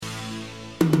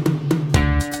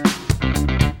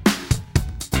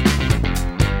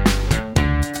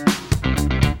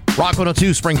Rock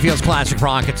 102, Springfield's Classic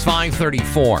Rock. It's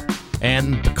 5:34.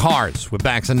 And the Cars with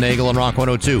Bax and Nagle on Rock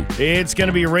 102. It's going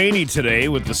to be rainy today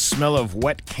with the smell of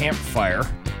wet campfire.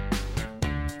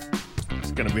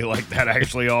 It's going to be like that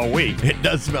actually all week. It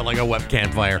does smell like a wet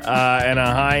campfire. And a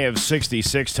high of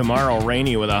 66 tomorrow,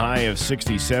 rainy with a high of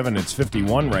 67. It's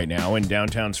 51 right now in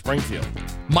downtown Springfield.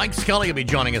 Mike Scully will be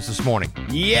joining us this morning.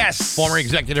 Yes! Former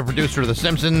executive producer of The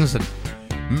Simpsons and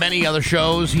many other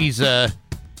shows. He's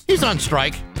on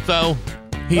strike, so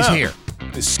he's here.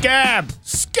 Scab!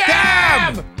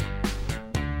 Scab!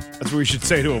 That's what we should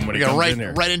say to him when he comes in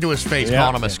here. Right into his face,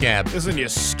 calling him a scab. Isn't you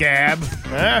scab?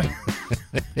 Huh?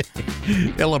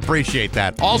 He'll appreciate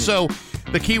that. Also,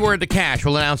 the keyword to cash.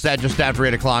 We'll announce that just after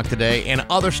 8 o'clock today, and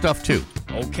other stuff, too.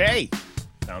 Okay.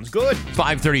 Sounds good.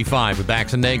 5:35 with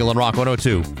Bax and Nagle on Rock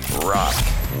 102. Rock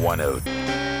 102.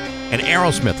 And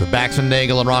Aerosmith with Bax and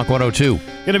Nagle on Rock 102.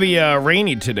 Going to be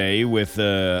rainy today with,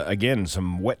 again,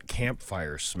 some wet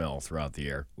campfire smell throughout the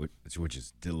air, which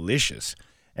is delicious.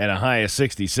 And a high of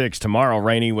 66. Tomorrow,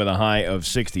 rainy with a high of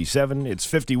 67. It's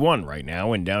 51 right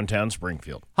now in downtown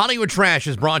Springfield. Hollywood Trash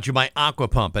is brought to you by Aqua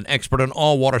Pump, an expert on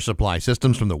all water supply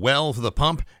systems from the well to the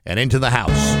pump and into the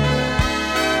house.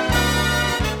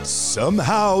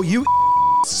 Somehow you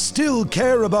still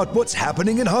care about what's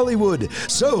happening in Hollywood.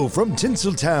 So, from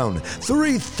Tinseltown,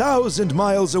 3,000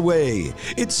 miles away,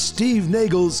 it's Steve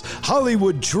Nagle's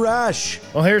Hollywood Trash.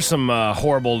 Well, here's some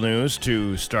horrible news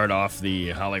to start off the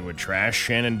Hollywood Trash.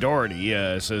 Shannon Doherty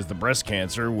says the breast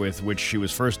cancer with which she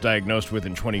was first diagnosed with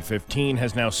in 2015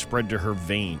 has now spread to her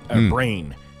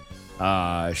brain.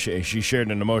 She shared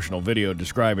an emotional video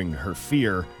describing her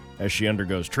fear as she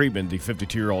undergoes treatment. The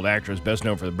 52-year-old actress, best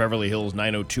known for the Beverly Hills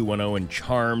 90210 and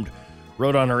Charmed,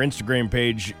 wrote on her Instagram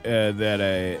page that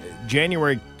a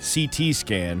January CT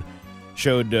scan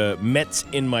showed mets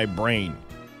in my brain.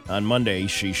 On Monday,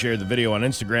 she shared the video on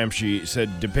Instagram. She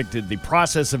said depicted the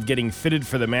process of getting fitted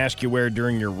for the mask you wear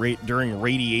during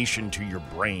radiation to your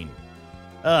brain.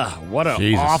 What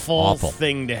an awful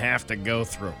thing to have to go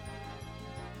through.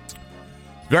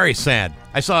 Very sad.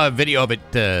 I saw a video of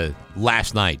it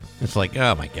last night. It's like,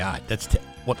 oh my God, that's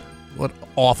what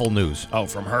awful news. Oh,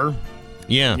 from her?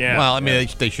 Yeah. Well, I mean,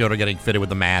 they showed her getting fitted with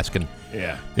the mask and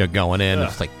going in.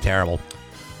 It's like terrible.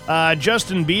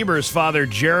 Justin Bieber's father,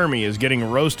 Jeremy, is getting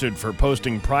roasted for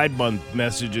posting Pride Month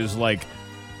messages like,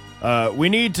 we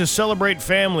need to celebrate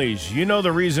families. You know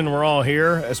the reason we're all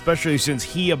here, especially since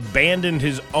he abandoned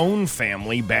his own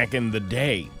family back in the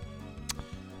day.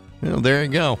 Well, there you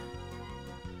go.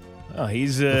 Oh,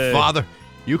 he's father.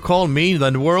 You call me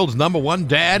the world's number one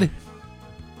dad?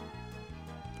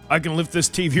 I can lift this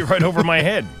TV right over my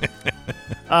head.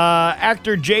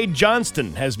 Actor Jade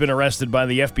Johnston has been arrested by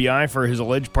the FBI for his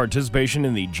alleged participation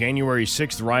in the January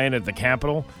 6th riot at the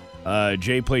Capitol.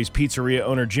 Jay plays pizzeria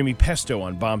owner Jimmy Pesto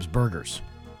on Bob's Burgers.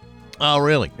 Oh,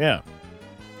 really? Yeah.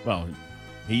 Well,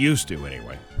 he used to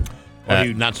anyway.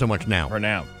 Not so much now. For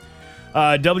now.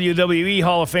 WWE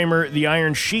Hall of Famer The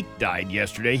Iron Sheik died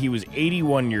yesterday. He was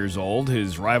 81 years old.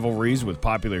 His rivalries with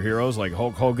popular heroes like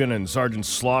Hulk Hogan and Sergeant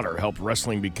Slaughter helped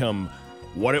wrestling become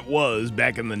what it was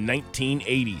back in the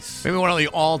 1980s. Maybe one of the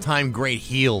all-time great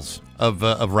heels of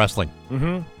wrestling.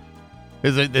 Mm-hmm.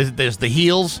 There's the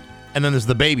heels, and then there's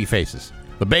the baby faces.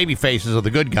 The baby faces are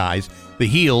the good guys. The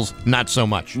heels, not so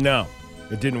much. No,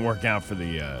 it didn't work out for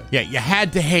the... Yeah, you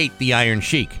had to hate the Iron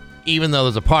Sheik, even though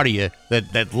there's a part of you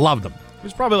that loved him. He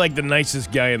was probably like the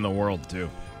nicest guy in the world, too.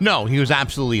 No, he was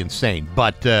absolutely insane,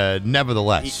 but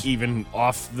nevertheless... Even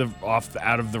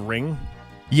out of the ring?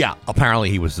 Yeah,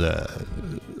 apparently he was a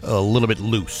little bit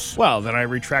loose. Well, then I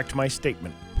retract my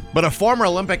statement. But a former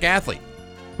Olympic athlete,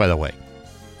 by the way.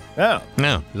 Oh.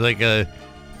 No, like an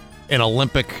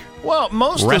Olympic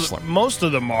wrestler. Most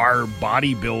of them are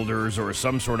bodybuilders or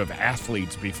some sort of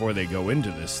athletes before they go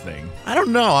into this thing. I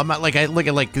don't know. I look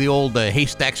at the old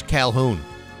Haystacks Calhoun.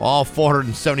 All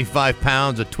 475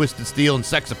 pounds of twisted steel and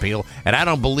sex appeal, and I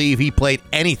don't believe he played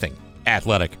anything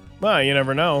athletic. Well, you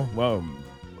never know. Well,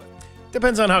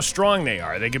 depends on how strong they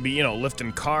are. They could be,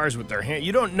 lifting cars with their hand.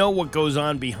 You don't know what goes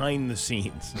on behind the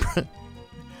scenes.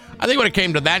 I think when it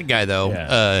came to that guy, though,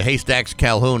 Haystacks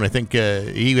Calhoun, I think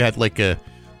he had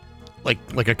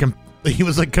he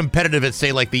was competitive at,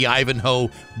 say, like the Ivanhoe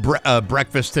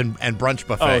breakfast and brunch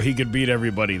buffet. Oh, he could beat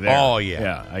everybody there. Oh, yeah.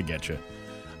 Yeah, I get you.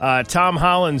 Tom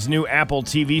Holland's new Apple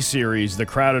TV series, The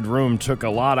Crowded Room, took a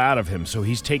lot out of him, so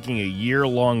he's taking a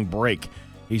year-long break.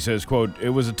 He says, quote, "It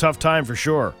was a tough time for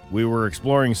sure. We were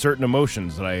exploring certain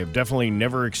emotions that I have definitely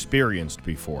never experienced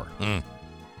before."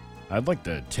 I'd like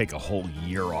to take a whole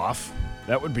year off.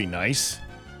 That would be nice.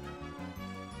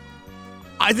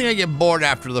 I think I get bored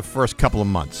after the first couple of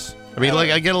months. I mean,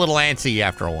 like, I get a little antsy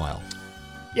after a while.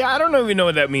 Yeah, I don't even know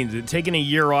what that means. Taking a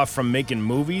year off from making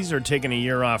movies or taking a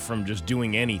year off from just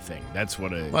doing anything? That's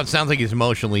what Well, it sounds like he's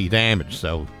emotionally damaged,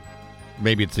 so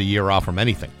maybe it's a year off from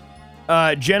anything.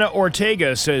 Jenna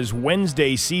Ortega says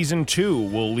Wednesday Season 2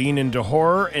 will lean into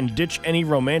horror and ditch any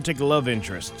romantic love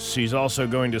interests. She's also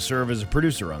going to serve as a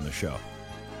producer on the show.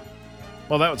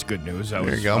 Well, that was good news.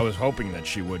 There you go. I was hoping that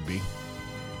she would be.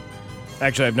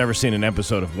 Actually, I've never seen an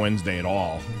episode of Wednesday at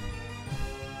all.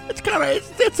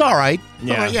 It's all right.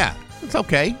 Yeah. All right, yeah. It's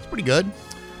okay. It's pretty good.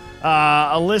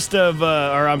 A list of,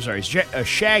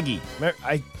 Shaggy.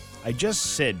 I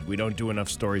just said we don't do enough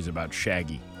stories about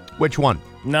Shaggy. Which one?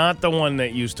 Not the one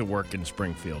that used to work in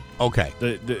Springfield. Okay.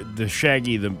 The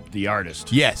Shaggy, the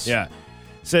artist. Yes. Yeah.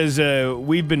 Says,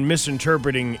 we've been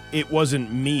misinterpreting It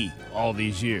Wasn't Me all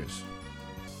these years.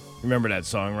 Remember that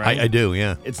song, right? I do,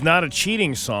 yeah. It's not a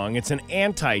cheating song. It's an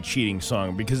anti-cheating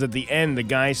song because at the end, the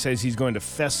guy says he's going to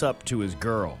fess up to his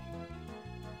girl.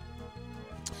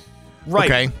 Right.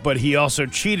 Okay. But he also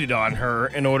cheated on her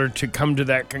in order to come to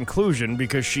that conclusion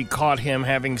because she caught him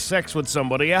having sex with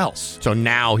somebody else. So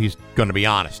now he's going to be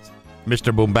honest.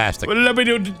 Mr. Boombastic. Well, let me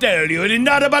tell you, it is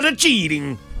not about the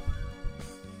cheating.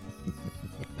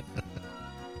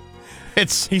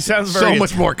 He sounds so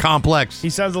much more complex. He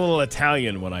sounds a little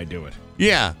Italian when I do it.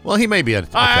 Yeah. Well, he may be a...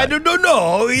 I don't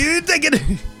know. You take it.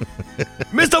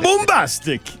 Mr.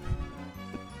 Boombastic.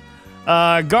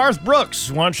 Garth Brooks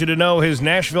wants you to know his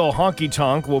Nashville Honky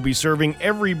Tonk will be serving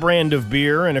every brand of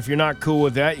beer, and if you're not cool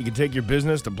with that, you can take your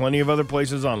business to plenty of other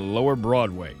places on Lower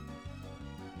Broadway.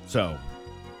 So,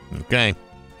 Okay.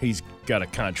 he's got a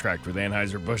contract with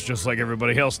Anheuser-Busch just like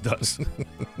everybody else does.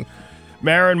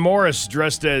 Maren Morris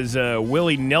dressed as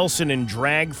Willie Nelson in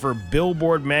drag for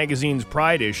Billboard magazine's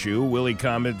Pride issue. Willie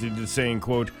commented saying,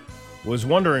 quote, was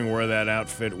wondering where that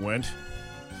outfit went.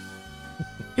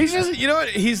 He's just, you know what?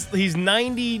 He's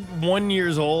 91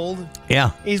 years old.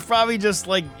 Yeah. He's probably just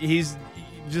like, he's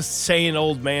just saying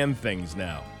old man things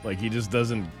now. Like he just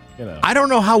doesn't, you know. I don't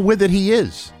know how with it he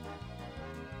is.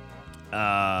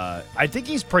 I think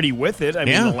he's pretty with it. I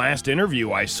mean, the last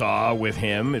interview I saw with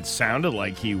him, it sounded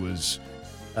like he was...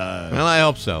 well, I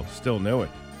hope so. Still knew it.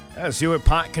 See what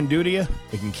pot can do to you?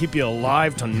 It can keep you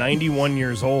alive till 91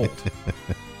 years old.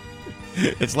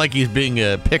 It's like he's being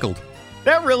pickled.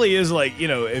 That really is like, you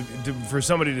know, for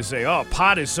somebody to say, oh,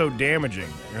 pot is so damaging.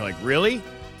 And you're like, really?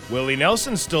 Willie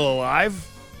Nelson's still alive?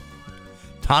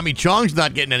 Tommy Chong's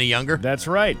not getting any younger. That's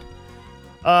right.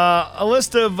 A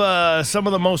list of some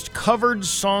of the most covered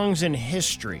songs in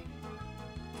history.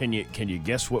 Can you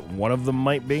guess what one of them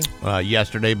might be?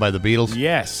 Yesterday by the Beatles.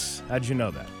 Yes. How'd you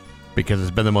know that? Because it's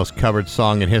been the most covered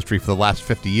song in history for the last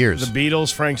 50 years. The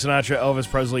Beatles, Frank Sinatra, Elvis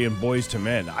Presley, and Boyz II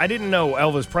Men. I didn't know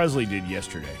Elvis Presley did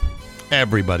Yesterday.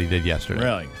 Everybody did Yesterday.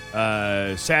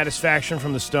 Really? Satisfaction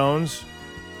from the Stones.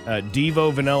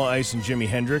 Devo, Vanilla Ice, and Jimi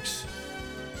Hendrix.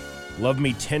 Love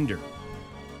Me Tender.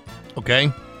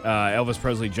 Okay. Elvis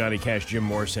Presley, Johnny Cash, Jim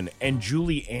Morrison, and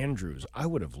Julie Andrews. I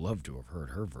would have loved to have heard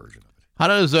her version of it. How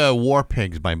does War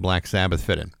Pigs by Black Sabbath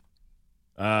fit in?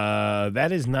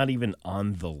 That is not even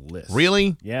on the list.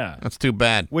 Really? Yeah. That's too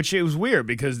bad. Which it was weird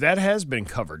because that has been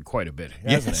covered quite a bit,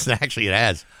 hasn't Yes, it? actually it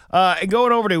has. And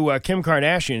going over to Kim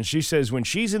Kardashian, she says when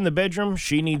she's in the bedroom,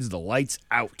 she needs the lights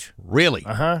out. Really?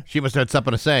 Uh-huh. She must have had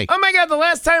something to say. Oh my God, the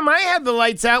last time I had the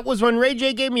lights out was when Ray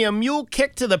J gave me a mule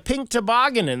kick to the pink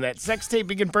toboggan in that sex tape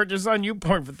you can purchase on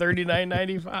YouPorn for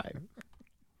 $39.95.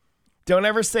 Don't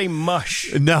ever say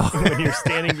mush No. when you're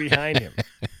standing behind him.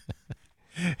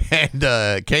 And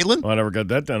Caitlin? Well, I never got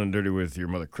that down and dirty with your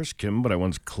mother, Chris Kim, but I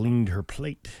once cleaned her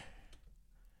plate.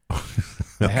 I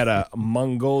had a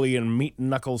Mongolian meat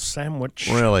knuckle sandwich.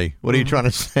 Really? What are you trying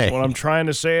to say? What I'm trying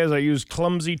to say is I used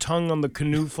clumsy tongue on the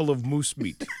canoe full of moose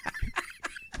meat.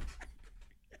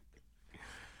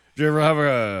 Did you ever have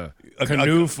a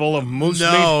canoe full of moose meat?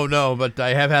 No, but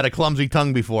I have had a clumsy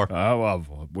tongue before.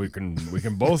 Well, we can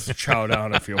both chow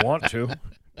down if you want to.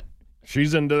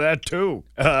 She's into that too.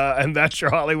 And that's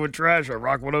your Hollywood Trash at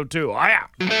Rock 102. Ah,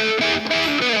 yeah.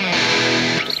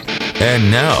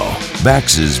 And now,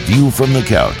 Bax's View from the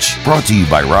Couch, brought to you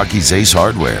by Rocky's Ace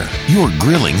Hardware, your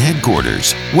grilling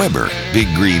headquarters, Weber, Big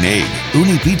Green Egg,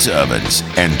 Uni Pizza Ovens,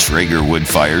 and Traeger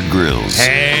wood-fired grills.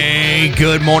 Hey,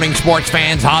 good morning, sports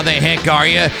fans. How the heck are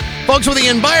you? Folks with the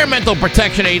Environmental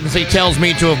Protection Agency tells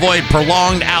me to avoid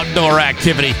prolonged outdoor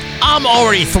activity. I'm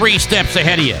already 3 steps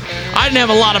ahead of you. I didn't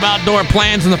have a lot of outdoor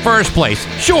plans in the first place.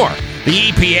 Sure,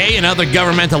 the EPA and other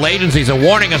governmental agencies are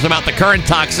warning us about the current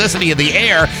toxicity of the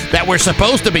air that we're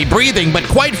supposed to be breathing, but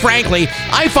quite frankly,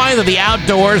 I find that the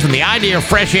outdoors and the idea of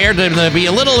fresh air to be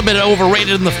a little bit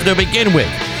overrated to begin with.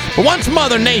 But once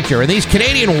Mother Nature and these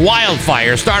Canadian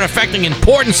wildfires start affecting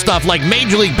important stuff like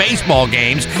Major League Baseball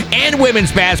games and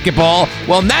women's basketball,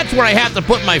 well, that's where I have to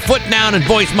put my foot down and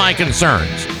voice my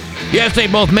concerns. Yesterday,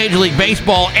 both Major League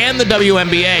Baseball and the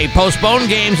WNBA postponed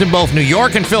games in both New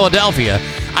York and Philadelphia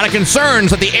out of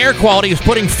concerns that the air quality is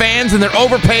putting fans and their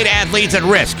overpaid athletes at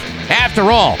risk.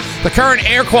 After all, the current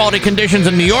air quality conditions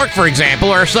in New York, for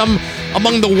example, are some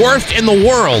among the worst in the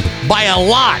world by a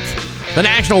lot. The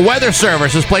National Weather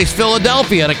Service has placed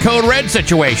Philadelphia in a code red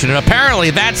situation, and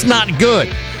apparently that's not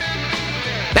good.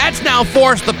 That's now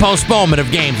forced the postponement of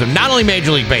games of not only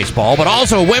Major League Baseball, but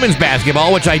also women's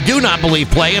basketball, which I do not believe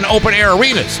play in open-air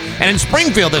arenas. And in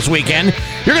Springfield this weekend,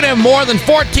 you're going to have more than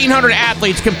 1,400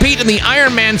 athletes compete in the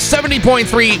Ironman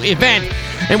 70.3 event,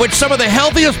 in which some of the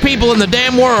healthiest people in the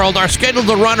damn world are scheduled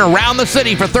to run around the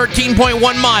city for 13.1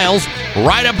 miles,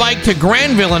 ride a bike to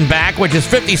Granville and back, which is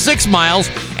 56 miles,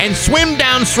 and swim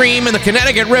downstream in the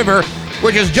Connecticut River,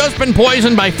 which has just been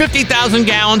poisoned by 50,000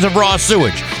 gallons of raw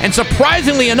sewage. And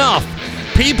surprisingly enough,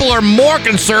 people are more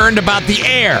concerned about the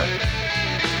air.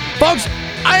 Folks,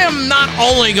 I am not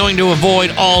only going to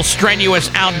avoid all strenuous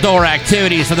outdoor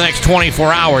activities for the next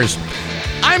 24 hours,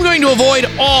 I'm going to avoid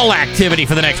all activity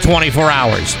for the next 24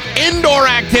 hours. Indoor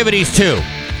activities, too.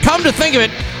 Come to think of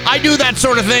it, I do that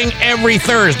sort of thing every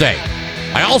Thursday.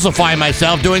 I also find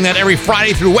myself doing that every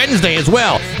Friday through Wednesday as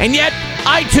well. And yet,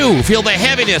 I too feel the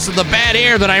heaviness of the bad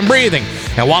air that I'm breathing.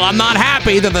 And while I'm not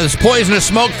happy that this poisonous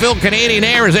smoke-filled Canadian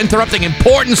air is interrupting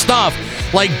important stuff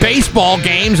like baseball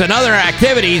games and other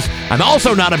activities, I'm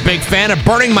also not a big fan of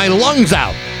burning my lungs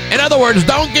out. In other words,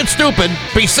 don't get stupid,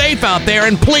 be safe out there,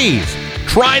 and please,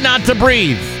 try not to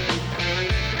breathe.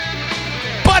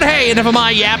 But hey, enough of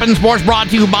my yapping. Sports brought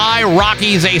to you by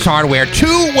Rocky's Ace Hardware. 2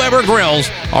 Weber grills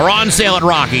are on sale at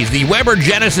Rocky's. The Weber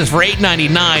Genesis for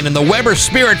 $8.99 and the Weber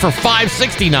Spirit for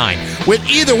 $5.69. With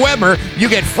either Weber, you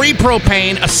get free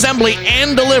propane, assembly,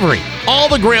 and delivery. All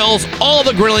the grills, all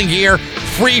the grilling gear,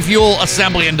 free fuel,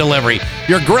 assembly, and delivery.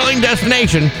 Your grilling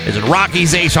destination is at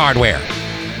Rocky's Ace Hardware.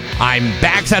 I'm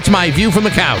Bax. That's my view from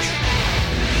the couch.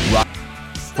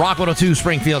 Rock 102,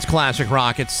 Springfield's Classic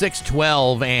Rock. It's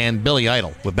 6:12 and Billy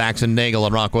Idol with Bax and Nagle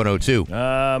on Rock 102.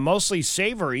 Mostly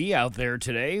savory out there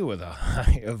today with a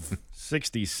high of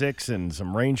 66 and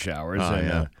some rain showers.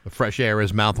 The fresh air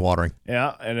is mouth-watering.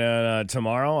 Yeah, and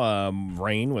tomorrow,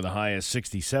 rain with a high of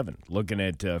 67. Looking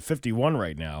at 51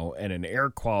 right now and an air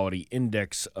quality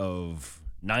index of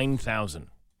 9,000.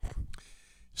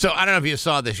 So I don't know if you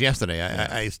saw this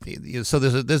yesterday. So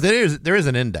there is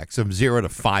an index of 0 to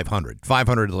 500.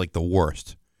 500 is like the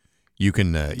worst you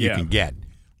can get.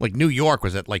 Like New York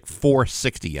was at like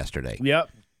 460 yesterday. Yep.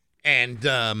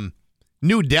 And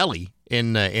New Delhi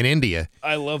in India.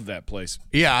 I love that place.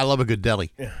 Yeah, I love a good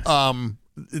deli.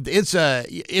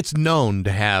 It's known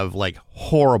to have like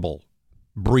horrible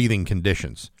breathing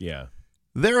conditions. Yeah.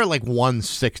 They're at like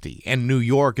 160, and New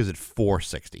York is at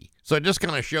 460. So it just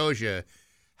kind of shows you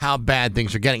how bad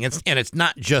things are getting. And it's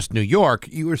not just New York.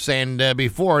 You were saying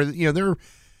before,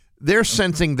 they're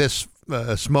sensing this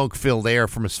smoke-filled air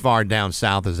from as far down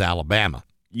south as Alabama.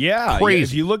 Yeah, crazy.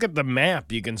 If you look at the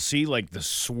map, you can see like the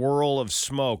swirl of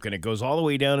smoke, and it goes all the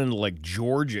way down into like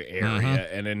Georgia area,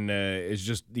 and then it's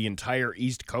just the entire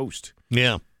East Coast.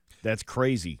 Yeah, that's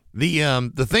crazy.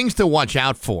 The things to watch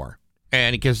out for,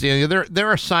 and because there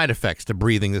are side effects to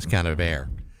breathing this kind of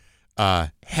air: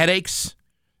 headaches.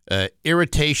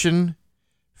 Irritation,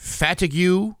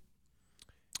 fatigue,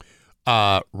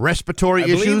 respiratory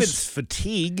issues. I believe it's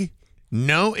fatigue.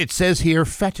 No, it says here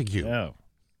fatigue. Oh,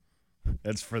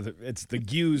 it's the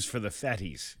gues for the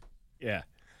fatties. Yeah.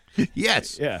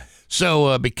 Yes. Yeah.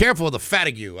 So be careful with the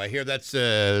fatigue. I hear that's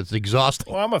it's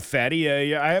exhausting. Well, I'm a fatty.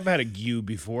 I have had a gue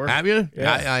before. Have you?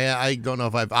 Yeah. I don't know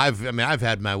if I've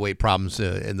had my weight problems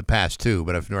in the past too,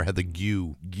 but I've never had the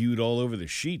gue. Gued all over the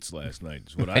sheets last night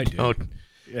is what I did.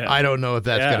 Yeah. I don't know if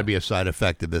that's going to be a side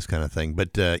effect of this kind of thing. But,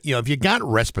 if you got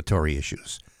respiratory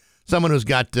issues, someone who's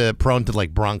got prone to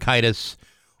like bronchitis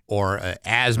or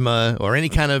asthma or any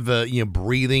kind of,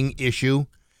 breathing issue,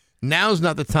 now's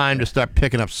not the time to start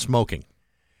picking up smoking.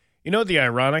 You know what the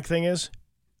ironic thing is?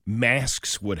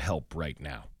 Masks would help right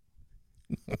now.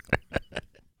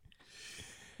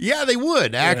 Yeah, they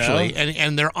would, actually.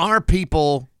 And there are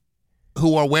people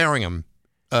who are wearing them.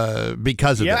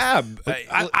 Because of this.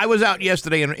 I was out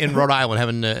yesterday in Rhode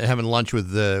Island having lunch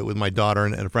with my daughter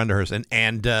and a friend of hers,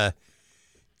 and we're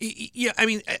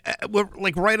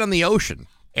like right on the ocean,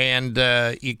 and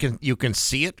you can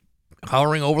see it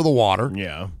hovering over the water.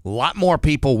 Yeah, a lot more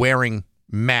people wearing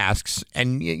masks,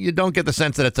 and you don't get the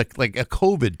sense that it's like a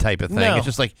COVID type of thing. No. It's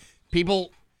just like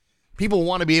people people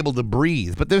want to be able to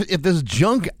breathe. But if there's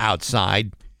junk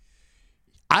outside,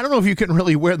 I don't know if you can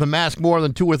really wear the mask more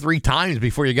than 2 or 3 times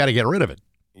before you got to get rid of it.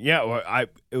 Yeah, well,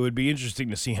 it would be interesting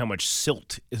to see how much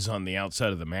silt is on the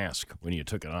outside of the mask when you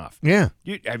took it off. Yeah.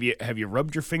 Have you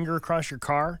rubbed your finger across your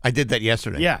car? I did that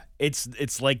yesterday. Yeah,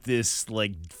 it's like this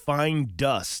fine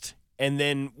dust. And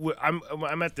then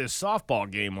I'm at this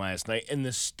softball game last night, and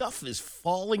the stuff is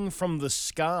falling from the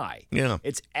sky. Yeah.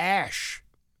 It's ash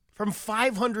from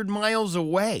 500 miles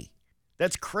away.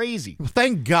 That's crazy. Well,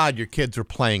 thank God your kids are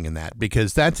playing in that,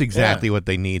 because that's exactly what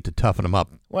they need to toughen them up.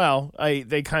 Well,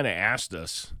 they kind of asked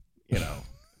us,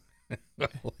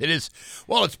 It is.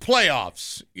 Well, it's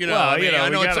playoffs. Well,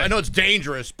 I know it's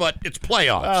dangerous, but it's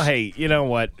playoffs. Well, hey, you know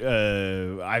what?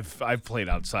 I've played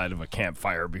outside of a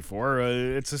campfire before.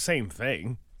 It's the same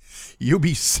thing. You'll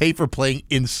be safer playing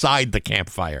inside the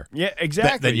campfire. Yeah,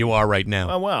 exactly. Than you are right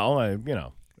now.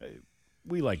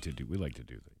 We like to do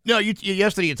things. No,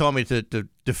 yesterday you told me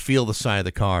to feel the side of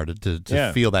the car,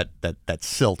 to feel that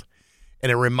silt.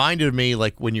 And it reminded me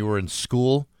like when you were in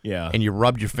school, and you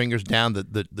rubbed your fingers down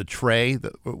the tray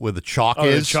where the chalk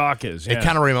is. The chalk is. Yeah. It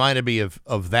kind of reminded me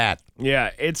of that.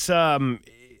 Yeah, it's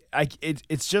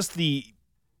it's just the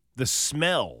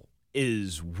smell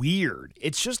is weird.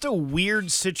 It's just a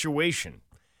weird situation.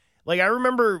 Like I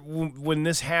remember when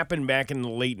this happened back in the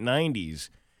late 90s,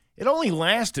 it only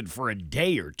lasted for a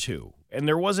day or two, and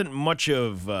there wasn't much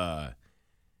of.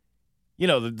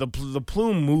 The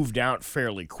plume moved out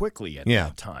fairly quickly at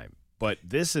that time. But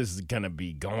this is going to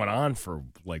be going on for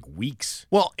like weeks.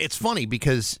 Well, it's funny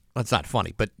because it's not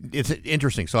funny, but it's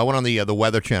interesting. So I went on the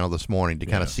Weather Channel this morning to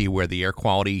kind of see where the air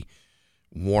quality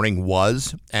warning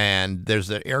was, and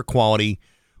there's an air quality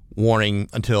warning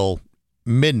until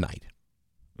midnight,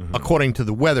 according to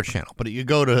the Weather Channel. But if you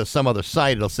go to some other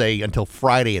site, it'll say until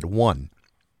Friday at 1.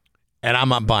 And I'm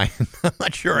not buying. I'm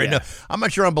not sure I know. I'm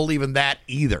not sure I'm believing that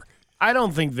either. I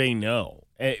don't think they know,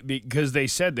 because they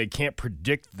said they can't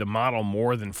predict the model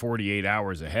more than 48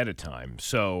 hours ahead of time.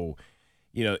 So,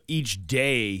 each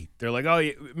day they're like, oh,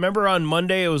 remember on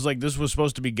Monday it was like this was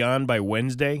supposed to be gone by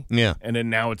Wednesday? Yeah. And then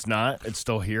now it's not. It's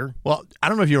still here. Well, I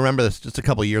don't know if you remember this. Just a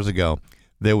couple of years ago,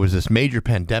 there was this major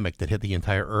pandemic that hit the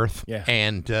entire Earth. Yeah.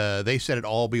 And they said it'd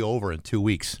all be over in 2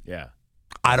 weeks. Yeah.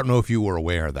 I don't know if you were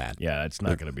aware of that. Yeah, it's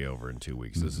not going to be over in 2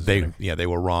 weeks. They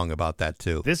were wrong about that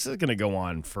too. This is going to go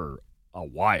on for a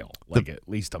while, at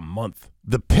least a month.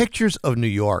 The pictures of New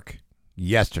York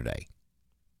yesterday.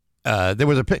 There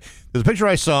was a picture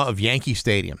I saw of Yankee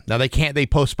Stadium. Now they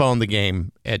postponed the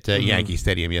game at Yankee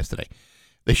Stadium yesterday.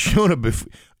 They showed a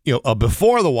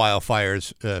before the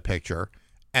wildfires picture,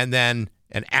 and then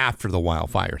an after the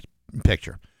wildfires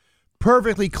picture.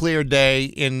 Perfectly clear day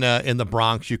in the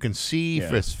Bronx. You can see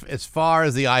as far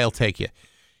as the eye will take you.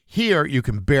 Here, you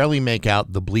can barely make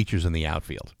out the bleachers in the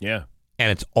outfield. Yeah. And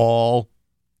it's all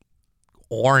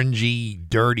orangey,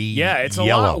 dirty, it's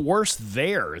yellow. a lot worse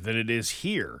there than it is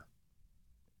here.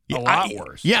 A lot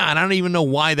worse. Yeah, and I don't even know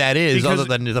why that is, other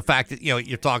than the fact that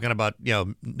you're talking about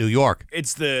New York.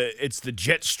 It's the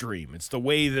jet stream. It's the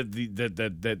way that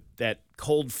that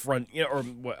cold front, or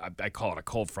what I call it a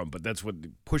cold front, but that's what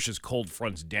pushes cold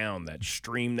fronts down. That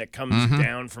stream that comes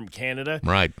down from Canada,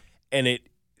 right? And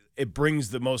it brings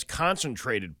the most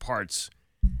concentrated parts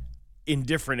in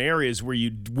different areas where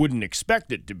you wouldn't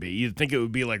expect it to be. You'd think it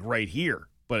would be like right here,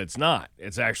 but it's not.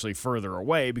 It's actually further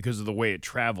away because of the way it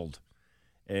traveled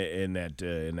in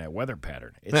that weather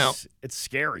pattern. It's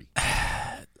scary.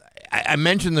 I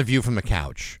mentioned the view from the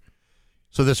couch.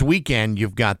 So this weekend,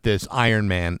 you've got this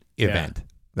Ironman event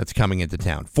that's coming into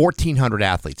town. 1,400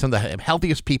 athletes. Some of the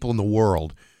healthiest people in the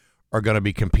world are going to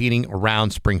be competing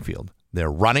around Springfield.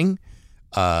 They're running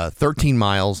 13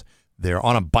 miles. They're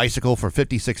on a bicycle for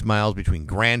 56 miles between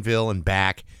Granville and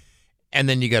back. And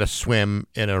then you got to swim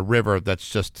in a river that's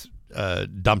just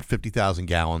dumped 50,000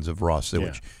 gallons of raw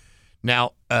sewage. Yeah.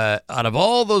 Now, out of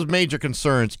all those major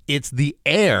concerns, it's the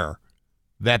air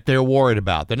that they're worried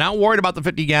about. They're not worried about the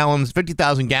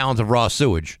 50,000 gallons of raw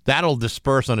sewage. That'll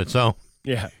disperse on its own.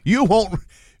 Yeah. You won't,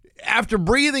 after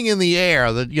breathing in the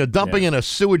air, dumping in a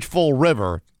sewage-full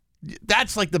river,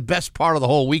 that's like the best part of the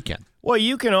whole weekend. Well,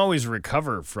 you can always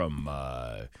recover from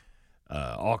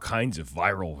all kinds of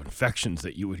viral infections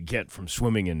that you would get from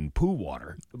swimming in poo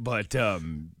water, but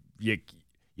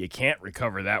you can't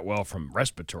recover that well from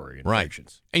respiratory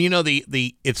infections. Right.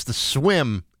 And it's the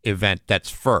swim event that's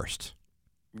first.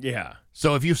 Yeah.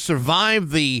 So if you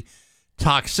survive the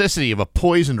toxicity of a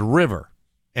poisoned river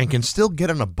and can still get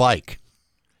on a bike,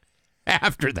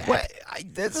 after that. Well,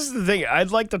 this is the thing.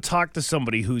 I'd like to talk to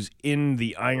somebody who's in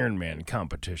the Ironman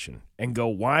competition and go,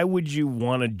 why would you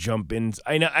want to jump in?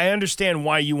 I understand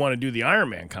why you want to do the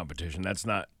Ironman competition. That's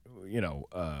not,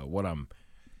 what I'm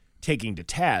taking to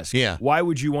task. Yeah. Why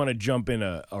would you want to jump in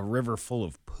a river full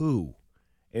of poo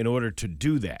in order to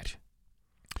do that?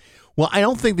 Well, I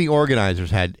don't think the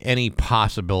organizers had any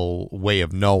possible way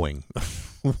of knowing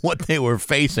what they were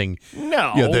facing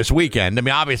this weekend. I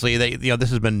mean, obviously, this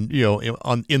has been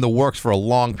in the works for a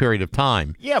long period of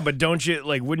time. Yeah, but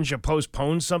wouldn't you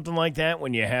postpone something like that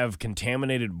when you have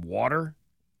contaminated water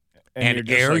and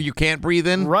air you can't breathe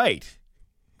in? Right.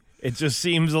 It just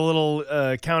seems a little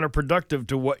counterproductive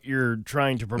to what you're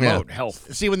trying to promote,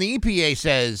 health. See, when the EPA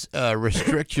says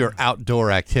restrict your outdoor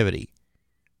activity,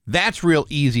 that's real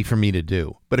easy for me to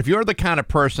do. But if you're the kind of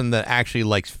person that actually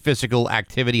likes physical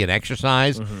activity and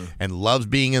exercise and loves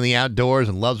being in the outdoors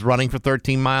and loves running for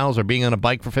 13 miles or being on a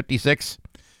bike for 56,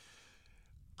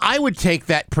 I would take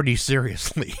that pretty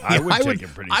seriously. I would take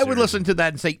it pretty seriously. I would listen to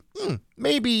that and say,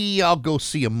 maybe I'll go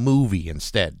see a movie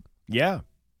instead. Yeah.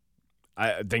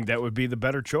 I think that would be the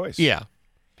better choice. Yeah,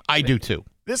 I do too.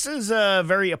 This is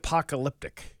very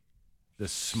apocalyptic,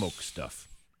 this smoke stuff.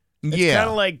 It's kind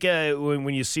of like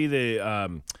when you see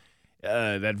the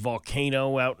that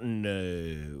volcano out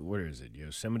in where is it,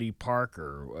 Yosemite Park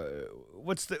or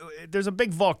there's a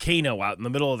big volcano out in the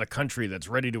middle of the country that's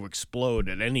ready to explode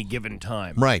at any given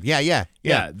time. Right. Yeah.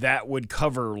 That would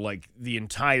cover like the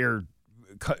entire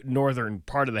northern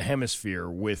part of the hemisphere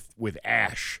with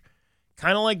ash,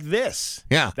 kind of like this.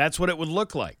 Yeah, that's what it would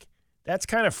look like. That's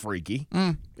kind of freaky.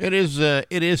 It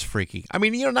is freaky. I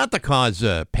mean, not to cause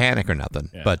panic or nothing,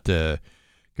 but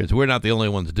because we're not the only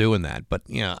ones doing that. But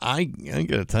I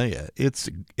gotta tell you, it's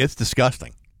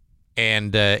disgusting.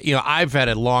 And I've had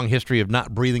a long history of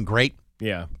not breathing great.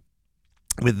 Yeah.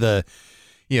 With the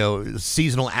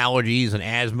seasonal allergies and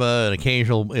asthma and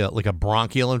occasional like a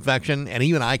bronchial infection, and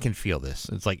even I can feel this.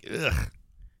 It's like ugh.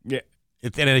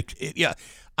 Yeah.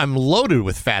 I'm loaded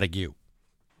with fatigue.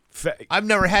 I've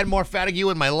never had more fatigue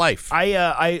in my life.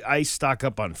 I stock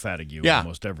up on fatigue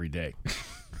almost every day.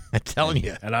 I'm telling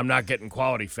you. And I'm not getting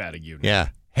quality fatigue. Yeah.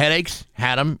 Headaches,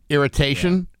 had them,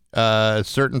 irritation. Yeah.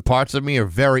 Certain parts of me are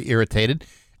very irritated.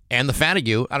 And the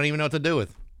fatigue, I don't even know what to do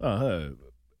with.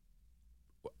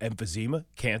 Emphysema,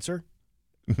 cancer,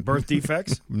 birth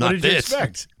defects. Not what did this. You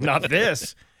expect? Not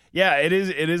this. Yeah, it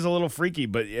is a little freaky,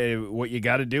 but what you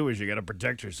got to do is you got to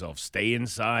protect yourself. Stay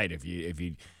inside. If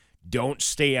you don't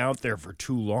stay out there for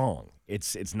too long,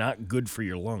 it's not good for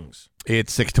your lungs.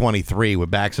 It's 6:23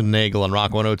 with Bax and Nagle on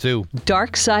Rock 102.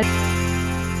 Dark Side.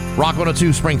 Rock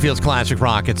 102, Springfield's Classic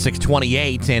Rock at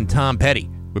 6:28, and Tom Petty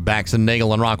with Bax and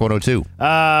Nagle on Rock 102.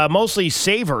 Mostly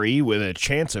savory with a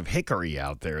chance of hickory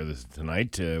out there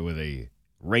tonight with a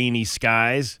rainy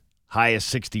skies. High is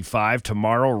 65.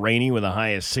 Tomorrow, rainy with a high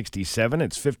of 67.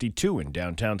 It's 52 in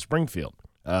downtown Springfield.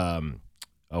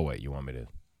 Wait, you want me to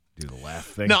do the laugh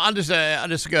thing? No, I'm just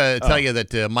going to tell you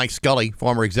that Mike Scully,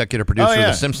 former executive producer of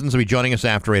The Simpsons, will be joining us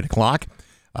after 8 o'clock.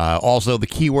 Also, the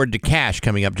keyword to cash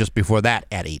coming up just before that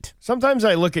at 8. Sometimes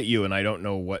I look at you and I don't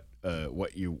know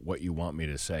what you want me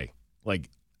to say. Like,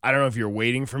 I don't know if you're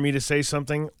waiting for me to say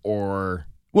something or...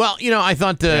 Well, I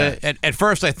thought at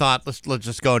first I thought let's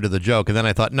just go into the joke, and then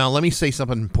I thought no, let me say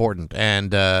something important,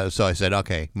 and so I said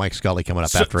okay, Mike Scully coming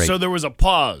up after 8. So there was a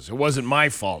pause. It wasn't my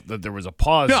fault that there was a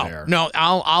pause there. No,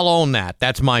 I'll own that.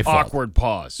 That's my fault. Awkward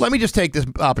pause. Let me just take this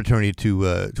opportunity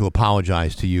to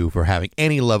apologize to you for having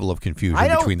any level of confusion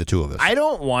between the two of us. I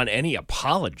don't want any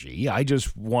apology. I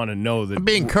just want to know that I'm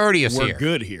being courteous we're here.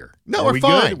 good here. No, we're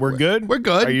fine. Good? We're good. We're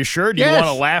good. Are you sure? Do you want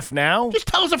to laugh now? Just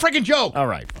tell us a freaking joke. All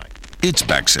right, fine. It's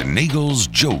Bax and Nagle's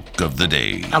Joke of the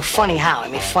Day. I'm funny how? I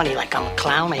mean funny like I'm a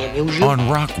clown, I amuse you. On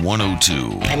Rock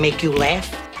 102. I make you laugh.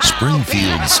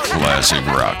 Springfield's Classic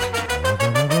Rock.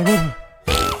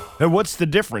 And what's the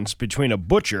difference between a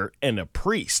butcher and a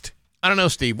priest? I don't know,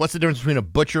 Steve. What's the difference between a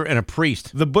butcher and a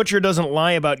priest? The butcher doesn't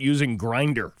lie about using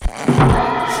grinder.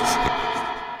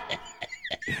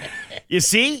 You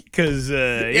see? Because,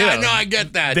 I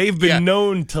get that. They've been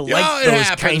known to like those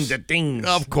kinds of things.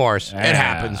 Of course. It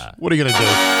happens. What are you going to do?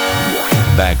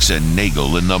 Bax and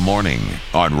Nagle in the morning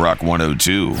on Rock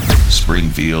 102.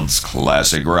 Springfield's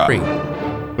Classic Rock.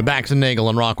 With Bax and Nagle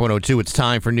on Rock 102, it's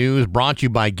time for news brought to you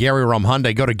by Gary Rome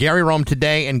Hyundai. Go to Gary Rome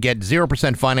today and get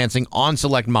 0% financing on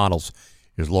select models.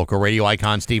 Here's local radio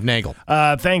icon Steve Nagle.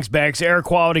 Thanks, Bax. Air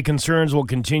quality concerns will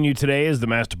continue today as the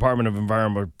Mass Department of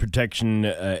Environmental Protection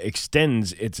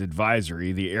extends its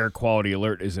advisory. The air quality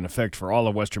alert is in effect for all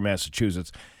of Western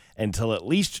Massachusetts until at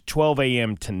least 12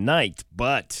 a.m. tonight,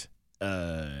 but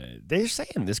they're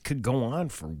saying this could go on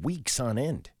for weeks on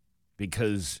end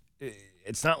because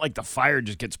it's not like the fire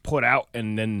just gets put out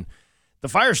and then the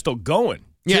fire's still going.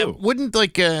 Yeah, too. wouldn't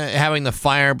having the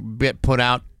fire get put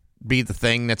out be the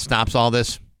thing that stops all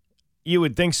this? You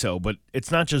would think so, but it's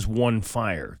not just one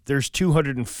fire. There's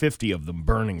 250 of them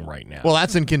burning right now. Well,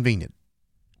 that's inconvenient.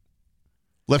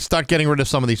 Let's start getting rid of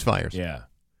some of these fires. Yeah.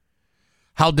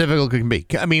 How difficult can it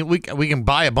be? I mean, we can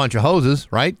buy a bunch of hoses,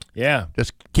 right? Yeah.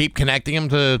 Just keep connecting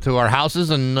them to our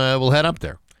houses, and we'll head up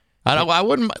there. I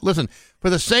wouldn't listen for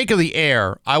the sake of the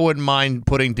air. I wouldn't mind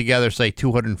putting together, say,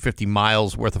 250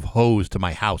 miles worth of hose to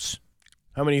my house.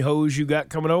 How many hose you got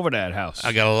coming over that house?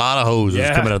 I got a lot of hoses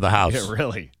coming to the house. Yeah,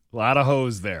 really. A lot of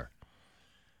hose there.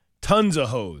 Tons of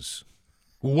hose.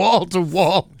 Wall to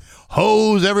wall.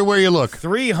 Hose everywhere you look.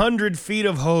 300 feet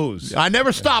of hose. I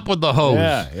never stop with the hose.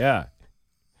 Yeah.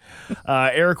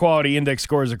 Air quality index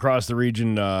scores across the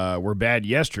region were bad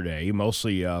yesterday,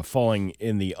 mostly falling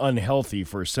in the unhealthy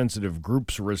for sensitive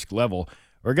groups risk level.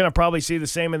 We're going to probably see the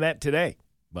same in that today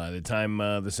by the time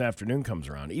this afternoon comes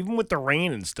around. Even with the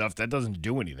rain and stuff, that doesn't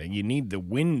do anything. You need the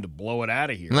wind to blow it out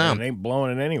of here. No. It ain't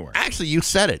blowing it anywhere. Actually, you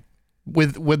said it.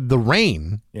 With the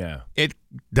rain, it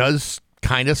does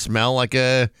kind of smell like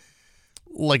a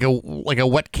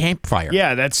wet campfire.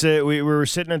 Yeah, that's it. We were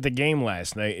sitting at the game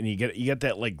last night, and you get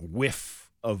that like whiff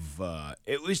of.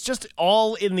 It was just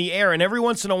all in the air, and every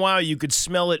once in a while you could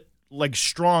smell it like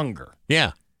stronger.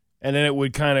 Yeah, and then it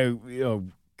would kind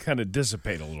of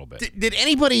dissipate a little bit. Did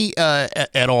anybody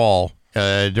at all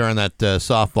during that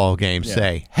softball game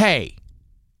say, "Hey,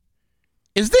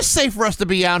 is this safe for us to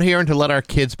be out here and to let our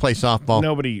kids play softball?"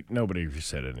 Nobody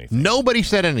said anything. Nobody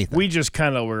said anything. We just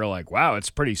kind of were like, "Wow, it's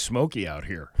pretty smoky out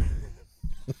here."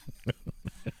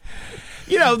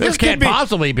 This can't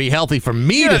possibly be healthy for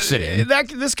me to sit in.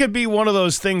 This could be one of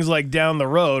those things like down the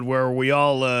road where we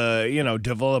all,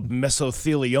 develop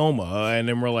mesothelioma, and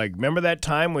then we're like, remember that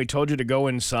time we told you to go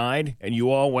inside and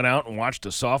you all went out and watched a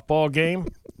softball game?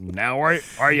 Now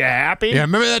are you happy? Yeah,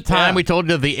 remember that time we told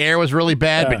you the air was really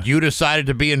bad, but you decided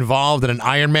to be involved in an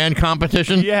Ironman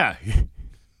competition? Yeah.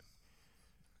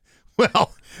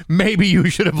 Well, maybe you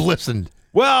should have listened.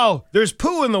 Well, there's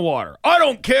poo in the water. I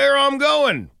don't care. I'm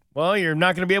going. Well, you're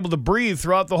not going to be able to breathe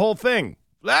throughout the whole thing.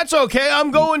 That's okay.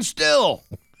 I'm going still.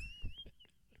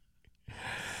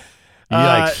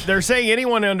 They're saying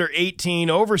anyone under 18,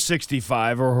 over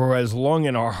 65, or who has lung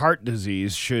and or heart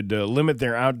disease should limit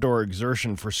their outdoor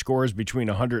exertion for scores between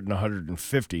 100 and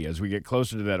 150. As we get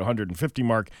closer to that 150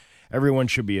 mark, everyone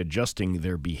should be adjusting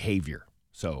their behavior.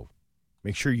 So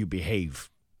make sure you behave.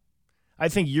 I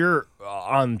think you're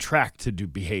on track to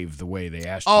behave the way they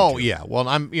asked you to. Oh, yeah. Well,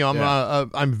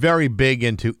 I'm very big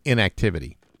into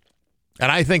inactivity.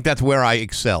 And I think that's where I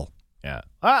excel. Yeah.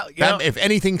 If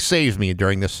anything saves me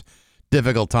during this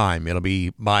difficult time, it'll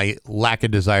be my lack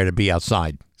of desire to be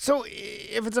outside. So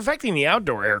if it's affecting the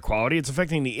outdoor air quality, it's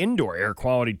affecting the indoor air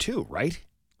quality too, right?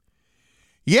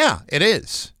 Yeah, it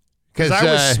is. Because I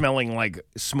was smelling like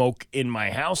smoke in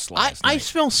my house last night. I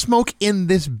smell smoke in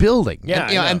this building.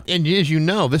 Yeah, and as you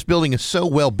know, this building is so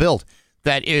well built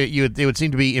that it would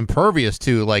seem to be impervious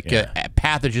to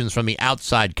pathogens from the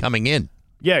outside coming in.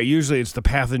 Yeah, usually it's the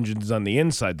pathogens on the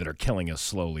inside that are killing us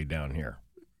slowly down here.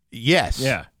 Yes.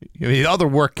 Yeah. The other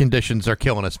work conditions are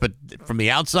killing us, but from the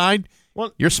outside,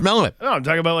 you're smelling it. No, I'm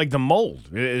talking about like the mold.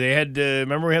 They had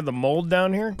remember we had the mold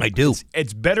down here? I do.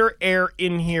 It's better air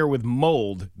in here with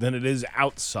mold than it is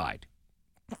outside.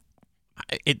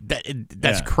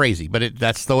 That's crazy, but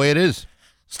that's the way it is.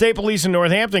 State Police in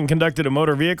Northampton conducted a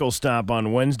motor vehicle stop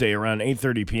on Wednesday around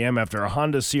 8:30 p.m. after a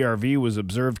Honda CR-V was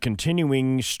observed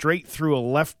continuing straight through a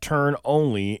left turn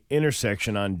only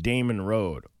intersection on Damon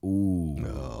Road. Ooh,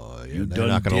 they're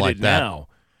not going to like that. Now.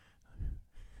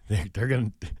 They're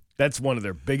going to. That's one of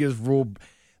their biggest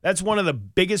That's one of the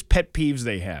biggest pet peeves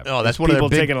they have. Oh, that's one of their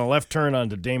people taking a left turn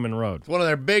onto Damon Road. It's one of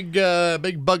their big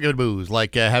bugaboos,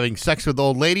 like having sex with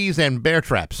old ladies and bear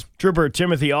traps. Trooper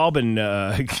Timothy Albin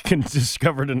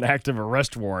discovered an active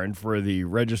arrest warrant for the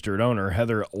registered owner,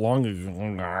 Heather Long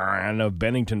of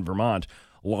Bennington, Vermont.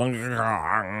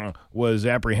 Long was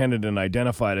apprehended and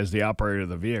identified as the operator of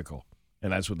the vehicle.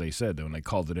 And that's what they said when they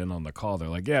called it in on the call. They're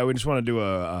like, yeah, we just want to do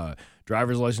a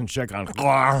driver's license check on...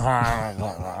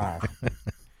 I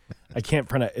can't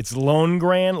pronounce. It's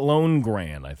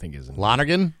Longran, I think is it.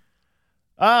 Lonergan?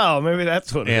 Oh, maybe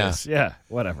that's what it is. Yeah,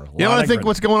 whatever. You know what I think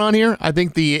what's going on here? I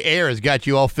think the air has got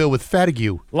you all filled with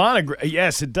fatigue. Lonergan,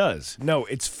 yes, it does. No,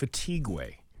 it's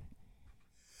fatigue.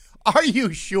 Are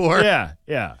you sure?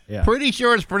 Yeah. Pretty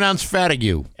sure it's pronounced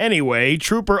Fatigue. Anyway,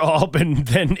 Trooper Albin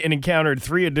then encountered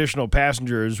 3 additional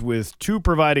passengers, with 2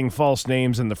 providing false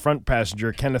names and the front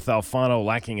passenger, Kenneth Alfano,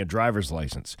 lacking a driver's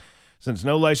license. Since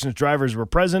no licensed drivers were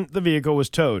present, the vehicle was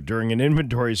towed. During an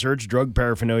inventory search, drug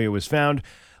paraphernalia was found,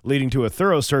 leading to a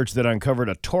thorough search that uncovered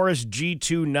a Taurus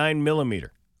G2 9mm.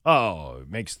 Oh, it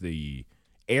makes the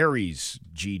Aries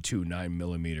G2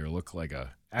 9mm look like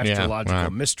a astrological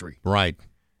mystery. Right.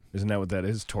 Isn't that what that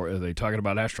is? Are they talking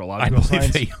about astrological I believe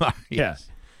signs? they are. Yes.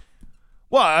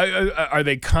 Well, are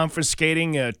they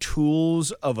confiscating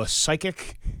tools of a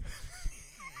psychic?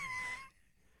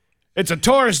 It's a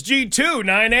Taurus G2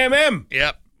 9mm.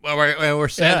 Yep. Well, we're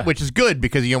sad, which is good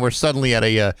because we're suddenly at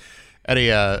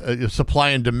a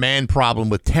supply and demand problem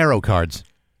with tarot cards.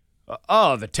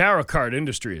 The tarot card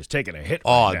industry is taking a hit.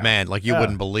 Right now. Man, like you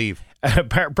wouldn't believe.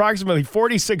 Approximately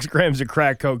 46 grams of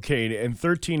crack cocaine and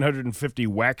 1,350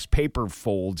 wax paper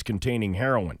folds containing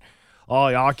heroin. All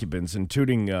the occupants,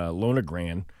 including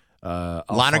Lonergan,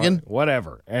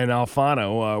 whatever, and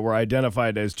Alfano, were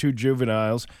identified as 2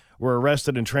 juveniles, were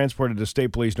arrested and transported to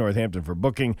State Police Northampton for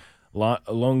booking.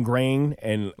 Lonergan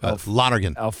and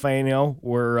Alfano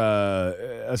were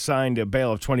assigned a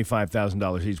bail of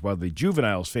 $25,000 each, while the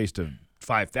juveniles faced a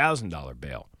 $5,000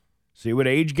 bail. See what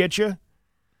age gets you?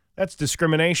 That's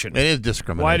discrimination. It is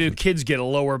discrimination. Why do kids get a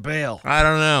lower bail? I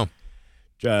don't know.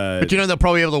 But they'll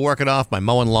probably be able to work it off by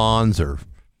mowing lawns or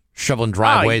shoveling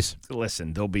driveways.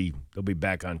 Listen, they'll be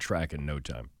back on track in no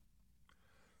time.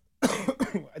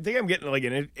 I think I'm getting like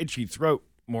an itchy throat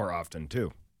more often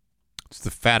too. It's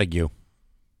the fatigue.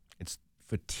 It's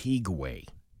fatigue way.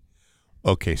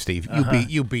 Okay, Steve,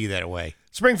 you be that way.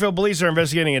 Springfield police are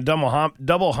investigating a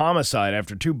double homicide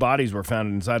after 2 bodies were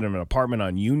found inside of an apartment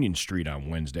on Union Street on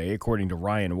Wednesday. According to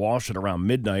Ryan Walsh, at around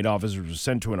midnight, officers were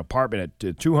sent to an apartment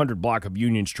at 200 block of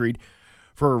Union Street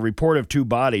for a report of 2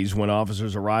 bodies. When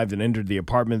officers arrived and entered the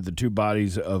apartment, the 2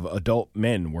 bodies of adult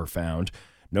men were found.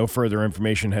 No further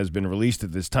information has been released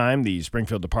at this time. The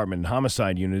Springfield Department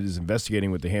Homicide Unit is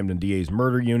investigating with the Hampden DA's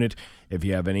murder unit. If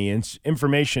you have any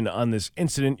information on this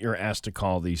incident, you're asked to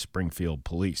call the Springfield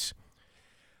Police.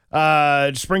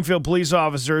 Springfield police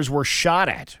officers were shot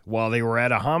at while they were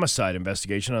at a homicide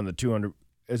investigation on the 200.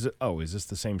 Is this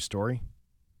the same story?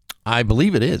 I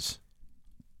believe it is.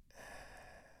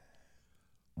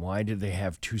 Why did they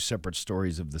have 2 separate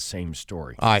stories of the same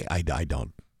story? I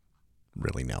don't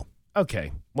really know.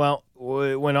 Okay. Well,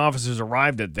 when officers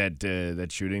arrived at that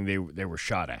shooting, they were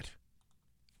shot at.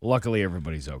 Luckily,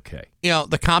 everybody's okay.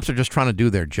 The cops are just trying to do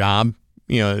their job.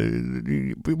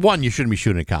 One, you shouldn't be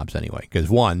shooting at cops anyway, because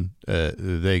one,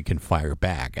 they can fire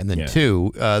back, and then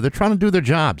 2, they're trying to do their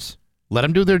jobs. Let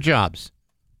them do their jobs.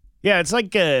 Yeah, it's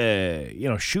like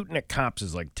shooting at cops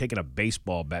is like taking a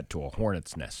baseball bat to a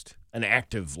hornet's nest, an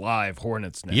active live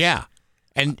hornet's nest. Yeah,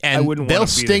 and they'll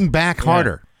sting back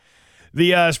harder.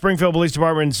 The Springfield Police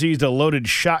Department seized a loaded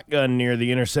shotgun near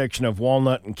the intersection of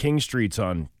Walnut and King Streets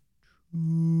on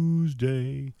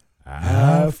Tuesday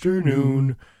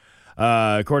afternoon.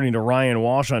 According to Ryan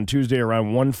Walsh, on Tuesday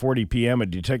around 1:40 p.m., a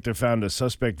detective found a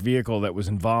suspect vehicle that was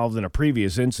involved in a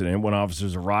previous incident. When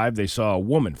officers arrived, they saw a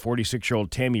woman,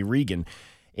 46-year-old Tammy Regan,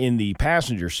 in the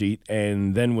passenger seat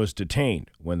and then was detained.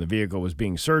 When the vehicle was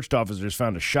being searched, officers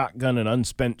found a shotgun and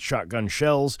unspent shotgun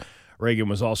shells. Reagan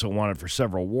was also wanted for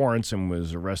several warrants and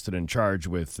was arrested and charged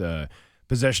with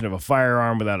possession of a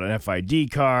firearm without an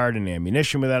FID card and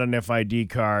ammunition without an FID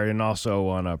card, and also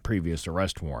on a previous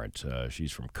arrest warrant.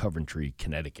 She's from Coventry,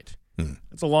 Connecticut.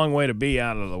 That's a long way to be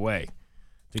out of the way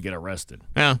to get arrested.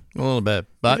 Yeah, a little bit.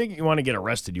 But I think you want to get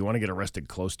arrested. You want to get arrested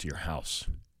close to your house.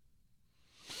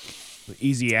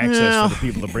 Easy access for the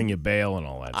people to bring you bail and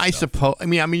all that stuff. I suppose. I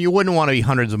mean, you wouldn't want to be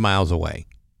hundreds of miles away.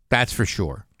 That's for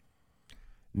sure.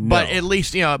 No. But at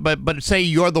least, but say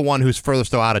you're the one who's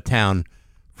furthest out of town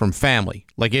from family.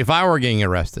 Like if I were getting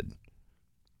arrested,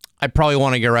 I'd probably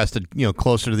want to get arrested,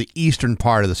 closer to the eastern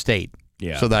part of the state.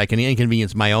 Yeah. So that I can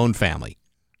inconvenience my own family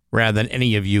rather than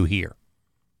any of you here.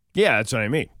 Yeah, that's what I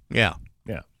mean. Yeah.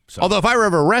 Yeah. So. Although if I were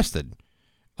ever arrested,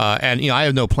 and I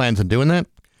have no plans on doing that,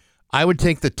 I would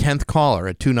take the 10th caller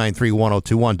at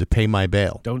 293-1021 to pay my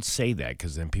bail. Don't say that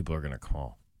because then people are going to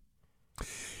call.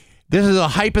 This is a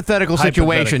hypothetical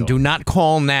situation. Do not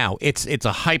call now. It's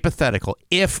a hypothetical.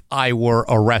 If I were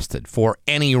arrested for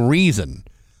any reason,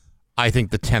 I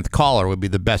think the 10th caller would be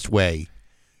the best way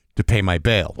to pay my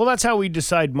bail. Well, that's how we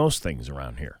decide most things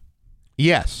around here.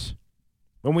 Yes.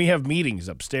 When we have meetings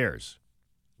upstairs,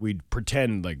 we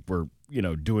pretend like we're,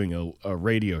 doing a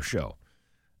radio show.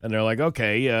 And they're like,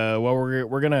 okay, well,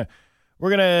 we're gonna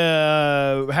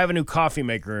have a new coffee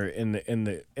maker in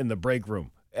the break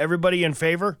room. everybody in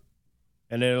favor?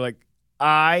 And they're like,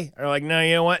 aye. They're like, no,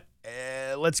 you know what?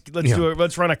 Let's do it.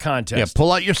 Let's run a contest. Yeah,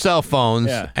 pull out your cell phones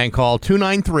and call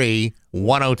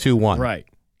 293-1021. Right.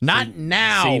 Not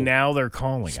now. See, now they're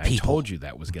calling. I People. told you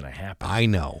that was going to happen. I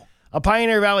know. A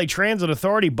Pioneer Valley Transit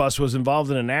Authority bus was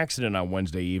involved in an accident on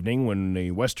Wednesday evening. When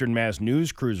the Western Mass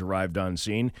News crews arrived on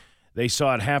scene, they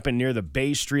saw it happen near the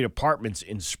Bay Street Apartments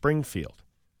in Springfield.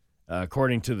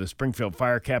 According to the Springfield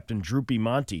Fire Captain Droopy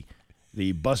Monty,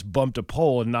 the bus bumped a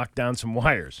pole and knocked down some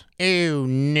wires. Oh,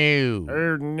 no.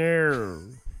 Oh, no.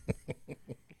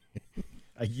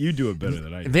 You do it better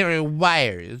than I do. There are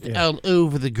wires all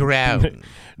over the ground.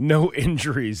 No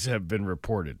injuries have been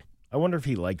reported. I wonder if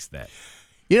he likes that.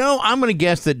 You know, I'm going to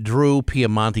guess that Drew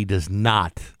Piemonte does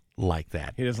not like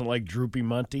that. He doesn't like Droopy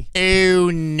Monty? Oh,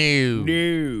 no.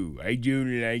 No, I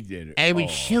don't like that. I would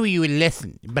show you a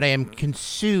lesson, but I am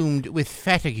consumed with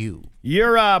fatigue.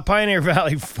 Your Pioneer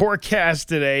Valley forecast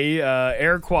today,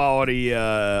 air quality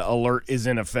alert is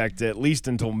in effect at least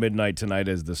until midnight tonight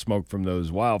as the smoke from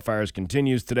those wildfires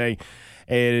continues today.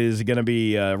 It is going to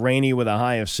be rainy with a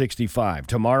high of 65.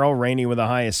 Tomorrow, rainy with a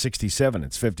high of 67.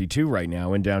 It's 52 right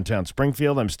now in downtown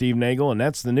Springfield. I'm Steve Nagle, and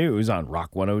that's the news on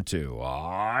Rock 102.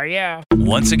 Oh, yeah.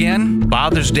 Once again,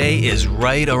 Father's Day is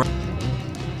right around.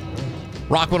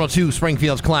 Rock 102,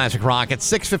 Springfield's Classic Rock at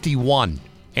 6:51.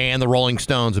 And the Rolling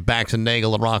Stones at Bax and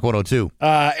Nagle at Rock 102.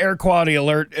 Air quality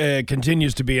alert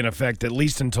continues to be in effect at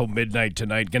least until midnight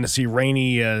tonight. Going to see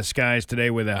rainy skies today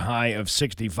with a high of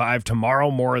 65.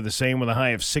 Tomorrow, more of the same with a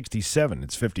high of 67.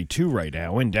 It's 52 right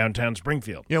now in downtown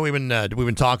Springfield. You know, we've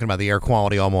been talking about the air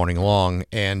quality all morning long,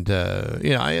 and let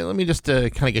me just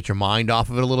kind of get your mind off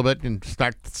of it a little bit and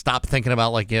stop thinking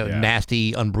about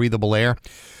nasty, unbreathable air.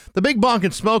 The Big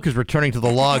Bonkin' Smoke is returning to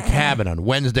the Log Cabin on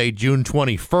Wednesday, June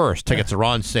 21st. Tickets are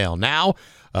on sale now.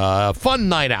 Fun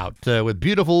night out with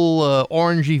beautiful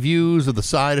orangey views of the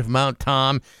side of Mount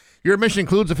Tom. Your admission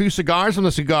includes a few cigars from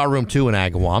the Cigar Room 2 in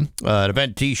Agawam, an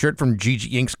event T-shirt from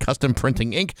GG Inc.'s Custom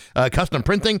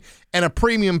Printing, and a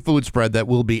premium food spread that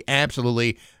will be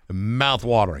absolutely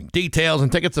mouth-watering. Details and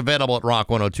tickets available at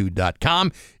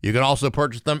rock102.com. You can also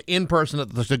purchase them in person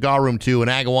at the Cigar Room 2 in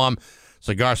Agawam.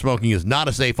 Cigar smoking is not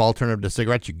a safe alternative to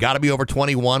cigarettes. You got to be over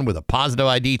 21 with a positive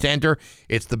ID to enter.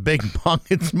 It's the Big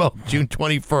Bonkin' Smoke, June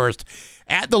 21st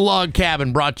at the Log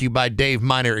Cabin, brought to you by Dave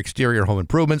Miner Exterior Home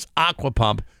Improvements, Aqua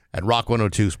Pump, at Rock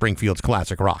 102, Springfield's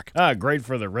Classic Rock. Great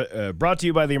for the brought to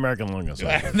you by the American Lung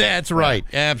Association. That's right.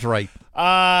 That's right.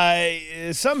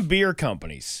 Some beer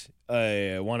companies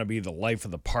want to be the life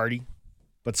of the party,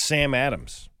 but Sam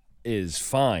Adams is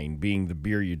fine being the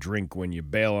beer you drink when you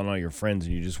bail on all your friends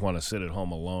and you just want to sit at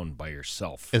home alone by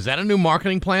yourself. Is that a new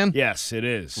marketing plan? Yes, it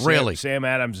is. Really? Sam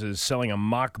Adams is selling a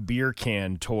mock beer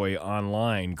can toy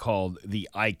online called the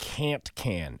I Can't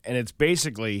Can, and it's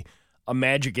basically a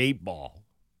magic 8-ball,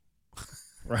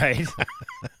 right?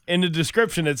 In the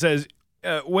description it says,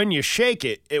 when you shake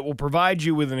it, it will provide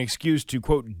you with an excuse to,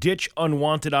 quote, ditch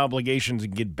unwanted obligations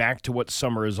and get back to what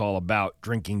summer is all about,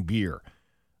 drinking beer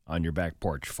on your back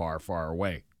porch, far, far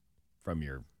away from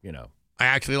your, I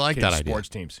actually like that idea. Sports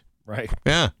teams, right?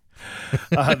 Yeah.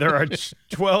 There are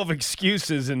 12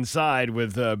 excuses inside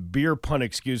with beer pun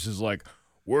excuses like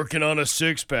working on a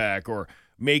six-pack or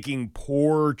making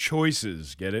poor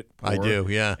choices. Get it? Poor. I do,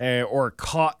 yeah. Or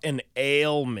caught an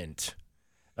ailment.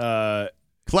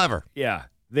 Clever. Yeah.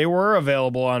 They were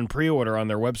available on pre-order on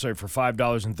their website for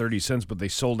 $5.30, but they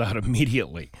sold out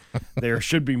immediately. There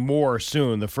should be more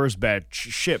soon. The first batch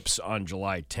ships on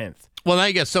July 10th. Well, now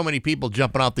you got so many people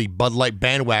jumping off the Bud Light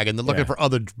bandwagon. They're looking for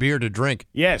other beer to drink.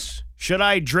 Yes. Should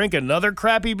I drink another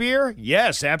crappy beer?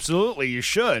 Yes, absolutely. You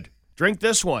should. Drink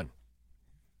this one.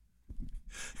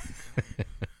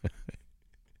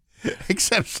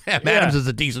 Except Sam Adams is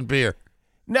a decent beer.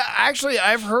 No, actually,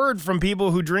 I've heard from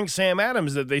people who drink Sam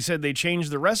Adams that they said they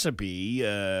changed the recipe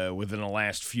within the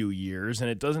last few years, and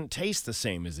it doesn't taste the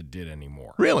same as it did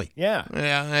anymore. Really? Yeah.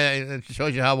 Yeah, it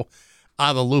shows you how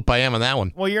out of the loop I am on that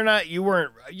one. Well, you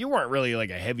weren't really like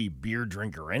a heavy beer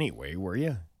drinker anyway, were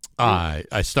you?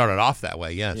 I started off that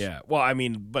way, yes. Yeah. Well, I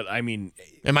mean,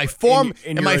 in my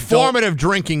formative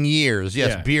drinking years,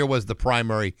 yes, beer was the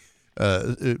primary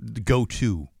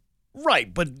go-to.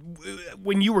 Right, but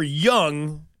when you were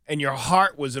young and your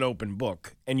heart was an open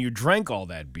book and you drank all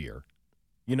that beer,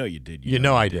 you did.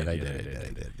 I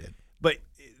did. But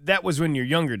that was when your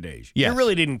younger days. Yes. You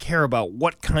really didn't care about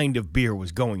what kind of beer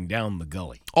was going down the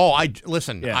gully. Oh,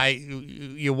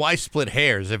 your wife split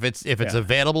hairs. If it's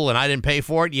available and I didn't pay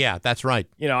for it, yeah, that's right.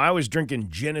 I was drinking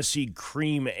Genesee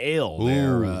Cream Ale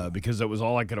there because that was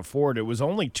all I could afford. It was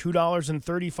only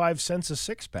 $2.35 a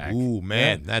six-pack. Ooh,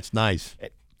 man, that's nice.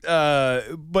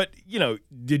 But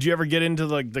did you ever get into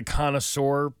like the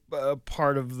connoisseur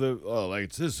part of the? Oh,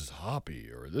 like this is hoppy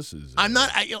or this is. I'm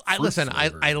not. I listen.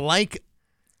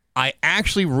 I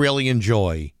actually really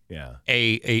enjoy. Yeah.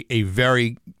 A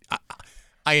very.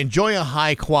 I enjoy a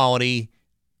high quality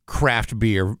craft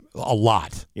beer a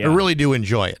lot. Yeah. I really do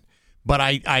enjoy it, but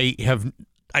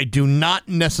I do not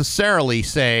necessarily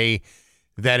say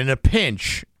that in a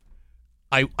pinch.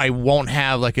 I won't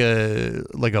have like a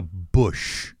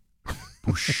Bush.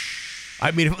 I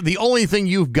mean, if the only thing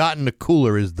you've got in the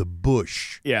cooler is the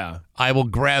Bush. Yeah. I will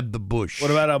grab the Bush.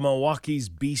 What about a Milwaukee's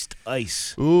Beast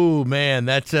Ice? Ooh, man,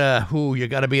 that's you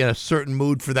got to be in a certain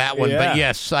mood for that one. Yeah. But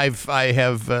yes, I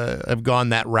have gone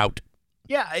that route.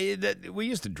 Yeah, we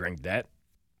used to drink that.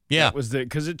 Yeah, that was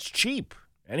because it's cheap.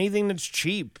 Anything that's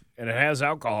cheap and it has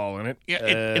alcohol in it. Yeah,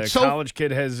 it's college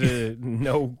kid has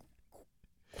no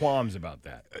qualms about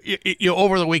that.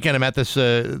 Over the weekend, I'm at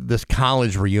this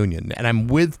college reunion, and I'm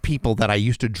with people that I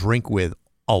used to drink with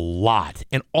a lot,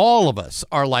 and all of us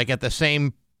are like at the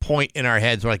same point in our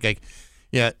heads. We're like,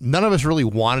 none of us really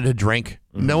wanted to drink.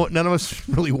 Mm-hmm. No, none of us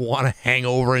really want to hang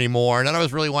over anymore. None of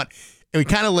us really want.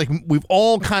 And we've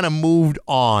all kind of moved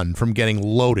on from getting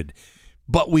loaded,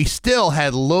 but we still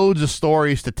had loads of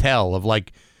stories to tell of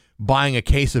like buying a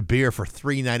case of beer for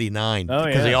 $3.99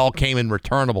 because they all came in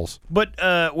returnables. But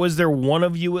was there one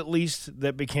of you at least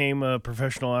that became a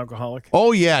professional alcoholic?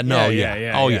 Oh yeah, no, yeah.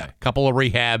 A couple of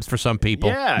rehabs for some people,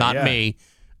 not me.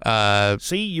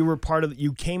 See, you were part of.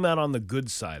 You came out on the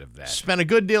good side of that. Spent a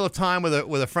good deal of time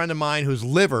with a friend of mine whose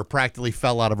liver practically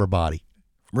fell out of her body.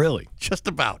 Really? Just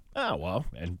about. Oh well,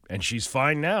 and she's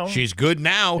fine now. She's good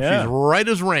now. Yeah. She's right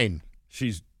as rain.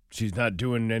 She's not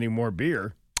doing any more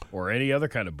beer. Or any other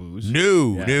kind of booze.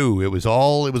 No. It was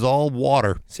all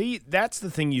water. See, that's the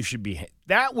thing you should be.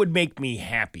 That would make me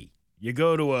happy. You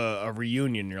go to a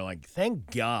reunion, you're like,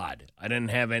 thank God I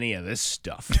didn't have any of this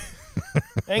stuff.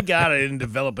 Thank God I didn't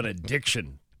develop an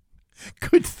addiction.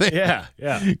 Good thing. Yeah.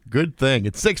 Good thing.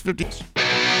 It's 6:50.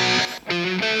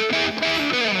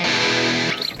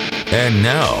 And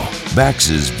now,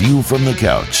 Bax's View from the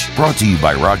Couch, brought to you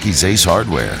by Rocky's Ace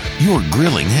Hardware, your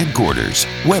grilling headquarters,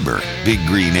 Weber, Big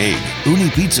Green Egg, Uni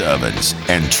Pizza Ovens,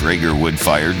 and Traeger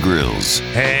wood-fired grills.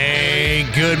 Hey,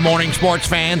 good morning, sports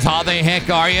fans. How the heck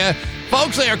are you?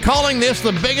 Folks, they are calling this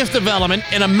the biggest development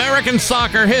in American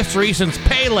soccer history since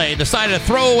Pele decided to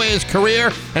throw away his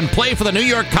career and play for the New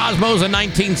York Cosmos in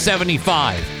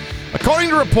 1975.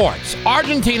 According to reports,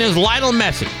 Argentina's Lionel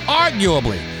Messi,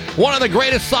 arguably one of the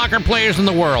greatest soccer players in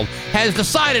the world, has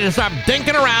decided to stop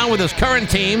dinking around with his current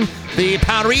team, the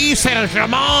Paris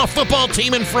Saint-Germain football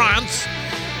team in France,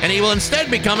 and he will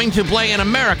instead be coming to play in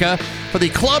America for the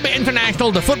Club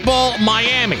International de Football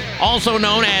Miami, also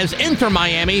known as Inter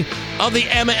Miami of the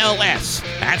MLS.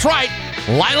 That's right,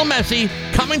 Lionel Messi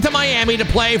coming to Miami to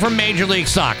play for Major League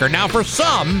Soccer. Now, for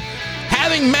some,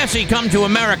 having Messi come to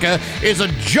America is a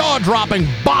jaw-dropping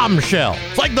bombshell.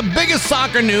 It's like the biggest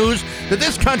soccer news that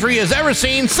this country has ever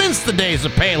seen since the days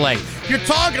of Pele. You're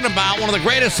talking about one of the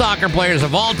greatest soccer players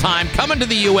of all time coming to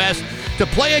the U.S. to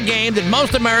play a game that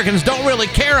most Americans don't really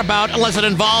care about unless it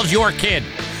involves your kid.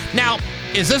 Now,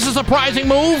 is this a surprising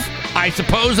move? I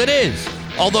suppose it is.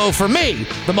 Although for me,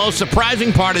 the most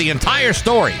surprising part of the entire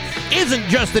story isn't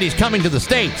just that he's coming to the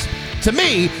States. To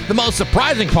me, the most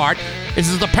surprising part is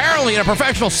there's apparently a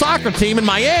professional soccer team in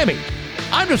Miami.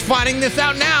 I'm just finding this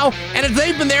out now, and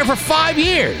they've been there for 5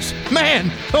 years.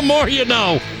 Man, the more you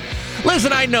know.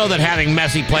 Listen, I know that having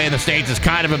Messi play in the States is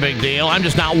kind of a big deal. I'm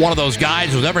just not one of those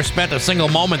guys who's ever spent a single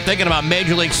moment thinking about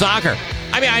Major League Soccer.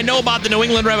 I mean, I know about the New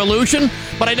England Revolution,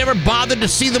 but I never bothered to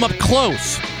see them up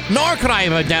close. Nor could I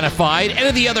have identified any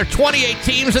of the other 28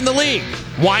 teams in the league.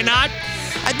 Why not?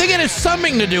 I think it has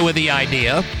something to do with the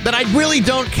idea that I really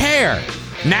don't care.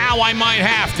 Now I might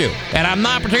have to, and I'm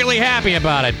not particularly happy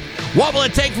about it. What will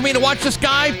it take for me to watch this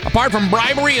guy? Apart from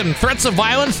bribery and threats of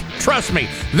violence? Trust me,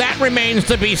 that remains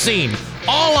to be seen.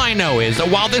 All I know is that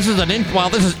while this is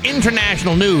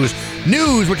international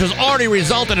news which has already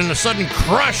resulted in a sudden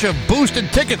crush of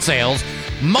boosted ticket sales,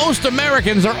 most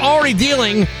Americans are already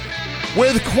dealing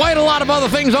with quite a lot of other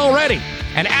things already.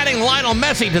 And adding Lionel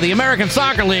Messi to the American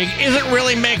Soccer League isn't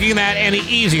really making that any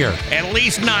easier. At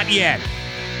least not yet.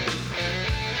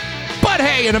 But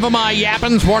hey, enough of my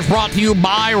yapping. Sports brought to you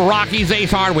by Rocky's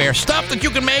Ace Hardware. Stuff that you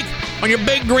can make on your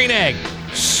big green egg.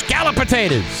 Scallop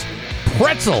potatoes,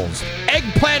 pretzels,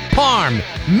 eggplant parm,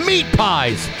 meat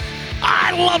pies.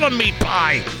 I love a meat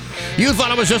pie. You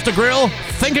thought it was just a grill?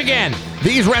 Think again.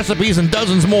 These recipes and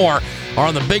dozens more are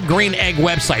on the Big Green Egg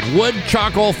website. Wood,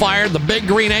 charcoal fired, the Big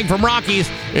Green Egg from Rocky's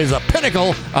is a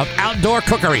pinnacle of outdoor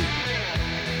cookery.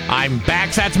 I'm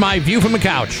Bax. That's my view from the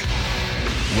couch.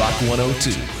 Rock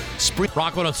 102.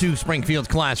 Rock 102, Springfield's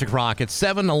Classic Rock. It's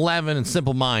 7-Eleven and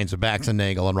Simple Minds of Bax and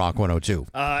Nagle on Rock 102.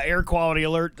 Air quality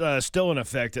alert still in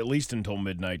effect, at least until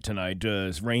midnight tonight.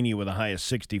 It's rainy with a high of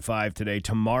 65 today.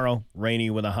 Tomorrow, rainy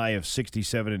with a high of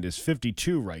 67. It is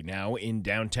 52 right now in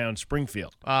downtown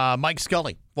Springfield. Mike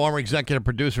Scully, former executive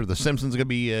producer of The Simpsons, is going to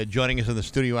be joining us in the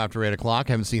studio after 8 o'clock.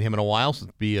 Haven't seen him in a while, so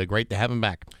it'd be great to have him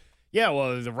back. Yeah,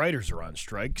 well, the writers are on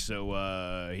strike,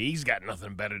 so he's got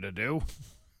nothing better to do.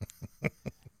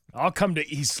 I'll come to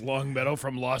East Longmeadow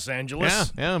from Los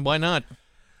Angeles. Yeah, why not?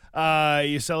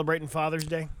 You celebrating Father's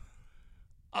Day?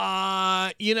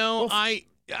 I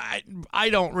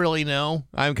don't really know.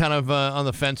 I'm kind of on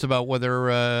the fence about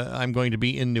whether I'm going to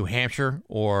be in New Hampshire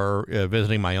or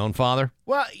visiting my own father.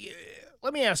 Well,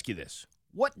 let me ask you this.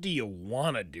 What do you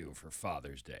want to do for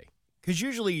Father's Day? Because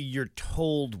usually you're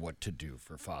told what to do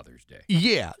for Father's Day.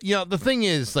 Yeah. The thing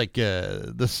is, like,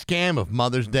 the scam of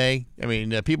Mother's Day. I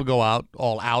mean, people go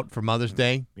all out for Mother's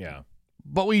Day. Yeah.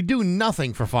 But we do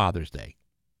nothing for Father's Day.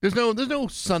 There's no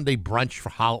Sunday brunch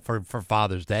for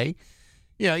Father's Day.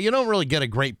 You don't really get a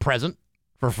great present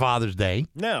for Father's Day.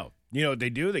 No. You know what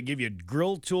they do? They give you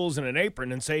grill tools and an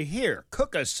apron and say, here,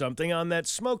 cook us something on that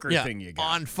smoker thing you got.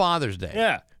 On Father's Day.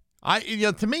 Yeah.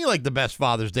 To me, like, the best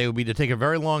Father's Day would be to take a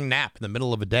very long nap in the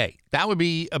middle of a day. That would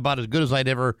be about as good as I'd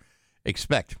ever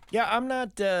expect. Yeah, I'm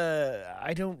not,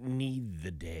 I don't need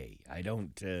the day. I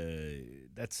don't,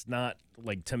 that's not,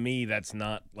 like, to me, that's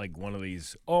not, like, one of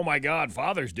these, oh, my God,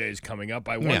 Father's Day is coming up.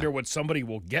 I wonder what somebody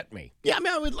will get me. Yeah,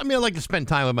 I'd like to spend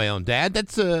time with my own dad.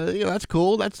 That's, that's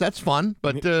cool. That's fun.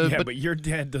 But but your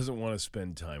dad doesn't want to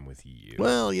spend time with you.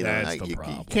 Well, that's the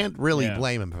problem. You can't really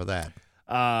blame him for that.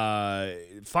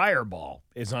 Fireball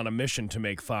is on a mission to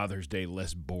make Father's Day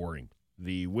less boring.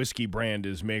 The whiskey brand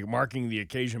is marking the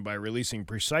occasion by releasing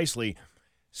precisely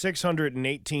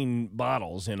 618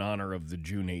 bottles in honor of the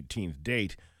June 18th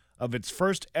date of its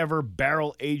first ever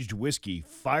barrel-aged whiskey,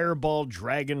 Fireball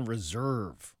Dragon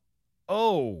Reserve.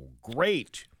 Oh,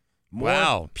 great.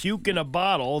 More puke in a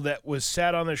bottle that was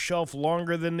sat on the shelf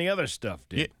longer than the other stuff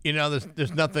did.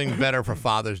 There's nothing better for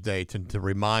Father's Day to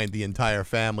remind the entire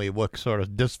family of what sort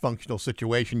of dysfunctional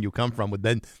situation you come from with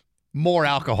then more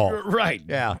alcohol. Right.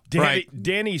 Yeah.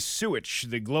 Danny Suich,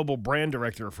 the global brand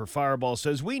director for Fireball,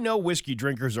 says, we know whiskey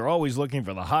drinkers are always looking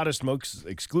for the hottest, most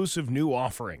exclusive new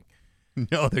offering.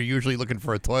 No, they're usually looking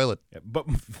for a toilet.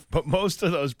 But most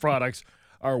of those products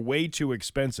are way too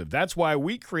expensive. That's why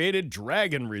we created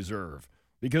Dragon Reserve,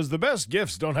 because the best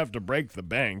gifts don't have to break the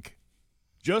bank.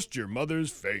 Just your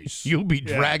mother's face. You'll be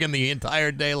dragging the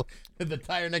entire day, the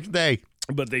entire next day.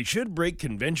 But they should break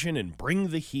convention and bring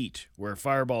the heat. Where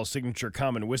Fireball's signature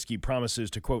common whiskey promises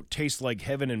to, quote, taste like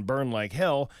heaven and burn like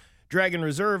hell, Dragon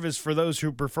Reserve is for those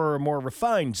who prefer a more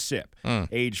refined sip.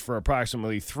 Aged for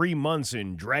approximately 3 months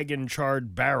in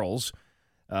dragon-charred barrels.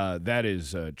 That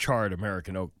is charred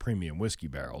American oak premium whiskey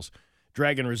barrels.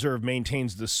 Dragon Reserve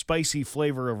maintains the spicy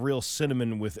flavor of real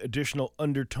cinnamon with additional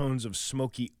undertones of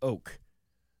smoky oak.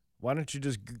 Why don't you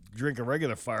just drink a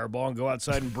regular Fireball and go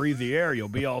outside and breathe the air? You'll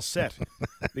be all set.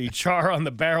 The char on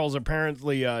the barrels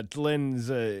apparently lends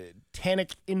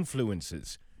tannic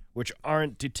influences, which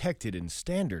aren't detected in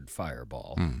standard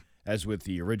Fireball. As with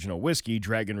the original whiskey,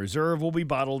 Dragon Reserve will be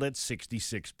bottled at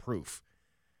 66 proof.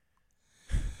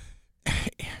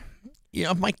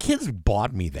 If my kids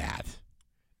bought me that,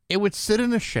 it would sit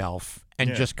in a shelf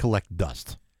and just collect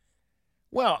dust.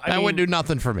 Well, that would do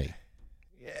nothing for me.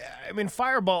 I mean,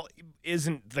 Fireball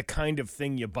isn't the kind of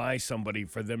thing you buy somebody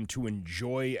for them to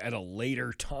enjoy at a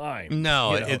later time.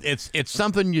 No, it's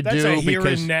something you do That's a here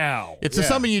because and now. It's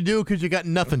something you do because you got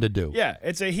nothing to do. Yeah,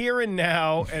 it's a here and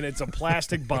now, and it's a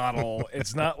plastic bottle.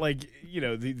 It's not like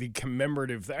the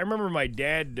commemorative. I remember my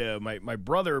dad, my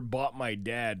brother bought my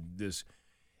dad this.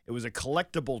 It was a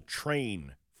collectible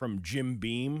train from Jim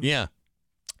Beam. Yeah,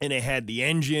 and it had the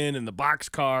engine and the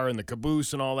boxcar and the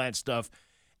caboose and all that stuff.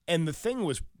 And the thing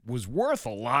was worth a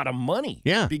lot of money.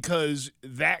 Yeah. Because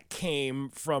that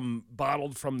came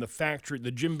bottled from the factory,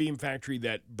 the Jim Beam factory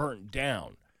that burnt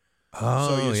down.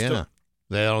 Oh, yeah.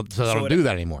 They don't do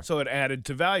that anymore. So it added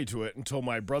to value to it until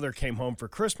my brother came home for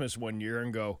Christmas one year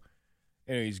and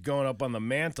he's going up on the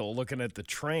mantle looking at the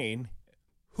train.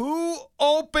 Who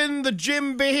opened the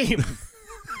Jim Beam?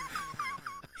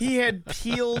 He had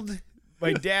peeled...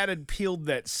 My dad had peeled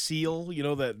that seal,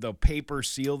 the paper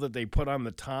seal that they put on the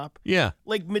top. Yeah.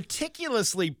 Like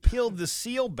meticulously peeled the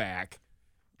seal back,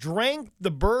 drank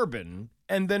the bourbon,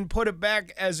 and then put it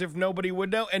back as if nobody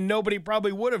would know. And nobody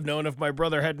probably would have known if my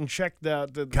brother hadn't checked the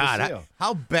seal.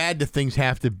 How bad do things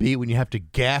have to be when you have to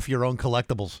gaff your own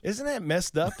collectibles? Isn't that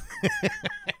messed up?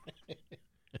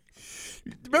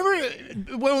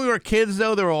 Remember when we were kids,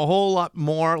 though, there were a whole lot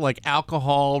more like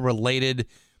alcohol-related,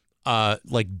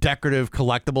 like decorative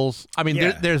collectibles. I mean,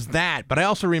 Yeah. there's that, but I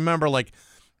also remember like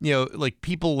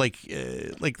people like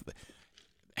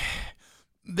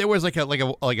there was like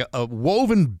a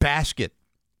woven basket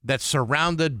that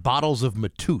surrounded bottles of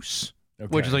Matus,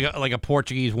 which is like a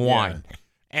Portuguese wine,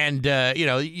 and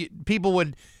people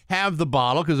would have the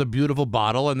bottle because it's a beautiful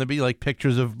bottle, and there'd be like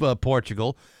pictures of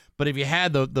Portugal. But if you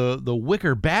had the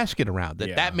wicker basket around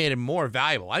it, that made it more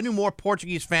valuable. I knew more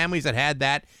Portuguese families that had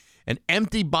that, an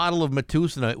empty bottle of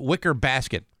Matus in a wicker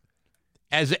basket,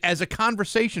 as a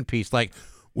conversation piece. Like,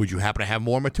 would you happen to have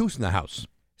more Matus in the house?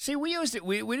 See, we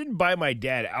didn't buy my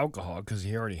dad alcohol because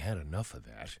he already had enough of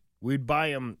that. We'd buy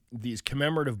him these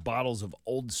commemorative bottles of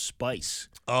Old Spice.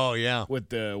 Oh, yeah. With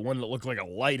the one that looked like a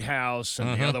lighthouse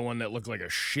and the other one that looked like a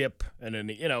ship. And then,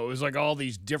 it was like all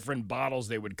these different bottles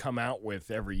they would come out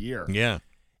with every year. Yeah.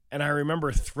 And I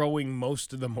remember throwing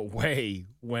most of them away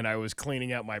when I was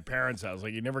cleaning out my parents' house.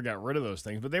 Like, you never got rid of those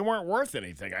things, but they weren't worth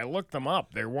anything. I looked them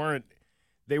up. They were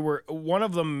one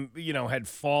of them, had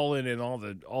fallen and all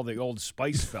the Old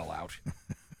Spice fell out.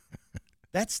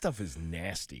 That stuff is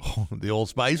nasty. Oh, the Old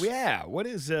Spice? Yeah. What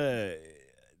is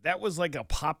that was like a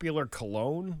popular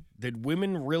cologne? Did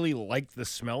women really like the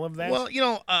smell of that? Well,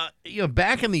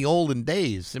 back in the olden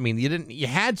days, I mean, you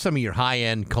had some of your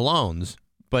high-end colognes,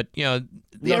 but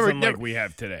nothing like we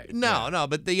have today. No,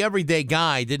 but the everyday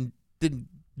guy didn't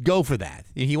go for that.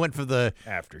 He went for the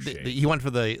aftershave. He went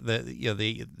for the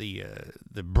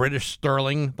British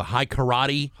Sterling, the High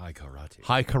Karate,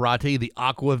 the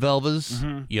Aqua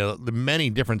Velvas. The many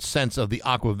different scents of the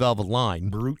Aqua Velvet line.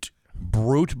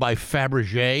 Brut by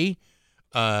Fabergé,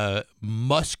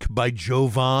 Musk by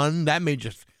Jovan. That made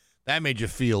you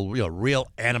feel real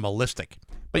animalistic.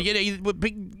 But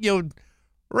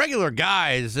regular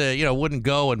guys wouldn't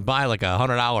go and buy like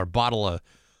 $100 bottle of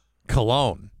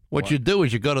cologne. What you do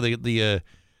is you go to the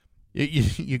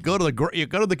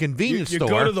convenience store. You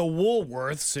go to the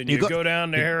Woolworths and you go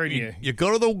down there and you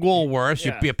go to the Woolworths.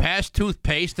 You pass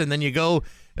toothpaste and then you go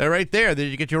right there.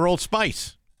 Then you get your Old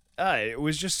Spice. It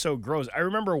was just so gross. I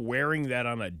remember wearing that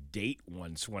on a date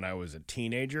once when I was a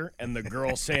teenager, and the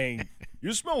girl saying,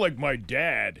 "You smell like my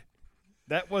dad."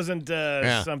 That wasn't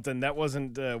something. That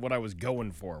wasn't what I was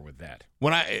going for with that.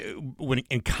 When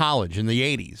in college in the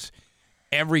 80s.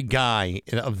 Every guy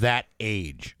of that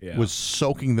age was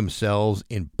soaking themselves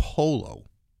in Polo.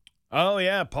 Oh,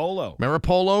 yeah, Polo. Remember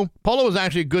Polo? Polo was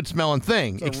actually a good smelling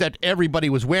thing, except everybody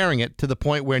was wearing it to the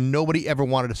point where nobody ever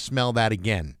wanted to smell that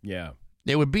again. Yeah.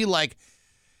 It would be like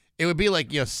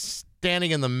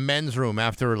standing in the men's room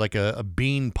after like a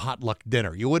bean potluck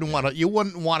dinner. You wouldn't want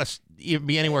to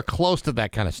be anywhere close to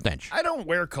that kind of stench. I don't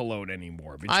wear cologne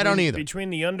anymore. I don't either. Between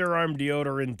the underarm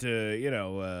deodorant,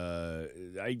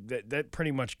 that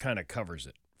pretty much kind of covers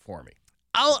it for me.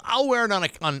 I'll wear it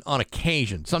on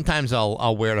occasion. Sometimes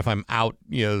I'll wear it if I'm out,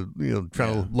 trying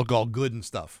to look all good and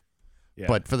stuff. Yeah.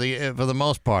 But for the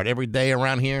most part, every day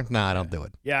around here, I don't do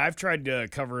it. Yeah, I've tried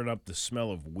covering up the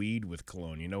smell of weed with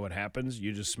cologne. You know what happens?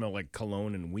 You just smell like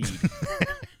cologne and weed.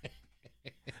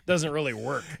 Doesn't really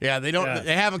work. Yeah, they don't. Yeah.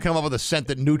 They haven't come up with a scent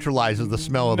that neutralizes the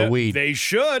smell of the weed. They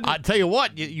should. I tell you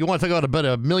what, you want to talk about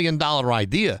a $1 million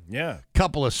idea? Yeah,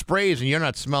 couple of sprays and you're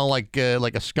not smelling like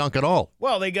a skunk at all.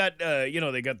 Well, they got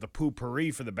they got the potpourri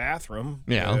for the bathroom.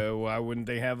 Yeah, why wouldn't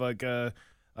they have like a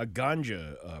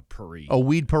ganja pourri? A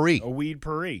weed pourri. A weed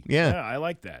pourri. Yeah, I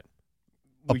like that.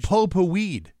 A popo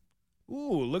weed.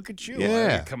 Ooh, look at you!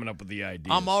 Yeah, coming up with the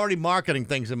idea. I'm already marketing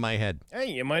things in my head. Hey,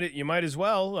 you might as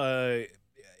well.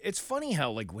 It's funny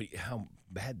how how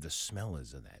bad the smell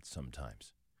is of that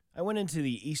sometimes. I went into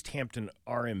the East Hampton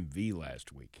RMV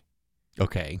last week.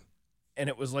 Okay. And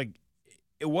it was like,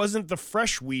 it wasn't the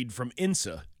fresh weed from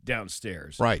INSA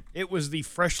downstairs. Right. It was the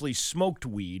freshly smoked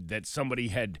weed that somebody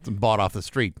had bought off the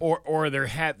street. Or they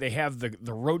have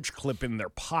the roach clip in their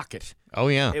pocket. Oh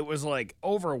yeah. It was like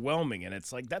overwhelming, and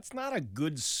it's like that's not a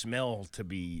good smell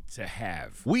to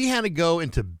have. We had to go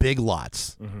into Big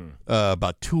Lots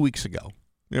about 2 weeks ago.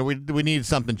 We needed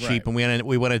something cheap, right. And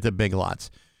we went into Big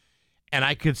Lots, and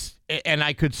I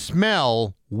could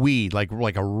smell weed, like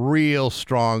a real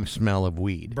strong smell of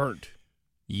weed. Burnt.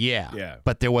 Yeah. Yeah.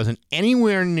 But there wasn't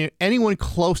anyone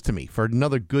close to me for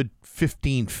another good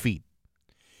 15 feet.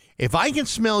 If I can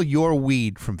smell your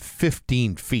weed from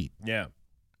 15 feet,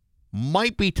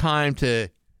 might be time to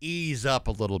ease up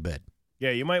a little bit. Yeah,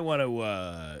 you might want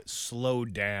to slow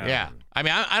down. Yeah. I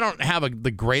mean, I don't have the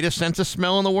greatest sense of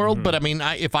smell in the world, but I mean,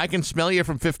 if I can smell you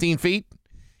from 15 feet,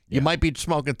 You might be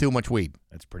smoking too much weed.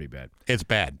 That's pretty bad. It's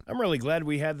bad. I'm really glad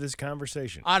we had this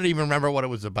conversation. I don't even remember what it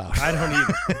was about. I don't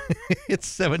either. It's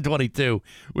 7:22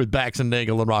 with Bax and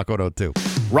Nagle and Rock 102.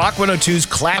 Rock 102's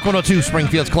Rock 102,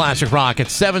 Springfield's Classic Rock at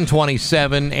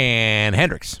 7:27, and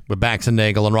Hendrix with Bax and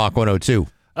Nagle and Rock 102.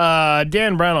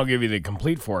 Dan Brown will give you the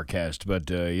complete forecast, but,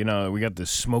 we got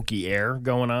this smoky air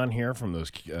going on here from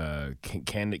those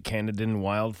Canadian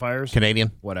wildfires.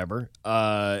 Canadian. Whatever.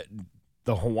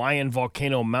 The Hawaiian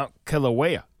volcano Mount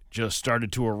Kilauea just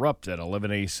started to erupt at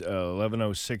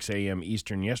 11:06 a.m.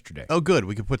 Eastern yesterday. Oh, good.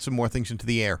 We could put some more things into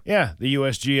the air. Yeah, the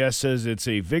USGS says it's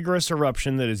a vigorous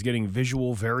eruption that is getting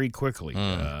visual very quickly.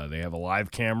 They have a live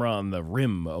camera on the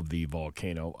rim of the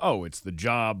volcano. Oh, it's the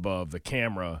job of the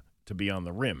camera to be on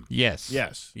the rim. Yes.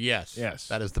 Yes. Yes. Yes.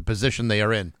 That is the position they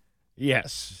are in.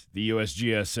 Yes. The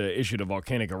USGS issued a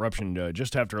volcanic eruption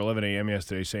just after 11 a.m.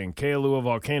 yesterday saying Kailua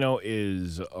volcano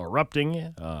is erupting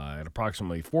at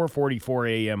approximately 4:44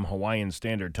 a.m. Hawaiian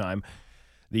Standard Time.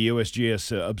 The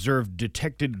USGS observed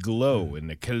detected glow in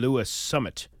the Kailua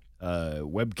summit.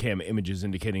 Webcam images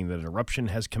indicating that an eruption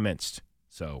has commenced.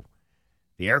 So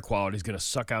the air quality is going to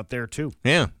suck out there, too.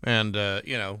 Yeah. And,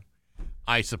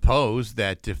 I suppose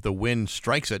that if the wind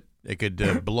strikes it, it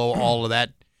could blow all of that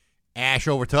ash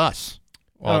over to us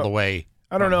all the way.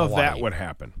 I don't know if Hawaii. that would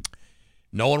happen.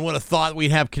 No one would have thought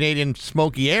we'd have Canadian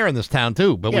smoky air in this town,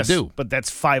 too, but Yes, we do. But that's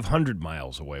 500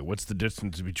 miles away. What's the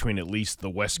distance between at least the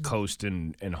West Coast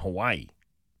and Hawaii?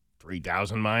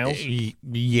 3,000 miles?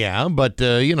 Yeah, but,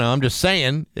 I'm just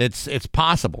saying it's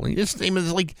possible. It's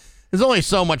like there's only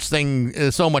so much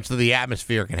that the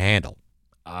atmosphere can handle.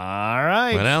 All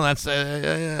right. Well, that's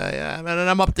and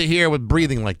I'm up to here with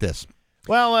breathing like this.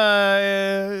 Well,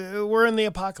 we're in the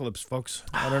apocalypse, folks.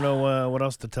 I don't know what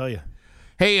else to tell you.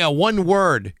 Hey, one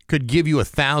word could give you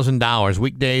 $1,000.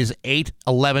 Weekdays 8,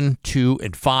 11, 2,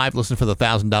 and 5. Listen for the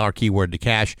 $1,000 keyword to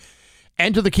cash.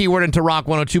 Enter the keyword into Rock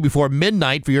 102 before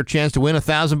midnight for your chance to win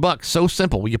 $1,000. So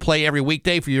simple. Will you play every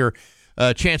weekday for your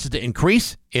chances to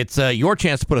increase? It's your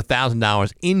chance to put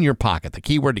 $1,000 in your pocket. The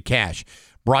keyword to cash.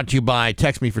 Brought to you by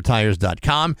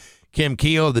TextMeForTires.com. Kim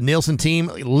Keogh of the Nielsen team,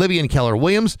 Libby and Keller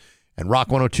Williams, and Rock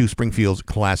 102 Springfield's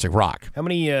Classic Rock. How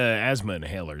many asthma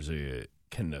inhalers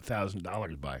can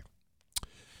 $1,000 buy?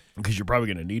 Because you're probably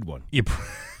going to need one.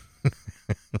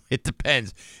 It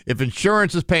depends. If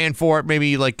insurance is paying for it,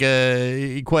 maybe like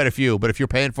quite a few. But if you're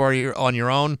paying for it on your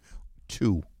own,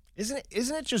 2.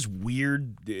 Isn't it just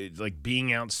weird, like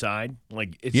being outside?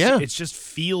 Like it just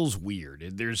feels weird.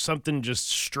 There's something just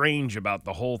strange about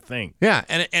the whole thing. Yeah,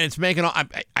 and it's making. I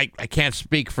can't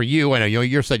speak for you. I know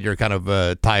you said you're kind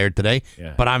of tired today,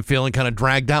 but I'm feeling kind of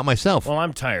dragged out myself. Well,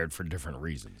 I'm tired for different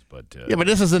reasons, but but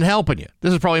this isn't helping you.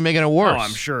 This is probably making it worse. Oh,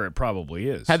 I'm sure it probably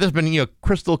is. Had this been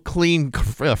crystal clean,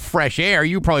 fresh air,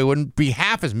 you probably wouldn't be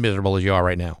half as miserable as you are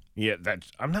right now. Yeah,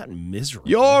 I'm not miserable.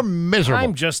 You're miserable.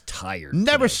 I'm just tired.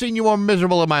 Never seen you more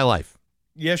miserable in my life.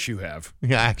 Yes, you have.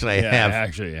 Yeah, actually, I have.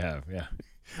 Actually, you have. Yeah.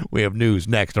 We have news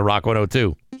next to Rock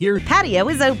 102. Your patio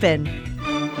is open.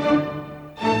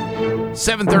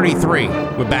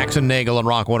 7:33 with Bax and Nagle on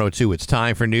Rock 102. It's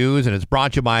time for news, and it's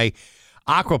brought to you by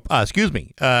Gary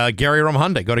Rum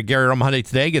Hyundai. Go to Gary Rum Hyundai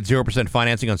today. Get 0%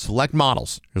 financing on select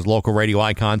models. Here's local radio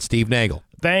icon Steve Nagle.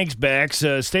 Thanks, Bax.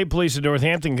 State Police in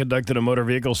Northampton conducted a motor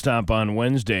vehicle stop on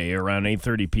Wednesday around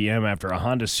 8:30 p.m. after a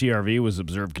Honda CR-V was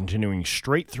observed continuing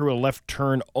straight through a left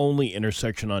turn-only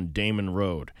intersection on Damon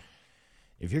Road.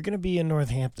 If you're going to be in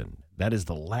Northampton, that is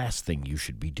the last thing you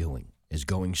should be doing, is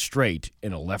going straight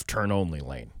in a left turn-only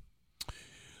lane.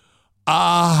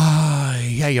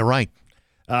 Yeah, you're right.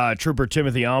 Trooper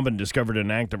Timothy Albin discovered an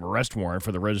active arrest warrant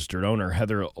for the registered owner,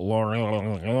 Heather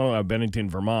of Bennington,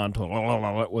 Vermont,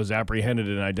 was apprehended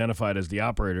and identified as the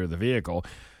operator of the vehicle.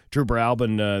 Trooper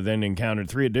Albin then encountered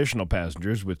 3 additional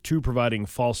passengers, with 2 providing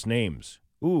false names.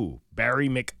 Barry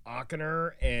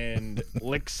McAukener and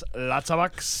Lix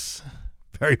Latzabux.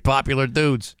 Very popular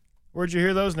dudes. Where'd you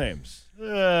hear those names?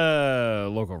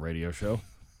 Local radio show.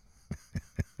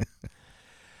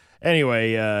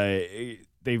 Anyway,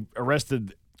 they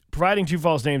arrested, providing 2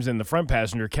 false names, in the front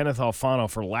passenger, Kenneth Alfano,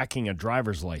 for lacking a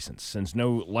driver's license. Since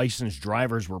no licensed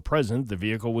drivers were present, the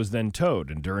vehicle was then towed,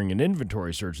 and during an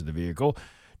inventory search of the vehicle,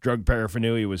 drug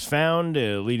paraphernalia was found,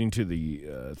 leading to the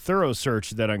thorough search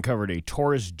that uncovered a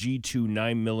Taurus G2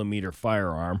 9mm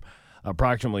firearm,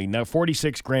 approximately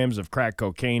 46 grams of crack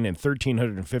cocaine, and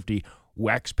 1,350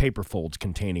 wax paper folds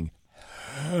containing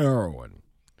heroin.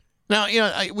 Now,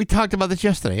 we talked about this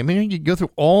yesterday. I mean, you go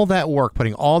through all that work,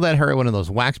 putting all that heroin in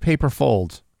those wax paper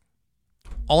folds,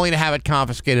 only to have it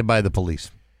confiscated by the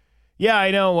police. Yeah,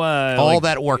 I know. All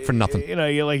that work for nothing.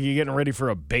 You're getting ready for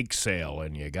a bake sale,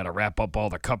 and you got to wrap up all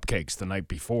the cupcakes the night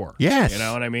before. Yes. You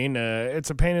know what I mean?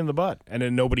 It's a pain in the butt, and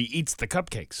then nobody eats the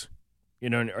cupcakes.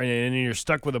 And you're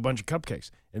stuck with a bunch of cupcakes.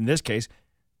 In this case,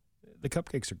 the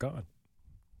cupcakes are gone.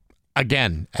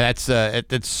 Again, that's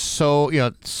it's so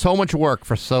much work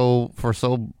for so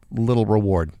little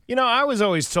reward. I was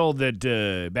always told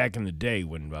that back in the day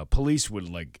when police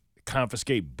would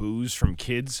confiscate booze from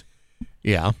kids,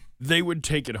 yeah, they would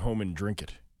take it home and drink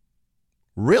it.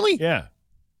 Really? Yeah.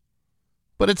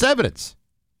 But it's evidence.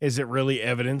 Is it really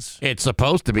evidence? It's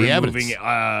supposed to be evidence. Removing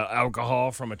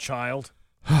alcohol from a child.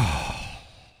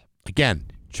 Again,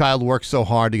 child works so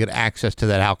hard to get access to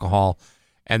that alcohol,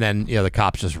 and then the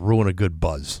cops just ruin a good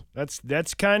buzz.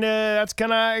 That's kind of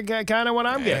what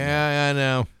I'm getting. Yeah, I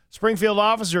know. Springfield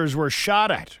officers were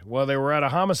shot at while they were at a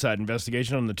homicide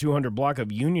investigation on the 200 block of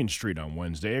Union Street on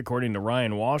Wednesday, according to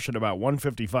Ryan Walsh. At about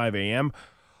 1:55 a.m.,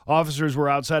 officers were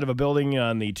outside of a building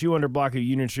on the 200 block of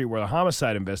Union Street where the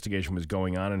homicide investigation was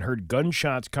going on and heard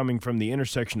gunshots coming from the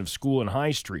intersection of School and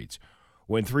High Streets.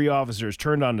 When 3 officers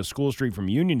turned onto School Street from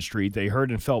Union Street, they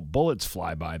heard and felt bullets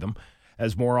fly by them.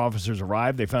 As more officers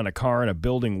arrived, they found a car in a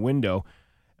building window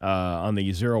on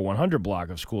the 0100 block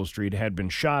of School Street had been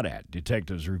shot at.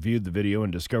 Detectives reviewed the video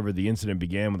and discovered the incident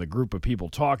began with a group of people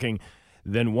talking.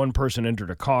 Then one person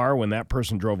entered a car. When that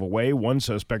person drove away, one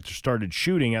suspect started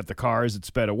shooting at the car as it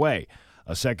sped away.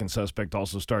 A second suspect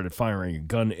also started firing a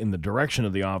gun in the direction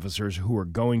of the officers who were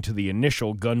going to the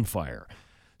initial gunfire.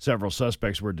 Several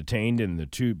suspects were detained,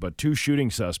 but two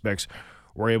shooting suspects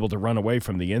were able to run away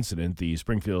from the incident. The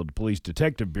Springfield Police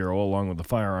Detective Bureau, along with the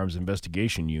Firearms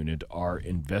Investigation Unit, are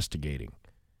investigating.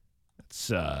 It's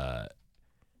kind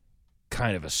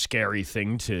of a scary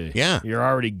thing to... Yeah. You're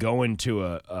already going to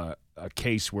a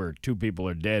case where 2 people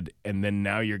are dead, and then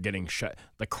now you're getting shot.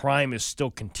 The crime is still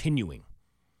continuing.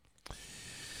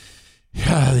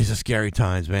 Yeah, these are scary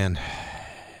times, man.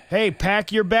 Hey,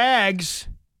 pack your bags.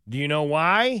 Do you know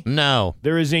why? No.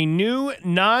 There is a new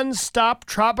non-stop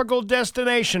tropical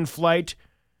destination flight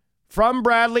from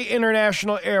Bradley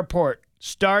International Airport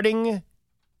starting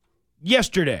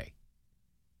yesterday.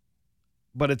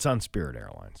 But it's on Spirit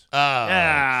Airlines.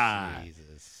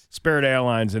 Jesus. Spirit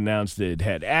Airlines announced it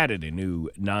had added a new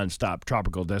non-stop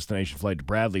tropical destination flight to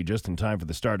Bradley just in time for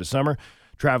the start of summer.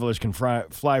 Travelers can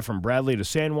fly from Bradley to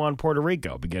San Juan, Puerto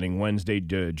Rico, beginning Wednesday,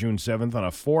 June 7th, on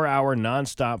a 4-hour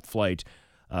non-stop flight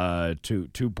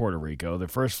to Puerto Rico. The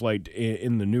first flight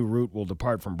in the new route will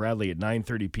depart from Bradley at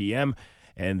 9:30 p.m.,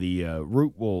 and the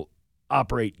route will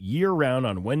operate year-round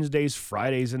on Wednesdays,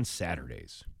 Fridays, and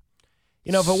Saturdays.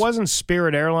 If it wasn't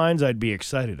Spirit Airlines, I'd be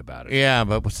excited about it. Yeah,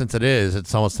 but since it is,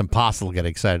 it's almost impossible to get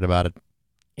excited about it.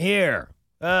 Here,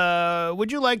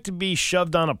 would you like to be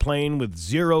shoved on a plane with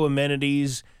 0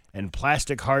 amenities and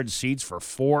plastic hard seats for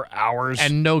 4 hours?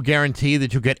 And no guarantee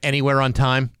that you'll get anywhere on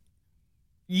time?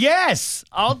 Yes,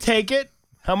 I'll take it.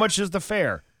 How much is the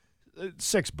fare?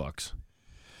 $6.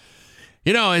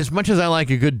 As much as I like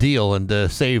a good deal and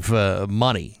save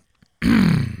money,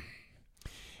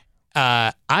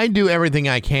 I do everything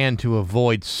I can to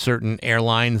avoid certain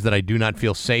airlines that I do not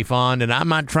feel safe on, and I'm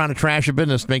not trying to trash a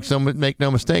business, make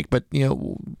no mistake, but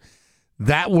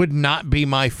that would not be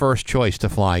my first choice to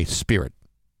fly Spirit.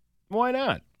 Why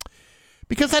not?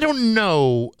 Because I don't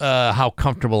know how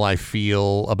comfortable I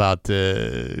feel about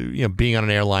being on an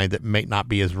airline that may not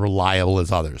be as reliable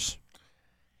as others.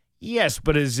 Yes,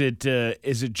 but is it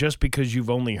just because you've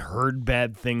only heard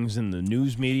bad things in the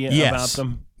news media about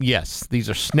them? Yes, these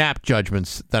are snap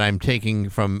judgments that I'm taking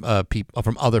from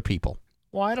other people.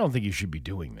 Well, I don't think you should be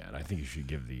doing that. I think you should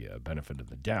give the benefit of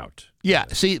the doubt. Yeah,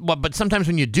 see, but sometimes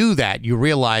when you do that, you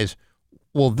realize,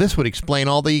 well, this would explain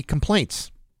all the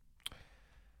complaints.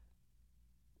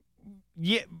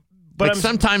 Yeah, but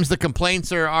sometimes the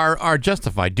complaints are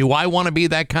justified. Do I want to be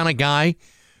that kind of guy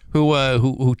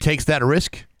who takes that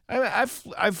risk?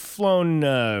 I've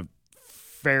flown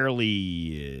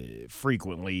fairly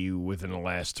frequently within the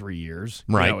last 3 years.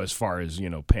 Right. As far as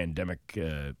pandemic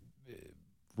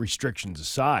restrictions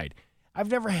aside,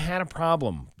 I've never had a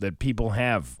problem that people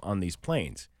have on these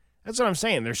planes. That's what I'm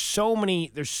saying. There's so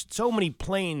many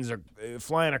planes are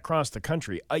flying across the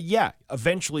country. Yeah,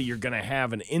 eventually you're going to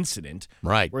have an incident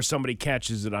where somebody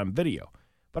catches it on video.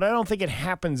 But I don't think it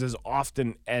happens as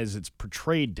often as it's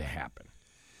portrayed to happen.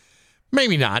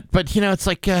 Maybe not, but it's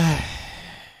like when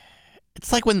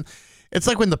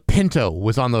the Pinto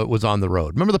was on the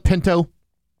road. Remember the Pinto?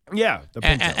 Yeah, the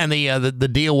Pinto. And the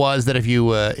deal was that if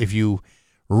you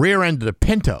rear-ended a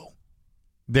Pinto,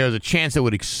 there's a chance it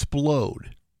would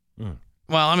explode.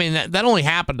 Well, I mean, that only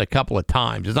happened a couple of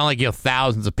times. It's not like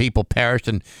thousands of people perished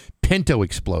in Pinto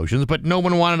explosions, but no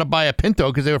one wanted to buy a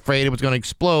Pinto because they were afraid it was going to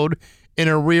explode in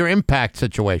a rear impact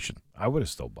situation. I would have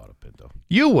still bought a Pinto.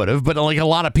 You would have, but like a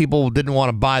lot of people didn't want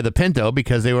to buy the Pinto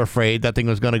because they were afraid that thing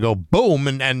was going to go boom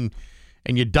and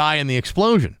you die in the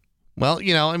explosion. Well,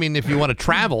 I mean, if you want to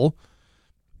travel,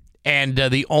 and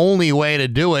the only way to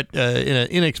do it in an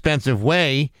inexpensive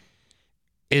way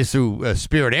is through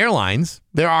Spirit Airlines,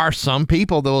 there are some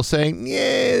people that will say,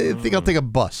 yeah, I think I'll take a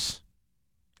bus.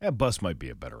 A bus might be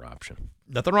a better option.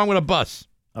 Nothing wrong with a bus.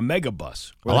 A mega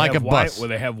bus. I like a bus. Where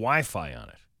they have Wi-Fi on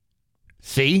it.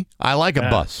 See? I like a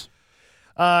bus.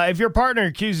 If your partner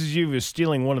accuses you of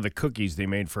stealing one of the cookies they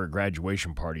made for a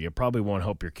graduation party, it probably won't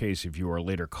help your case if you are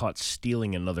later caught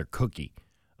stealing another cookie.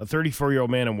 A 34-year-old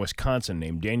man in Wisconsin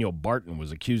named Daniel Barton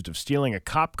was accused of stealing a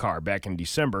cop car back in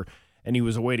December, and he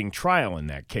was awaiting trial in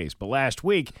that case. But last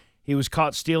week, he was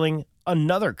caught stealing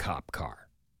another cop car.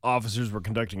 Officers were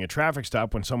conducting a traffic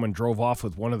stop when someone drove off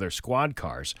with one of their squad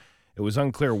cars. It was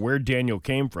unclear where Daniel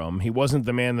came from. He wasn't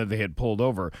the man that they had pulled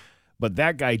over, but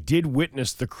that guy did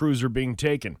witness the cruiser being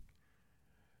taken.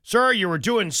 Sir, you were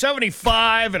doing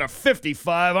 75 and a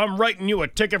 55. I'm writing you a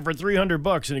ticket for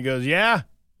 $300. And he goes, yeah?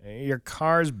 Hey, your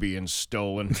car's being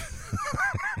stolen.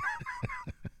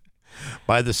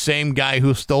 By the same guy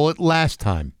who stole it last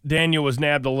time. Daniel was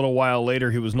nabbed a little while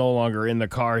later. He was no longer in the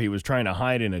car. He was trying to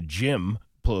hide in a gym.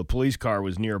 A police car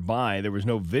was nearby. There was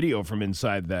no video from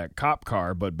inside that cop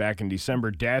car, but back in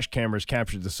December, dash cameras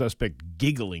captured the suspect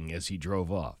giggling as he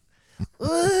drove off.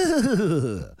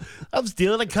 I'm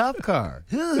stealing a cop car.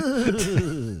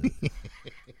 This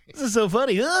is so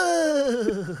funny.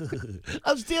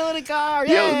 I'm stealing a car.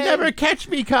 You'll never catch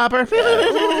me, copper.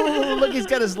 Ooh, look, he's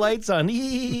got his lights on.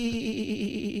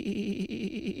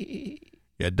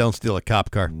 Yeah, don't steal a cop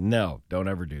car. No, don't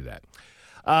ever do that.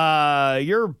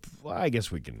 I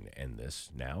guess we can end this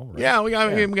now, right? Yeah, we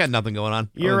got nothing going on.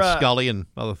 You're Scully and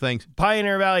other things.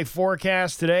 Pioneer Valley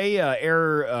forecast today.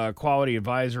 Air quality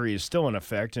advisory is still in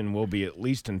effect and will be at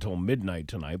least until midnight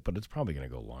tonight, but it's probably going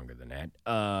to go longer than that.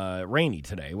 Rainy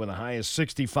today with a high of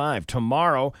 65.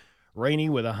 Tomorrow, rainy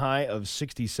with a high of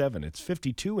 67. It's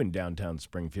 52 in downtown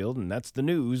Springfield, and that's the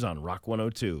news on Rock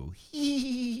 102.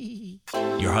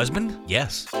 Your husband?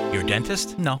 Yes. Your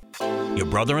dentist? No. Your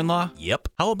brother-in-law? Yep.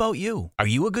 How about you? Are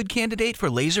you a good candidate for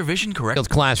laser vision correction? It's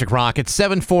Classic Rock. It's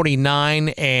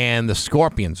 7:49, and the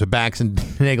Scorpions are Bax and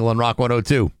Nagle on Rock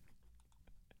 102.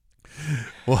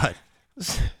 What?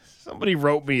 Somebody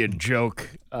wrote me a joke.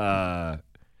 We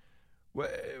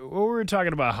were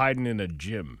talking about hiding in a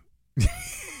gym.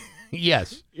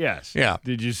 Yes. Yes. Yeah.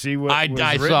 Did you see what I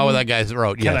written? saw what that guy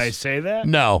wrote. Yes. Can I say that?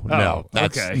 No.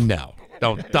 Okay. No.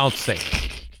 Don't say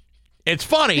it. It's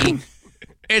funny.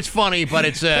 It's funny, but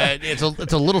it's a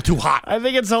little too hot. I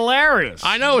think it's hilarious.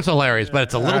 I know it's hilarious, but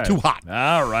it's a little too hot.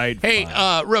 All right. Hey,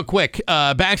 real quick,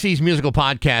 Baxi's musical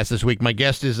podcast this week. My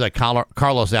guest is Carlos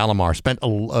Alomar. Spent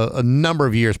a number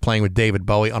of years playing with David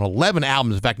Bowie on 11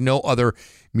 albums. In fact, no other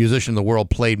musician in the world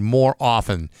played more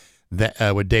often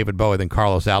with David Bowie than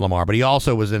Carlos Alomar. But he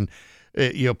also was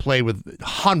played with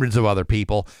hundreds of other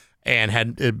people and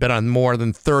had been on more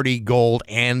than 30 gold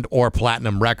and or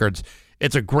platinum records.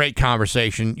 It's a great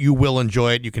conversation. You will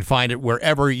enjoy it. You can find it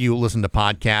wherever you listen to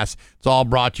podcasts. It's all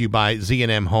brought to you by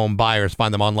Z&M Home Buyers.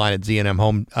 Find them online at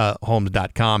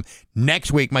znmhomes.com.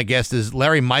 Next week, my guest is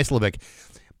Larry Meislovic,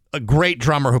 a great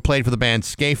drummer who played for the band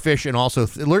Skafish and also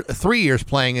 3 years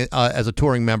playing as a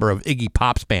touring member of Iggy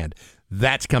Pop's band.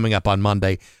 That's coming up on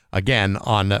Monday, again,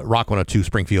 on Rock 102,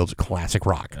 Springfield's Classic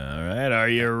Rock. All right. Are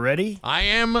you ready? I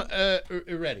am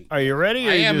ready. Are you ready,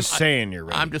 or are you just saying you're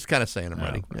ready? I'm just kind of saying I'm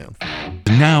ready. Yeah.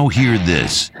 Now hear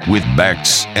this with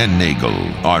Bax and Nagle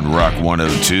on Rock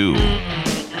 102.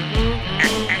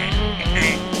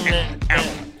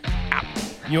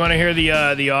 You want to hear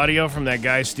the audio from that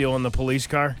guy stealing the police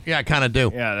car? Yeah, I kind of do.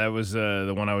 Yeah, that was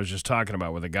the one I was just talking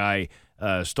about, where the guy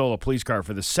stole a police car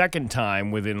for the second time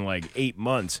within like 8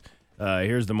 months.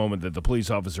 Here's the moment that the police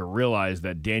officer realized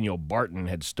that Daniel Barton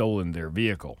had stolen their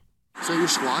vehicle. Is that your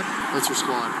squad? That's your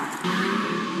squad.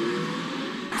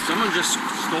 Someone just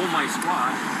stole my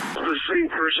squad. The same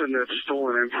person that stole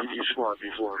an MPD squad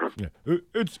before. Yeah,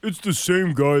 it's the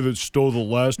same guy that stole the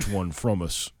last one from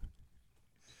us.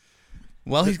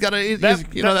 Well, he's got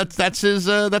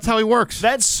that's how he works.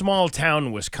 That's small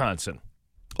town Wisconsin.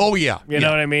 Oh yeah, you know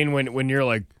what I mean. When you're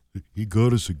like, he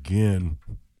got us again.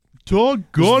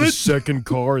 Doggone it! The second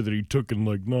car that he took in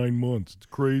like 9 months. It's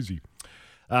crazy.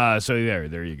 So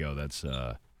there you go. That's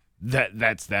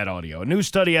that audio. A new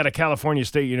study out of California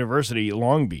State University,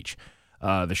 Long Beach,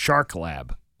 the Shark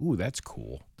Lab, Ooh, that's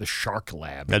cool. The Shark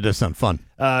Lab. That does sound fun.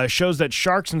 Shows that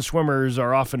sharks and swimmers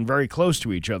are often very close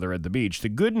to each other at the beach. The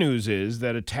good news is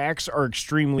that attacks are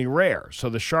extremely rare, so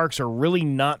the sharks are really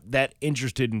not that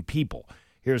interested in people.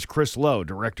 Here's Chris Lowe,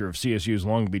 director of CSU's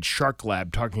Long Beach Shark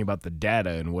Lab, talking about the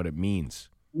data and what it means.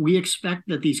 We expect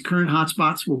that these current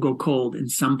hotspots will go cold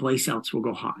and someplace else will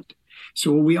go hot.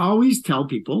 So what we always tell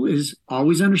people is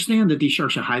always understand that these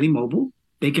sharks are highly mobile.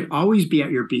 They could always be at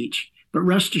your beach. But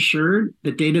rest assured,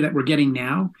 the data that we're getting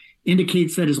now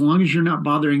indicates that as long as you're not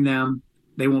bothering them,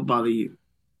 they won't bother you.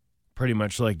 Pretty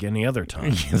much like any other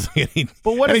time.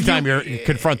 But what anytime you're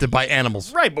confronted by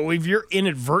animals. Right, but if you're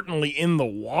inadvertently in the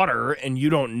water and you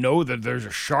don't know that there's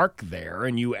a shark there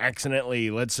and you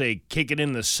accidentally, let's say, kick it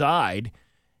in the side,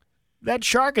 that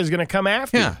shark is going to come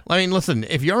after you. Yeah, I mean, listen,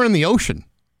 if you're in the ocean,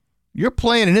 you're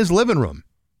playing in his living room.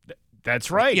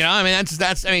 That's right. You know, I mean,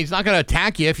 that's. I mean, he's not going to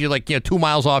attack you if you're 2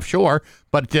 miles offshore,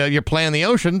 but you're playing in the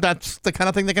ocean. That's the kind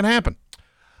of thing that can happen.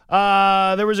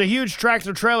 There was a huge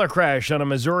tractor-trailer crash on a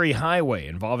Missouri highway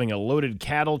involving a loaded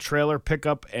cattle trailer,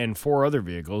 pickup, and 4 other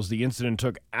vehicles. The incident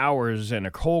took hours and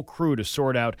a whole crew to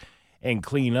sort out and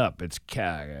clean up. It's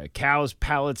cows,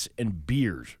 pallets, and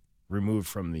beers removed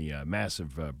from the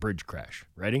massive bridge crash.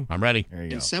 Ready? I'm ready. There you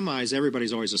In go. semis,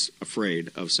 everybody's always afraid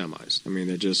of semis. I mean,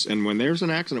 and when there's an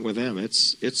accident with them,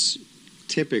 it's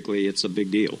typically a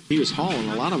big deal. He was hauling,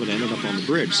 a lot of it ended up on the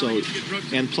bridge.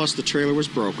 And plus the trailer was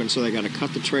broken, so they got to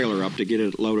cut the trailer up to get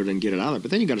it loaded and get it out of there.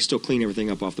 But then you got to still clean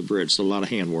everything up off the bridge, so a lot of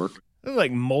hand work.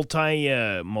 Like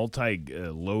multi-load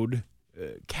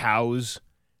cows.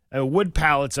 Wood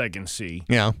pallets I can see.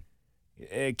 Yeah.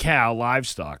 Cow,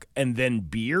 livestock, and then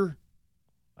beer.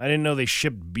 I didn't know they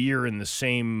shipped beer in the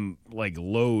same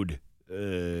load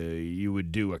you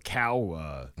would do a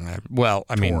cow. Well,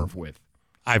 I mean, with.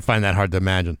 I find that hard to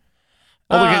imagine.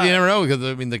 Well, you never know because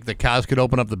I mean the cows could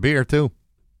open up the beer too.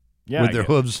 Yeah, with their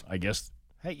hooves. I guess.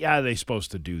 Hey, yeah, they're supposed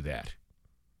to do that.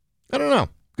 I don't know.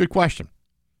 Good question.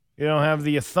 You don't have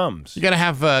the thumbs. You got to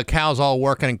have cows all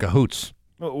working in cahoots.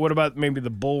 What about maybe the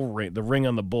bull ring, the ring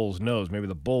on the bull's nose? Maybe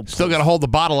the bull still got to hold the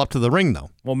bottle up to the ring, though.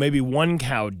 Well, maybe one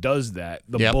cow does that.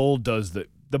 The bull does the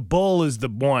bull is the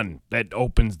one that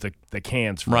opens the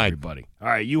cans for everybody. All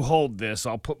right, you hold this.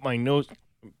 I'll put my nose,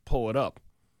 pull it up.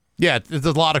 Yeah, there's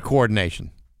a lot of coordination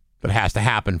that has to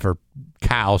happen for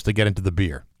cows to get into the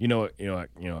beer. You know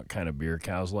what kind of beer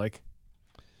cows like?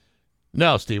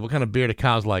 No, Steve. What kind of beer do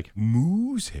cows like?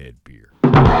 Moosehead beer.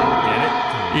 Get it?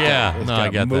 Yeah, I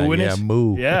get moo that. in Yeah, it?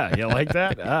 moo. Yeah, you like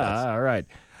that? All right.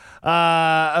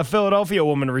 A Philadelphia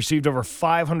woman received over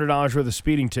 $500 worth of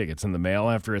speeding tickets in the mail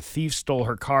after a thief stole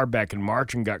her car back in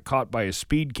March and got caught by a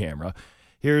speed camera.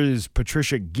 Here is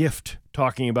Patricia Gift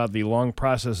talking about the long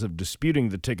process of disputing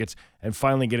the tickets and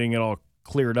finally getting it all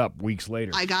cleared up weeks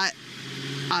later. I got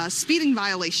speeding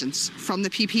violations from the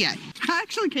PPA. I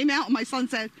actually came out and my son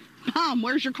said, "Mom,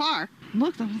 where's your car?"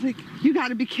 Looked, I was like, "You got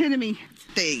to be kidding me."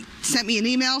 They sent me an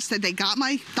email, said they got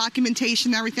my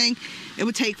documentation and everything. It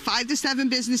would take 5 to 7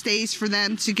 business days for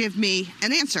them to give me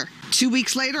an answer. 2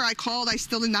 weeks later, I called. I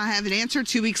still did not have an answer.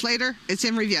 2 weeks later, it's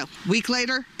in review. Week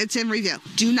later, it's in review.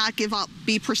 Do not give up.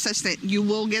 Be persistent. You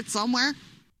will get somewhere.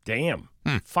 Damn.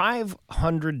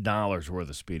 $500 worth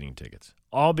of speeding tickets.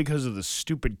 All because of the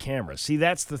stupid camera. See,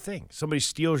 that's the thing. Somebody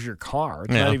steals your car.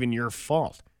 It's not even your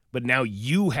fault. But now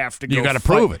you have to go. You got to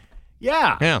prove it.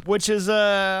 Yeah. Which is,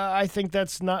 I think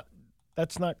that's not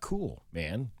cool,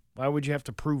 man. Why would you have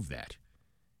to prove that?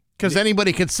 Because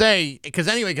anybody could say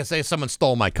someone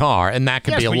stole my car, and that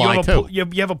could be a lie too. You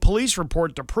have a police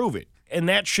report to prove it, and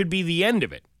that should be the end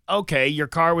of it. Okay, your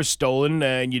car was stolen,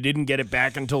 and you didn't get it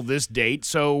back until this date,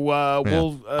 so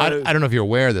we'll... I don't know if you're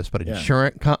aware of this, but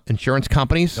insurance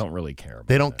companies... don't really care about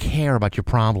They don't care about your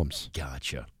problems.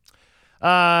 Gotcha.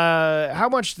 How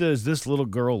much does this little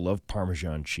girl love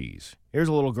Parmesan cheese? Here's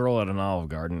a little girl at an Olive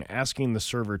Garden asking the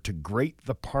server to grate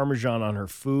the Parmesan on her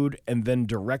food and then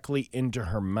directly into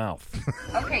her mouth.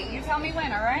 Okay, you tell me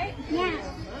when, all right? Yeah.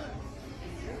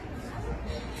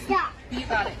 Stop. You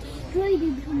got it. Grate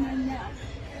it on my mouth.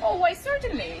 Oh, why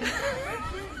certainly.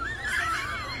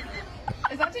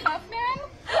 Is that enough, man?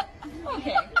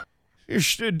 Okay.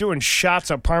 You're doing shots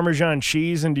of Parmesan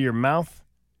cheese into your mouth?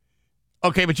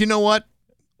 Okay, but you know what?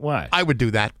 What? I would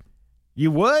do that. You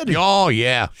would? Oh,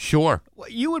 yeah, sure. Well,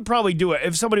 you would probably do it.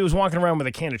 If somebody was walking around with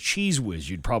a can of Cheese Whiz,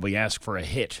 you'd probably ask for a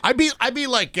hit. I'd be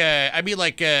like Al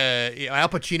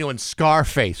Pacino in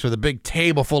Scarface with a big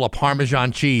table full of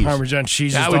Parmesan cheese. Parmesan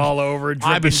cheese is all over,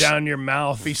 dripping down your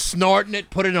mouth. Be snorting it,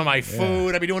 put it on my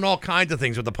food. I'd be doing all kinds of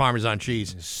things with the Parmesan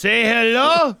cheese. Say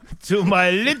hello to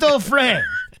my little friend.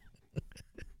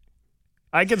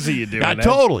 I can see you doing that.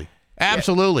 Totally.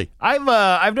 Absolutely.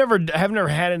 I've never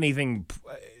had anything.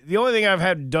 The only thing I've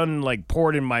had done like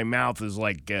poured in my mouth is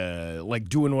like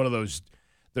doing one of those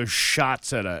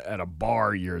shots at a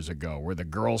bar years ago where the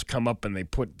girls come up and they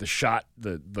put the shot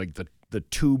the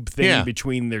tube thing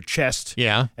between their chest.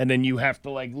 Yeah. And then you have to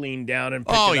like lean down and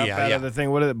pick it up out of the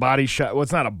thing. What is it? Body shot? Well,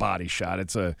 it's not a body shot.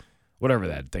 It's a whatever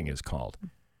that thing is called.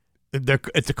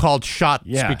 It's called shots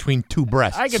between two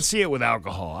breasts. I can see it with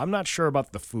alcohol. I'm not sure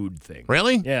about the food thing.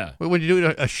 Really? Yeah. Would you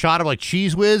do a shot of like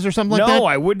Cheese Whiz or something like that? No,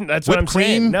 I wouldn't. That's what I'm cream?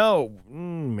 saying. No,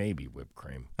 maybe whipped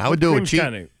cream. I would do it with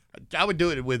cheese. I would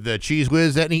do it with Cheese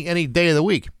Whiz any day of the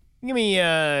week. Give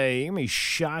me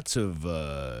shots of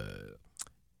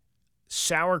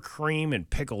sour cream and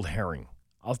pickled herring.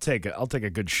 I'll take a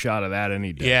good shot of that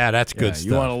any day. Yeah, that's good stuff.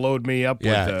 You want to load me up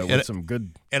with some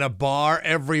good... In a bar,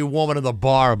 every woman in the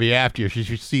bar will be after you. She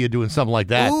should see you doing something like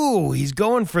that. Ooh, he's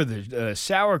going for the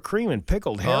sour cream and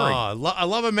pickled herring. Oh, I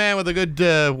love a man with a good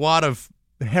wad of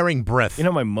herring breath. You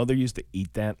know, my mother used to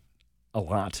eat that a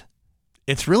lot.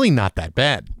 It's really not that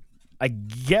bad. I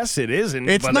guess it isn't.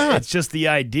 It's but not. It's just the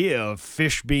idea of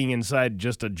fish being inside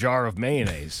just a jar of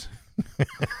mayonnaise.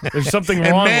 There's something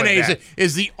wrong with that. And mayonnaise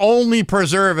is the only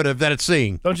preservative that it's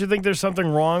seeing. Don't you think there's something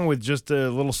wrong with just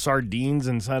little sardines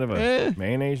inside of a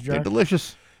mayonnaise jar? They're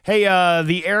delicious. Hey,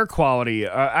 the air quality.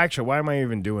 Actually, why am I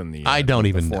even doing the I don't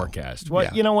even forecast? know. Well,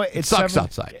 Yeah. You know what? It sucks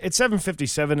outside. It's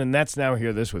 7:57, and that's now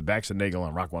Hear This with Bax and Nagle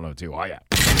on Rock 102. Oh, yeah.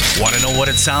 Want to know what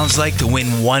it sounds like to win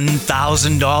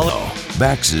 $1,000?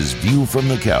 Bax's View from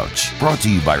the Couch, brought to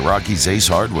you by Rocky's Ace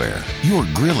Hardware, your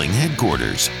grilling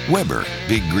headquarters, Weber,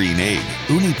 Big Green Egg,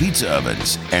 Uni Pizza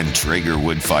Ovens, and Traeger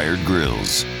wood-fired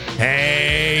grills.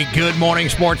 Hey, good morning,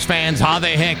 sports fans. How the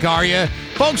heck are you?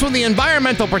 Folks, when the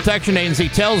Environmental Protection Agency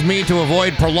tells me to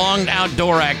avoid prolonged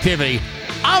outdoor activity,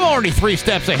 I'm already 3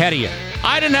 steps ahead of you.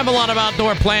 I didn't have a lot of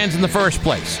outdoor plans in the first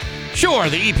place. Sure,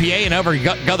 the EPA and other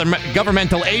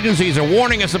governmental agencies are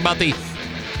warning us about the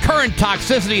current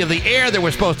toxicity of the air that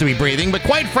we're supposed to be breathing, but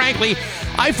quite frankly,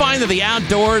 I find that the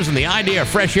outdoors and the idea of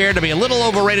fresh air to be a little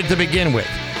overrated to begin with.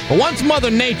 But once Mother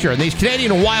Nature and these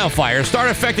Canadian wildfires start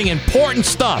affecting important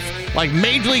stuff like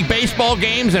Major League Baseball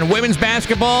games and women's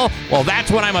basketball, well,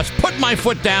 that's when I must put my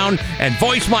foot down and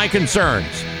voice my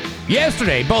concerns.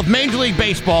 Yesterday, both Major League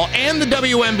Baseball and the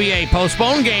WNBA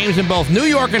postponed games in both New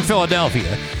York and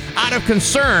Philadelphia out of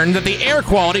concern that the air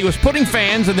quality was putting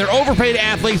fans and their overpaid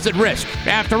athletes at risk.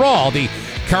 After all, the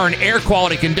current air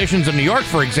quality conditions in New York,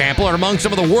 for example, are among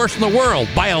some of the worst in the world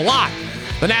by a lot.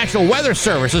 The National Weather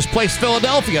Service has placed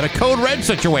Philadelphia in a code red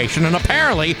situation, and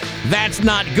apparently that's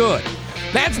not good.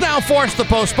 That's now forced the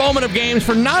postponement of games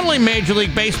for not only Major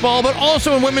League Baseball, but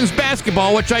also in women's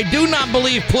basketball, which I do not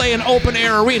believe play in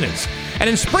open-air arenas. And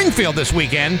in Springfield this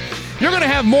weekend, you're going to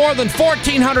have more than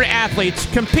 1,400 athletes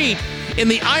compete in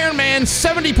the Ironman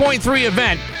 70.3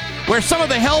 event, where some of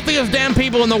the healthiest damn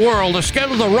people in the world are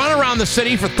scheduled to run around the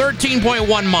city for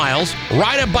 13.1 miles,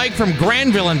 ride a bike from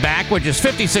Granville and back, which is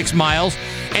 56 miles,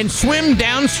 and swim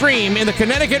downstream in the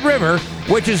Connecticut River,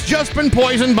 which has just been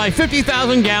poisoned by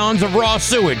 50,000 gallons of raw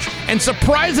sewage. And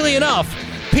surprisingly enough,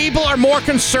 people are more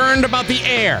concerned about the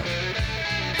air.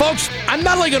 Folks, I'm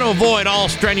not only going to avoid all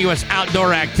strenuous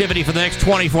outdoor activity for the next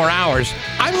 24 hours,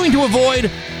 I'm going to avoid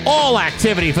all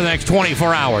activity for the next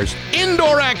 24 hours,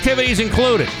 indoor activities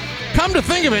included. Come to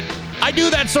think of it, I do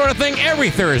that sort of thing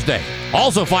every Thursday.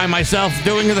 Also find myself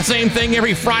doing the same thing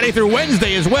every Friday through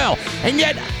Wednesday as well. And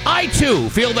yet, I too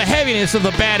feel the heaviness of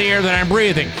the bad air that I'm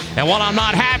breathing. And while I'm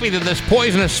not happy that this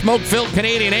poisonous, smoke-filled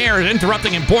Canadian air is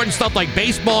interrupting important stuff like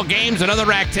baseball games and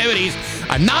other activities,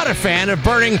 I'm not a fan of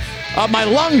burning my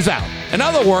lungs out. In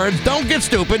other words, don't get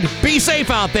stupid, be safe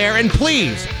out there, and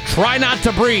please, try not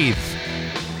to breathe.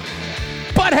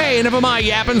 But hey, enough of my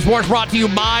yapping. Sports brought to you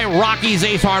by Rocky's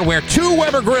Ace Hardware. 2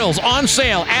 Weber grills on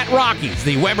sale at Rocky's.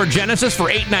 The Weber Genesis for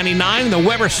 $8.99 and the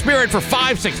Weber Spirit for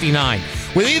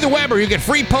 $5.69. With either Weber, you get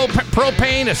free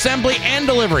propane, assembly, and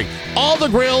delivery. All the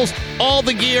grills, all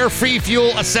the gear, free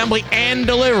fuel, assembly, and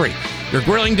delivery. Your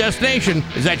grilling destination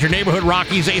is at your neighborhood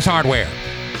Rocky's Ace Hardware.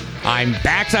 I'm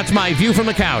Bax. That's my view from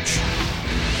the couch.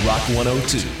 Rock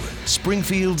 102,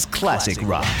 Springfield's classic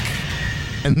rock.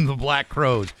 And the Black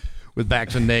Crows with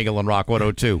Bax and Nagle on Rock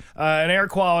 102. An air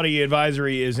quality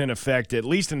advisory is in effect at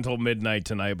least until midnight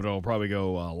tonight, but it'll probably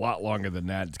go a lot longer than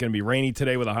that. It's going to be rainy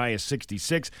today with a high of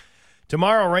 66.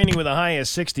 Tomorrow, rainy with a high of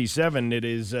 67. It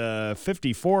is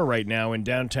 54 right now in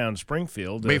downtown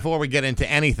Springfield. Before we get into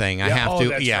anything, I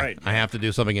have to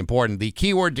do something important. The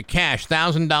keyword to cash,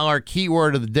 $1,000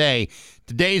 keyword of the day.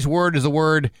 Today's word is the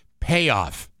word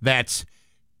payoff. That's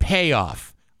payoff.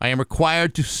 I am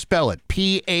required to spell it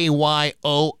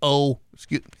P-A-Y-O-O,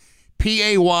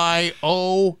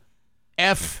 PAYOF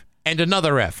and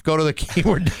another F. Go to the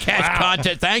keyword cash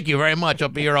contest. Thank you very much. I'll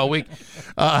be here all week.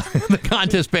 The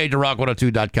contest page at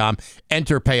rock102.com.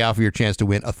 Enter payoff for your chance to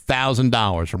win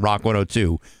 $1,000 from Rock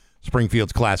 102,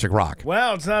 Springfield's Classic Rock.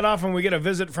 Well, it's not often we get a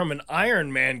visit from an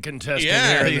Ironman contestant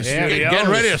here in the studio. Getting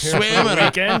ready to swim in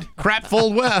a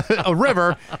crap-full a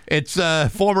river. It's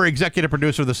former executive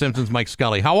producer of The Simpsons, Mike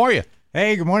Scully. How are you?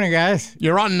 Hey, good morning, guys.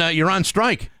 You're on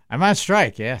strike. I'm on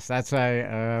strike. Yes, that's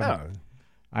I'm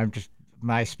just.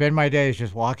 I spend my days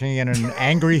just walking in an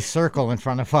angry circle in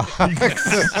front of Fox.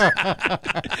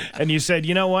 And you said,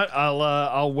 you know what?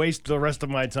 I'll waste the rest of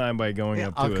my time by going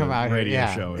up to a radio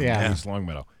show in East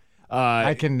Longmeadow.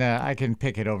 I can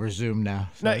pick it over Zoom now.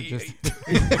 So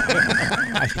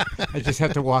I just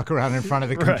have to walk around in front of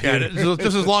the computer. Yeah,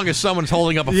 just as long as someone's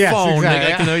holding up a phone,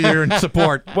 exactly. They can know you're in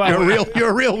support. Well, you're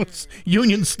a real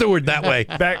union steward that way.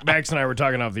 Bax and I were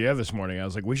talking off the air this morning. I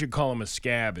was like, we should call him a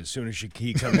scab as soon as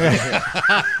he comes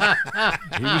out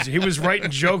here. He was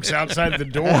writing jokes outside the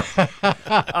door.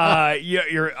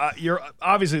 You're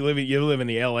obviously you live in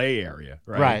the L.A. area,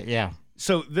 right? Right. Yeah.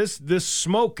 So this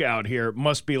smoke out here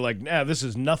must be like, this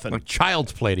is nothing. Like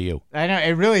child's play to you. I know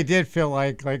it really did feel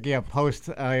like post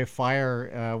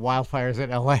fire wildfires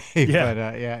in L.A. Yeah. But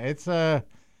it's I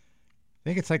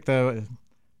think it's like this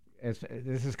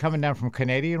is coming down from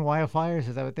Canadian wildfires.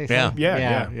 Is that what they say?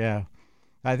 Yeah.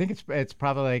 I think it's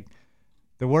probably like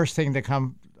the worst thing to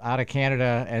come out of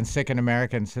Canada and sicken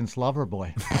Americans since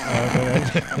Loverboy.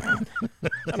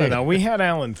 I don't know. We had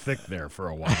Alan Thicke there for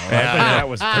a while.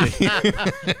 I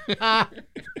think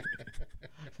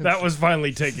that was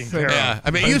finally taken care of. Yeah,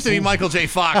 I mean, it used to be Michael J.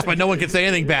 Fox, but no one can say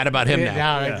anything bad about him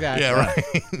now. No, exactly. Yeah,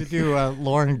 right. To do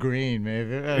Lauren Green,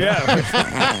 maybe.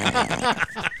 Yeah.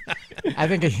 I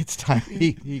think it's time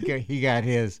he got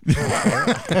his.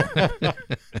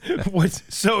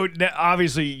 So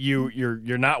obviously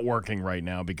you're not working right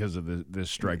now because of this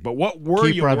strike. But what were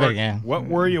you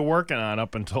working on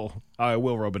up until? I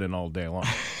will rub it in all day long.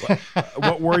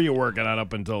 What were you working on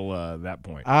up until that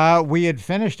point? We had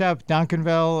finished up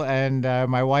Duncanville, and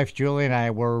my wife Julie and I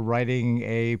were writing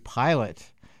a pilot,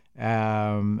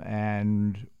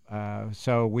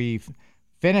 so we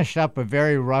finished up a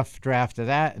very rough draft of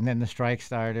that, and then the strike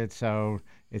started, so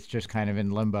it's just kind of in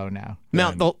limbo now.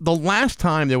 Now, the last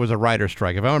time there was a writer's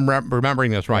strike, if I'm remembering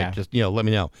this right, just let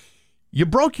me know. You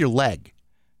broke your leg.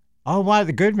 Oh, wow,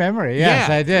 the good memory. Yes,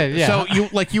 I did. Yeah. So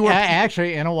you were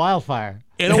actually in a wildfire.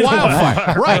 In a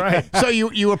wildfire, right? So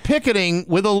you were picketing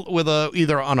with a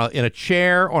either in a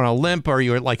chair or on a limp, or you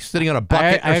were like sitting on a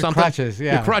bucket or something. Crutches,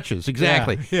 yeah. Your crutches,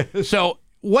 exactly. Yeah. So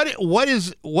what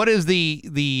is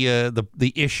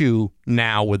the issue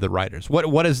now with the writers?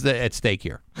 What is at stake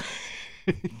here?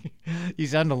 You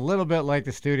sound a little bit like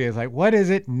the studio. It's like, what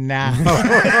is it now?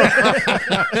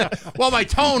 Well, my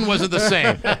tone wasn't the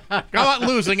same. I'm not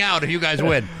losing out if you guys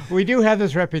win. We do have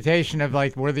this reputation of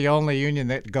like we're the only union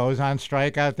that goes on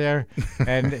strike out there.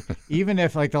 And even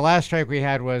if like the last strike we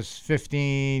had was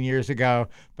 15 years ago,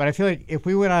 but I feel like if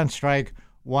we went on strike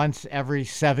once every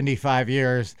 75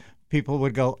 years, people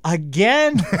would go,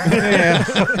 again?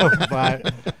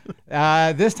 But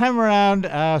this time around,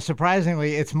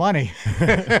 surprisingly, it's money.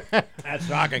 That's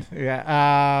shocking.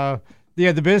 Yeah.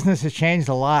 The business has changed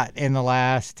a lot in the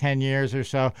last 10 years or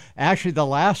so. Actually, the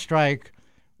last strike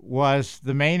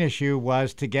the main issue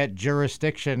was to get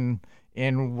jurisdiction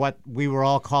in what we were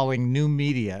all calling new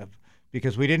media,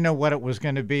 because we didn't know what it was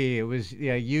going to be. It was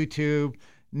YouTube.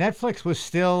 Netflix was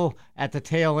still at the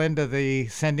tail end of the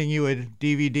sending you a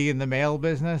DVD in the mail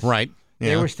business. Right. Yeah.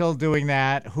 They were still doing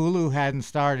that. Hulu hadn't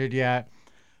started yet.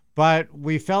 But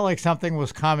we felt like something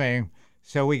was coming,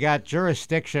 so we got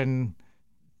jurisdiction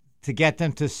to get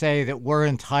them to say that we're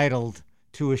entitled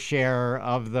to a share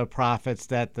of the profits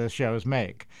that the shows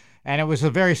make. And it was a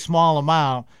very small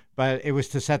amount, but it was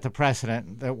to set the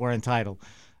precedent that we're entitled.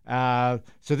 So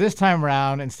this time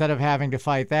around, instead of having to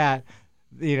fight that,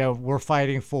 we're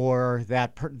fighting for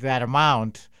that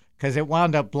amount, because it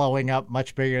wound up blowing up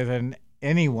much bigger than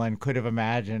anyone could have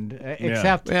imagined.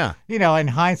 Except, in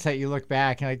hindsight, you look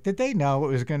back and like, did they know it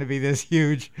was going to be this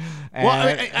huge?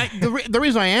 Well, the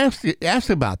reason I asked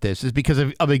about this is because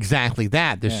of exactly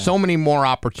that. There's so many more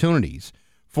opportunities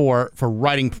for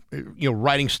writing,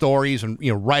 writing stories and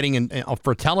writing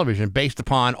for television based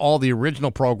upon all the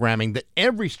original programming that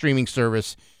every streaming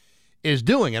service is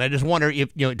doing. And I just wonder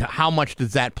if how much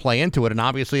does that play into it? And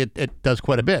obviously it does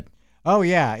quite a bit. Oh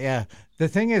yeah. The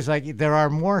thing is, like, there are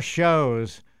more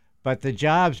shows, but the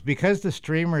jobs, because the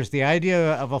streamers, the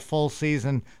idea of a full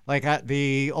season, like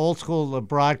the old school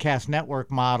broadcast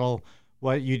network model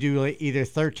what you do either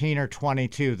 13 or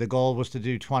 22. The goal was to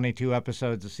do 22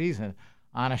 episodes a season.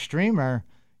 On a streamer,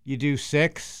 you do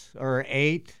 6 or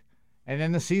 8, and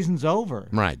then the season's over.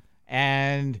 Right.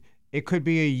 And it could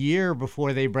be a year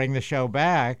before they bring the show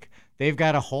back. They've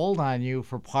got a hold on you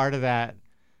for part of that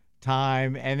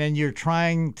time, and then you're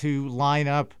trying to line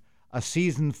up a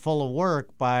season full of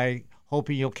work by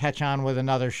hoping you'll catch on with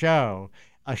another show,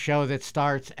 a show that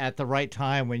starts at the right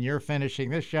time when you're finishing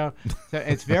this show. So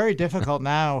it's very difficult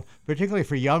now, particularly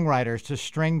for young writers, to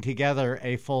string together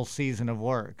a full season of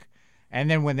work. And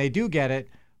then when they do get it,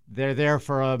 they're there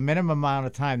for a minimum amount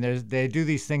of time. They do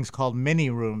these things called mini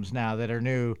rooms now that are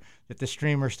new, that the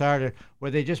streamer started,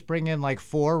 where they just bring in like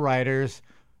 4 writers,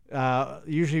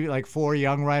 usually like 4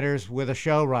 young writers with a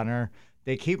showrunner.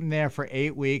 They keep them there for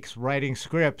 8 weeks writing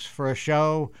scripts for a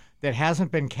show that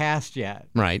hasn't been cast yet.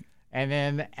 Right. And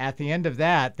then at the end of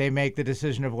that, they make the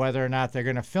decision of whether or not they're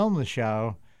going to film the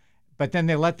show, but then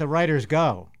they let the writers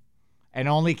go and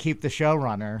only keep the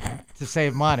showrunner to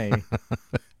save money.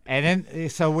 And then,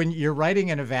 so when you're writing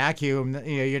in a vacuum,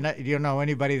 you don't know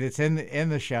anybody that's in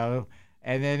the show.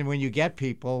 And then when you get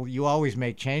people, you always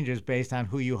make changes based on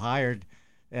who you hired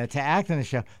to act in the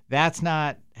show. That's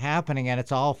not happening, and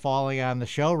it's all falling on the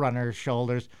showrunner's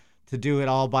shoulders to do it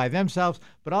all by themselves.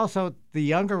 But also, the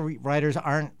younger writers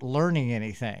aren't learning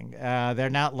anything. They're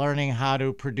not learning how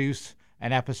to produce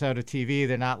an episode of TV.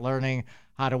 They're not learning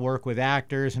how to work with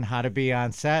actors and how to be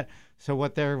on set. So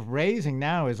what they're raising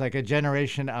now is like a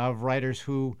generation of writers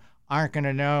who aren't going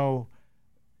to know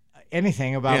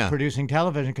anything about producing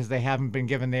television because they haven't been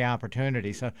given the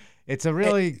opportunity. So it's a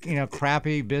really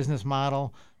crappy business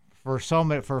model for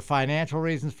for financial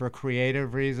reasons, for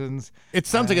creative reasons. It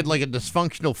sounds like a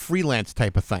dysfunctional freelance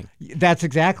type of thing. That's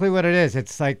exactly what it is.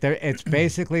 It's like it's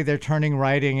basically they're turning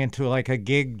writing into like a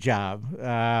gig job.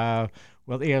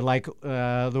 Like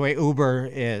the way Uber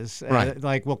is. Right.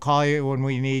 Like, we'll call you when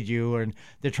we need you. And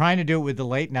they're trying to do it with the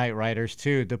late night writers,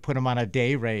 too, to put them on a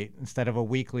day rate instead of a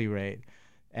weekly rate.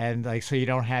 And, so you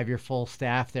don't have your full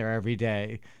staff there every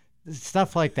day.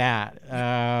 Stuff like that.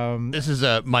 This is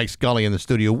Mike Scully in the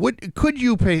studio. Could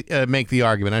you make the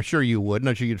argument, I'm sure you would, and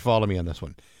I'm sure you'd follow me on this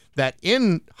one, that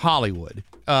in Hollywood,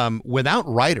 without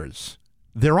writers,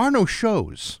 there are no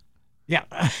shows. Yeah,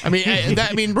 I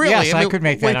mean, really. Yes, I could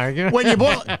make that argument.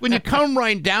 when you come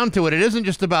right down to it, it isn't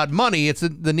just about money. It's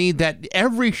the need that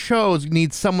every show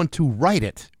needs someone to write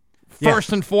it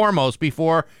first and foremost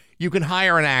before you can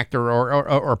hire an actor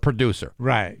or producer.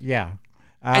 Right. Yeah.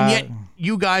 And yet,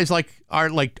 you guys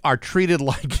are treated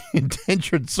like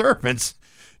indentured servants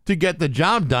to get the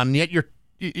job done. And yet,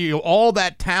 you all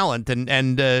that talent and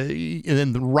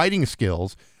the writing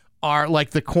skills are like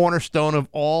the cornerstone of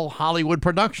all Hollywood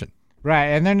production. Right,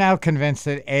 and they're now convinced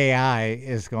that AI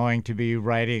is going to be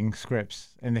writing scripts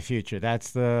in the future.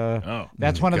 That's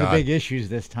one of the big issues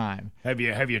this time. Have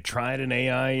you tried an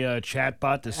AI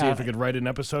chatbot to see if it could write an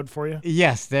episode for you?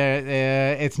 Yes,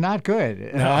 it's not good.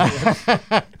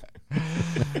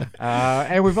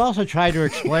 And we've also tried to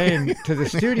explain to the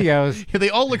studios.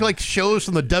 They all look like shows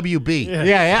from the WB.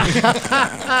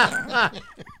 Yeah.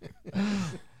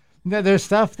 No, there's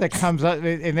stuff that comes up,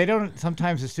 and they don't.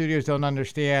 Sometimes the studios don't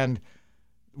understand,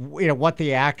 what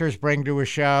the actors bring to a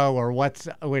show or what's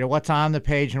on the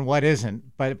page and what isn't.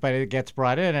 But it gets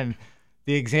brought in, and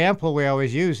the example we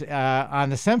always use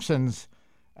on The Simpsons,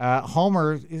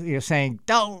 Homer, saying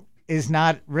 "don't" is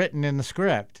not written in the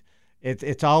script.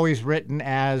 It's always written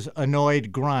as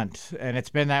annoyed grunt, and it's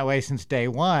been that way since day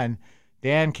one.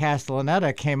 Dan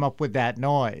Castellaneta came up with that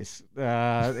noise.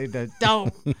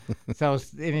 Don't. So,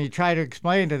 and you try to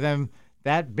explain to them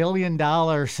that $1 billion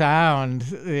sound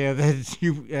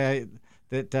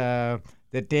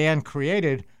that Dan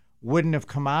created wouldn't have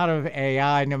come out of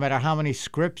AI no matter how many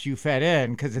scripts you fed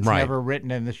in because it's never written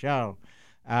in the show.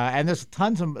 And there's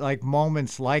tons of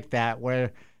moments like that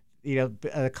where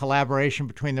a collaboration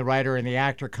between the writer and the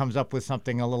actor comes up with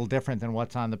something a little different than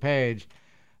what's on the page.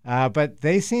 But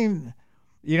they seem.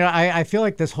 I feel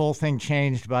like this whole thing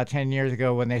changed about 10 years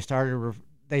ago when they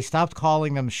stopped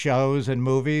calling them shows and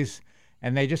movies,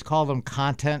 and they just call them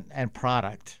content and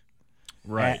product.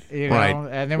 Right. Right.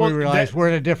 And then we realized we're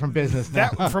in a different business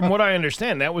now. From what I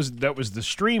understand, that was the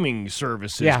streaming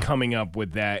services coming up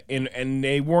with that, and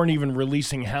they weren't even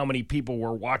releasing how many people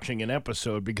were watching an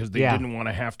episode because they didn't want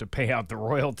to have to pay out the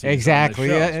royalties. Exactly.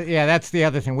 Yeah, that's the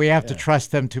other thing. We have to trust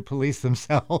them to police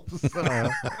themselves.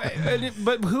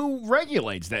 But who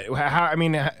regulates that?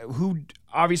 Who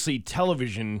obviously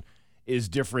television is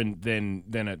different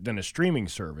than a streaming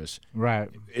service. Right.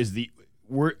 Is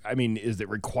it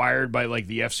required by like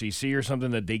the FCC or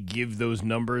something that they give those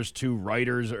numbers to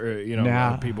writers or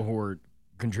people who are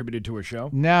contributed to a show?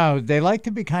 No, they like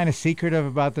to be kind of secretive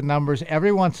about the numbers.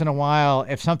 Every once in a while,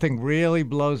 if something really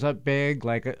blows up big,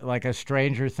 like a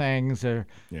Stranger Things or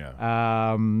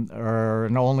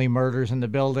an Only Murders in the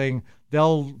Building,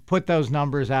 they'll put those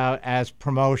numbers out as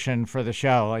promotion for the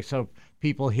show. Like, so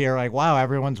people hear like, wow,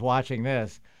 everyone's watching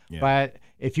this. Yeah. But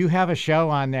if you have a show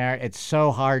on there, it's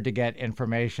so hard to get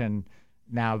information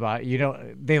now about,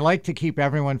 they like to keep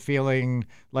everyone feeling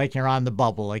like you're on the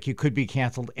bubble, like you could be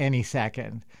canceled any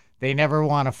second. They never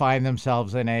want to find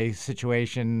themselves in a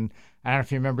situation. I don't know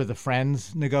if you remember the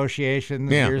Friends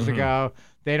negotiations years ago.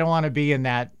 They don't want to be in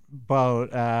that boat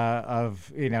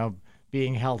of,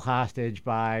 being held hostage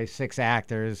by 6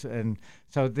 actors. And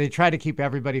so they try to keep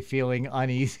everybody feeling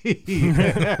uneasy.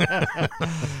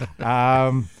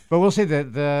 But we'll see.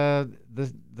 The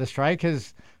strike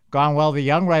has gone well. The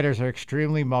young writers are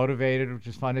extremely motivated, which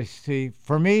is fun to see.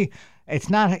 For me, it's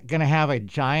not going to have a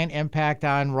giant impact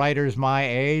on writers my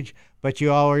age, but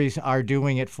you always are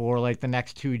doing it for like the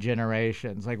next 2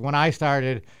 generations. Like when I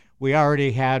started, we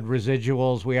already had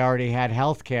residuals, we already had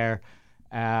health care,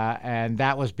 and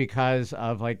that was because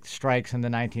of like strikes in the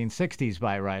 1960s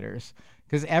by writers.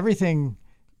 Because everything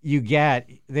you get,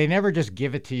 they never just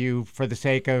give it to you for the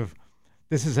sake of,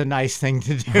 this is a nice thing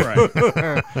to do.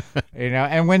 Right.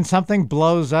 And when something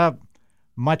blows up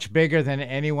much bigger than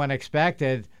anyone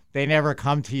expected, they never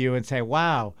come to you and say,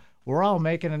 wow, we're all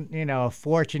making a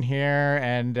fortune here,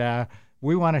 and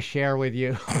we want to share with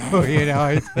you.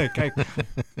 It's like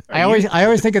I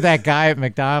always think of that guy at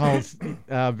McDonald's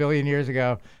a billion years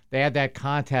ago. They had that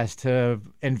contest to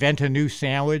invent a new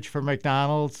sandwich for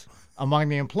McDonald's among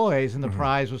the employees, and the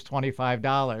prize was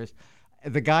 $25.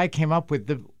 The guy came up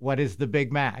with what is the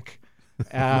Big Mac,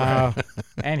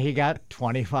 and he got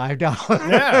 $25.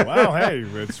 Yeah, wow, hey,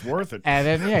 it's worth it. And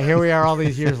then, here we are all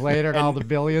these years later, and all the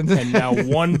billions. And now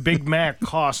one Big Mac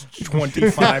costs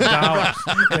 $25.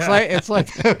 It's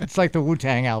like the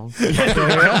Wu-Tang album.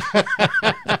 I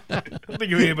don't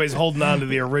think anybody's holding on to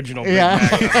the original Big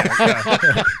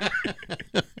Mac.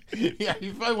 Yeah,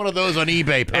 you find one of those on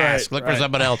eBay. Look for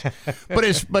somebody else.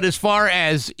 But as far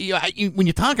as when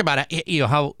you talk about it,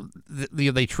 how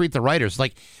they treat the writers,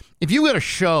 like if you got a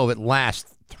show that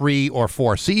lasts 3 or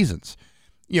 4 seasons,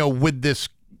 with this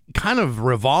kind of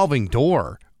revolving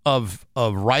door of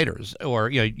writers, or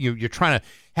you're trying to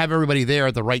have everybody there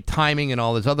at the right timing and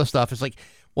all this other stuff. It's like,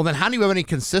 well, then how do you have any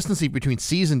consistency between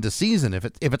season to season if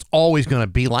it's always going to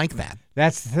be like that?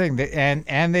 That's the thing,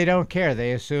 and they don't care.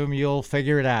 They assume you'll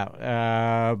figure it out.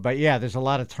 But there's a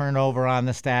lot of turnover on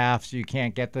the staff, so you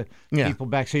can't get the people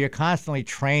back. So you're constantly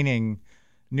training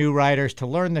new writers to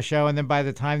learn the show, and then by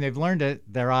the time they've learned it,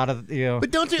 they're out of they're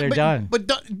done.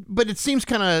 But it seems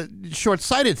kind of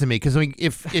short-sighted to me, because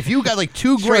if you got like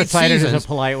 2 great short-sighted seasons, is a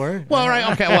polite word. Well,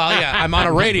 right, okay, well, I'm on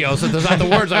a radio, so there's not the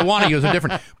words I want to use are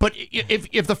different. But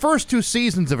if the first 2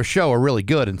 seasons of a show are really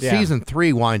good, and season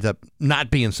 3 winds up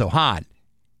not being so hot,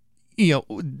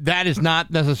 that is not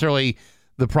necessarily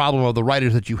the problem of the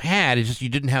writers that you had. It's just you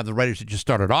didn't have the writers that you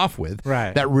started off with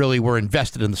that really were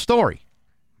invested in the story.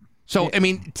 So, I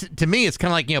mean, to me, it's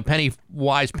kind of like, penny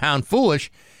wise, pound foolish.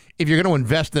 If you're going to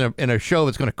invest in a show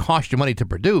that's going to cost you money to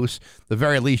produce, the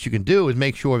very least you can do is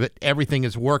make sure that everything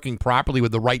is working properly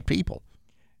with the right people.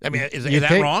 I mean, is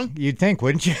that wrong? You'd think,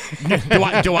 wouldn't you?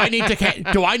 do I need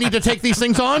to take these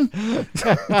things on?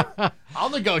 I'll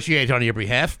negotiate on your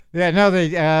behalf. Yeah, no,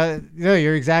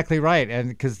 you're exactly right, and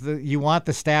because you want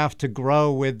the staff to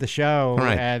grow with the show,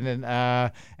 right.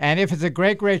 And if it's a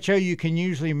great show, you can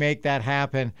usually make that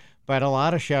happen. But a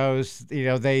lot of shows,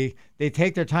 they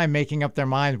take their time making up their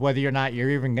minds whether or not you're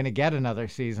even going to get another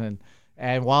season.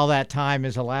 And while that time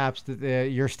is elapsed,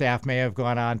 your staff may have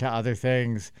gone on to other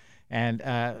things. And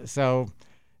so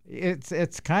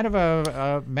it's kind of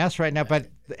a mess right now.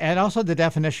 And also the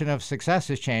definition of success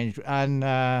has changed. On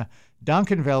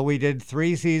Duncanville, we did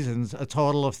 3 seasons, a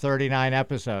total of 39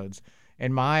 episodes.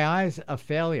 In my eyes, a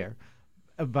failure.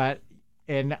 But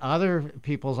in other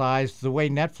people's eyes, the way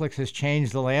Netflix has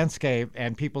changed the landscape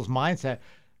and people's mindset,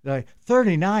 like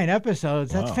 39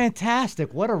 episodes, that's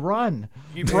fantastic. What a run.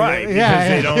 Right, because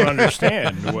they don't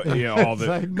understand all the...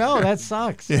 Like, no, that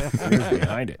sucks.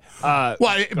 behind it.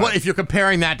 Well, if you're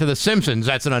comparing that to The Simpsons,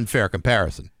 that's an unfair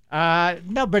comparison.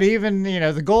 No, but even,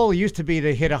 the goal used to be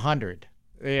to hit 100.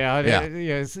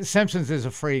 Simpsons is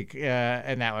a freak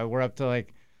in that way. We're up to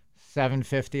like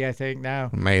 750, I think, now.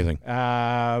 Amazing.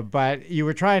 But you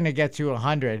were trying to get to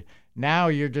 100. Now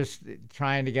you're just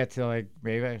trying to get to like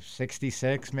maybe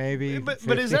 66, maybe.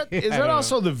 But is that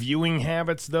also the viewing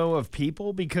habits though of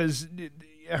people? Because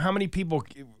how many people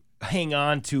hang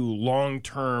on to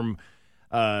long-term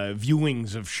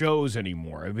viewings of shows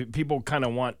anymore. I mean, people kind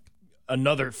of want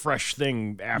another fresh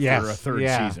thing after a third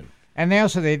season. And they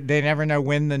also they never know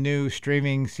when the new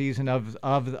streaming season of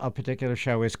a particular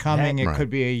show is coming. It could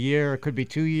be a year, it could be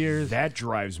 2 years. That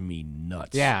drives me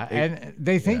nuts. Yeah, and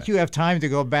they think you have time to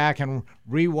go back and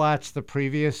rewatch the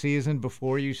previous season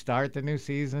before you start the new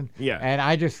season. Yeah. And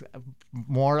I just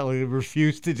morally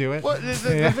refuse to do it. Well,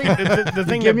 the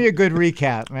thing give me a good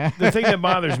recap, man. The thing that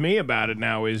bothers me about it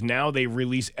now is now they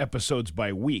release episodes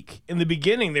by week. In the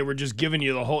beginning, they were just giving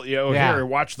you the whole, here,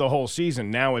 watch the whole season.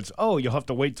 Now it's, you'll have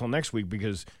to wait till next week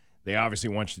because they obviously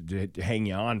want you to hang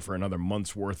you on for another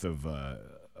month's worth of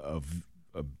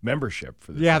membership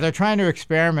for this. Yeah, they're trying to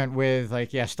experiment with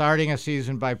starting a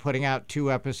season by putting out 2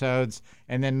 episodes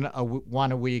and then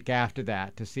one a week after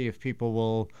that to see if people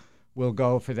will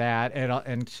go for that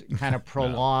and kind of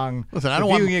prolong the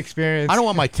viewing experience. I don't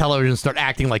want my television to start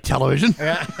acting like television.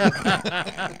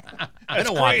 I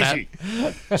don't want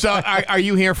that. So are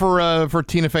you here for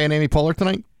Tina Fey and Amy Poehler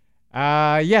tonight?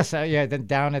 Yes,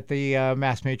 down at the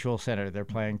Mass Mutual Center. They're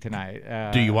playing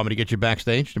tonight. Do you want me to get you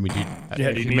backstage? I mean, do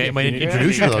you need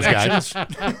introduce you to those guys.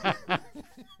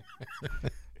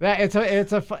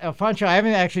 It's a fun show. I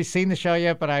haven't actually seen the show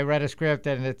yet, but I read a script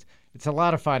and it's a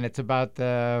lot of fun. It's about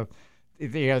their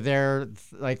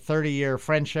 30-year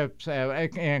friendships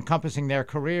encompassing their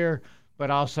career, but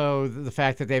also the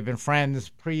fact that they've been friends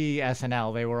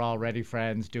pre-SNL. They were already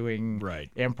friends doing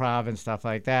improv and stuff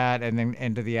like that, and then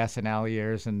into the SNL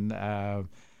years. And I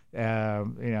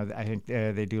think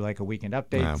they do like a weekend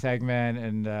update segment,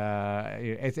 and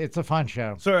it's a fun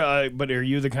show. So, but are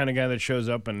you the kind of guy that shows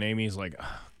up and Amy's like,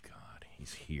 oh God,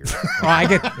 he's here? Well,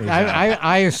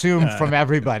 I assume from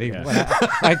everybody.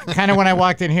 Kind of when I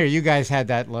walked in here, you guys had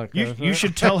that look. You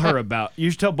should tell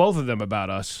both of them about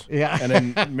us. Yeah,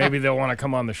 and then maybe they'll want to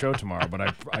come on the show tomorrow.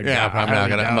 But I'm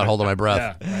not holding my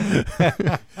breath.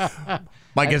 Yeah.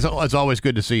 Mike, it's always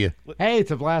good to see you. Hey,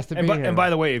 it's a blast to be here. And by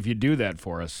the way, if you do that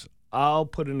for us, I'll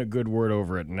put in a good word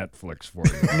over at Netflix for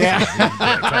you. Yeah, get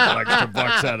a couple extra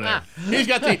bucks out of there.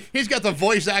 He's got the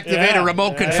voice activated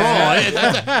remote control.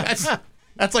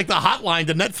 That's like the hotline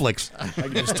to Netflix. I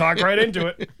can just talk right into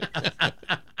it.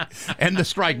 End the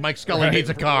strike. Mike Scully needs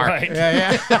a car. Right.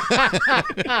 Yeah.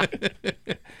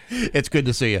 It's good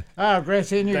to see you. Oh, great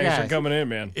seeing you guys. Thanks for coming in,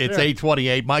 man. It's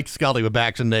 8:28. Mike Scully with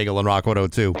Bax and Nagle on Rock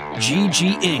 102.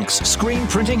 GG Inks, screen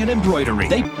printing and embroidery.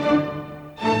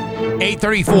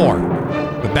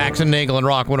 8:34 with Bax and Nagle and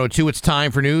Rock 102. It's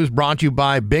time for news brought to you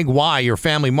by Big Y, your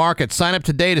family market. Sign up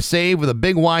today to save with a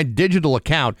Big Y digital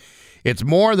account. It's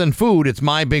more than food. It's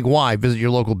my Big Y. Visit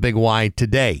your local Big Y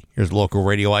today. Here's local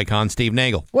radio icon Steve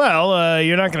Nagle. Well,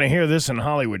 you're not going to hear this in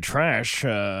Hollywood Trash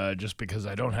just because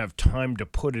I don't have time to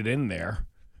put it in there.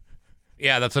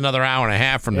 Yeah, that's another hour and a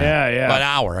half from now. Yeah. About an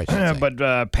hour, I should say.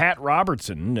 But Pat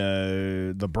Robertson,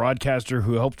 the broadcaster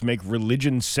who helped make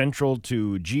religion central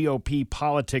to GOP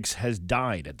politics, has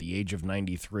died at the age of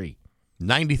 93.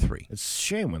 93. It's a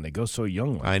shame when they go so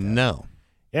young like that. I know.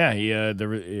 Yeah,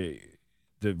 the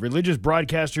religious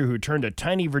broadcaster who turned a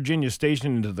tiny Virginia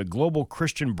station into the global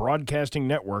Christian broadcasting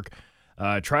network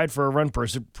tried for a run for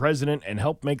president and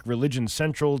helped make religion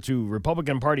central to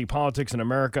Republican Party politics in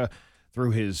America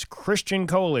through his Christian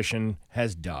coalition,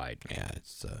 has died. Yeah,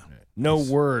 it's no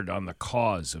word on the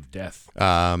cause of death.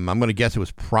 I'm going to guess it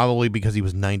was probably because he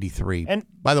was 93. And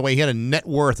by the way, he had a net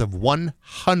worth of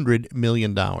 $100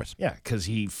 million. Yeah, because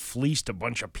he fleeced a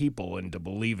bunch of people into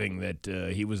believing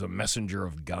that he was a messenger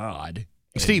of God.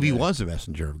 Steve, he was a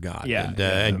messenger of God. Yeah,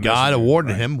 and God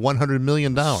awarded him $100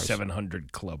 million.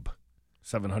 700 Club.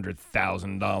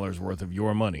 $700,000 worth of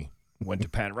your money went to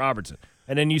Pat Robertson.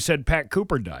 And then you said Pat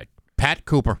Cooper died. Pat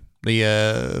Cooper,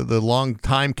 the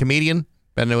longtime comedian,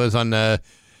 and it was on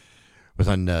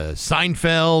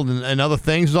Seinfeld and other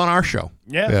things. It was on our show.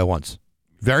 Yeah, once.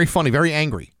 Very funny, very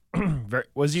angry.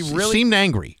 Was he really? Seemed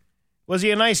angry. Was he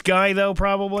a nice guy though?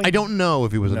 Probably. I don't know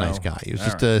if he was a nice guy. He was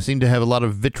just seemed to have a lot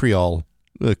of vitriol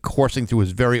coursing through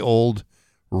his very old,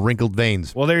 wrinkled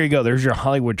veins. Well, there you go. There's your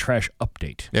Hollywood Trash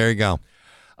update. There you go.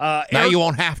 Now you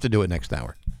won't have to do it next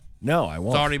hour. No, I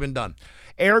won't. It's already been done.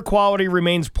 Air quality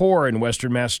remains poor in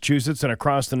western Massachusetts and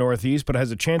across the Northeast, but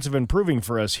has a chance of improving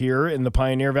for us here in the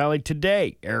Pioneer Valley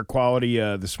today. Air quality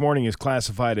this morning is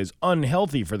classified as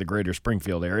unhealthy for the greater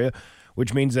Springfield area,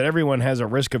 which means that everyone has a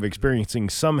risk of experiencing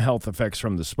some health effects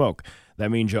from the smoke.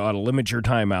 That means you ought to limit your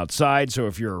time outside, so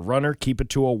if you're a runner, keep it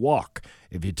to a walk.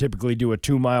 If you typically do a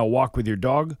 2-mile walk with your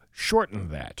dog, shorten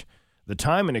that. The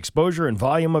time and exposure and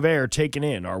volume of air taken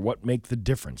in are what make the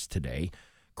difference today.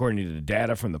 According to the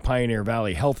data from the Pioneer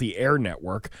Valley Healthy Air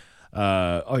Network,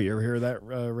 Oh, you ever hear of that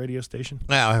radio station?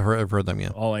 Yeah, I've heard them, yeah.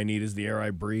 All I Need Is the Air I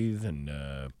Breathe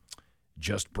and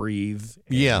Just Breathe.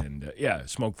 And,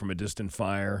 Smoke from a Distant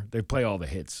Fire. They play all the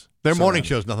hits. Their morning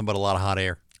show's nothing but a lot of hot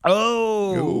air.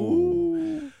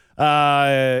 Oh!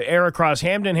 Air across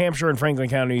Hampden, Hampshire, and Franklin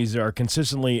counties are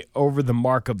consistently over the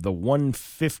mark of the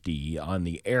 150 on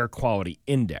the Air Quality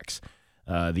Index.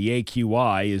 The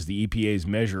AQI is the EPA's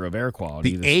measure of air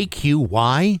quality. The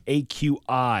AQI?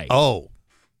 AQI. Oh.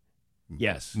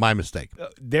 Yes. My mistake.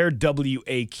 They're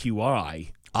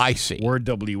WAQI. I see. We're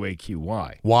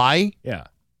WAQY. Why? Yeah.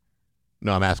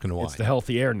 No, I'm asking why. It's the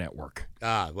Healthy Air Network.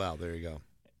 Ah, well, there you go.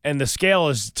 And the scale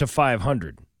is to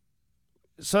 500.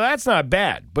 So that's not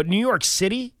bad. But New York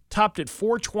City topped at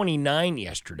 429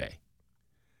 yesterday.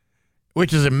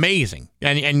 Which is amazing.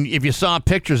 And if you saw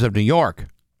pictures of New York,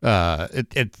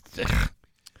 it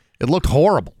looked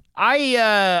horrible.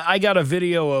 I got a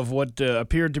video of what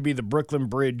appeared to be the Brooklyn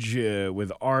Bridge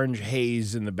with orange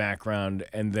haze in the background,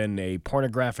 and then a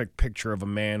pornographic picture of a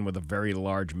man with a very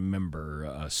large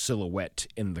member silhouette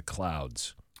in the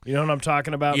clouds. You know what I'm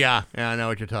talking about? Yeah, I know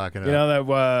what you're talking about. You know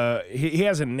that he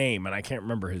has a name, and I can't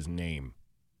remember his name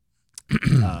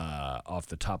off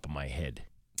the top of my head.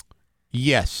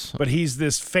 Yes, but he's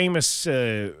this famous.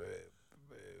 He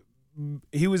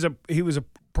was a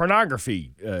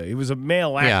pornography. He was a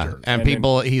male actor. Yeah, and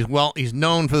people. He's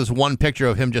known for this one picture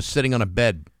of him just sitting on a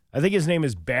bed. I think his name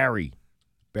is Barry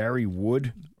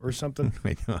Wood or something.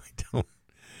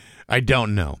 I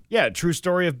don't know. Yeah, true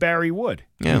story of Barry Wood.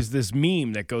 Yeah. He's this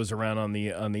meme that goes around on the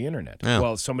internet. Yeah.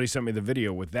 Well, somebody sent me the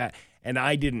video with that, and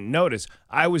I didn't notice.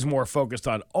 I was more focused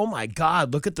on, oh my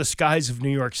God, look at the skies of New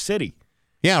York City.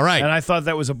 Yeah, right. And I thought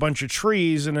that was a bunch of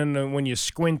trees, and then when you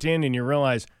squint in and you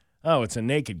realize, oh, it's a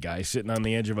naked guy sitting on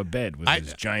the edge of a bed with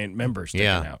his giant member sticking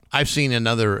out. I've seen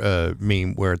another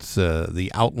meme where it's the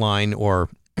outline or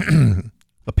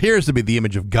appears to be the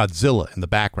image of Godzilla in the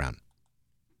background.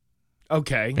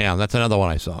 Okay. Yeah, that's another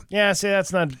one I saw. Yeah, see,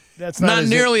 that's not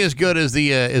nearly as good as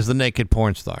the naked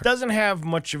porn star. Doesn't have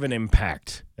much of an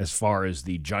impact as far as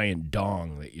the giant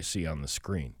dong that you see on the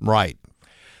screen. Right.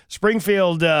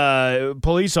 Springfield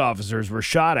police officers were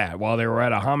shot at while they were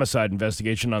at a homicide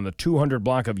investigation on the 200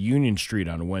 block of Union Street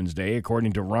on Wednesday,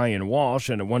 according to Ryan Walsh.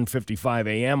 And at 1:55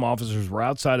 a.m., officers were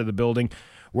outside of the building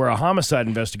where a homicide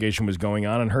investigation was going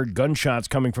on and heard gunshots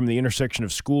coming from the intersection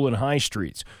of School and High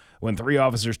Streets. When three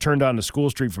officers turned onto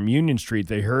School Street from Union Street,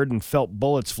 they heard and felt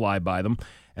bullets fly by them.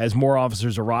 As more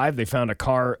officers arrived, they found a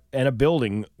car and a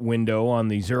building window on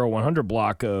the 0100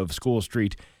 block of School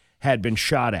Street had been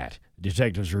shot at.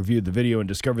 Detectives reviewed the video and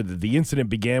discovered that the incident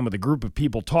began with a group of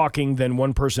people talking. Then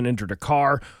one person entered a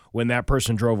car. When that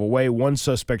person drove away, one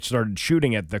suspect started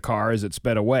shooting at the car as it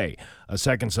sped away. A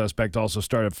second suspect also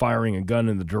started firing a gun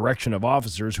in the direction of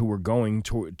officers who were going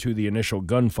to the initial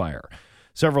gunfire.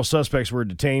 Several suspects were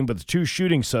detained, but the two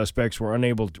shooting suspects were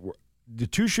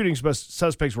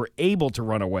able to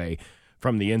run away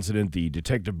from the incident. The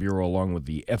Detective Bureau, along with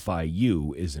the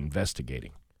FIU, is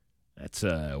investigating. That's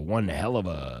one hell of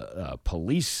a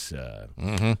police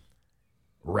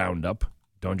roundup,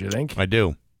 don't you think? I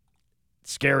do.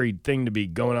 Scary thing to be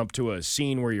going up to a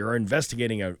scene where you're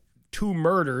investigating two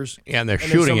murders. Yeah, and they're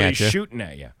shooting at you. Shooting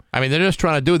at you. I mean, they're just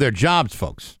trying to do their jobs,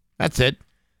 folks. That's it.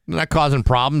 They're not causing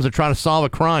problems. They're trying to solve a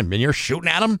crime, and you're shooting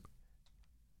at them?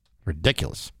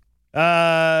 Ridiculous.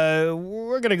 We're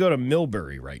going to go to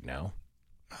Millbury right now.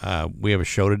 We have a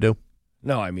show to do?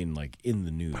 No, I mean like in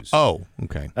the news. Oh,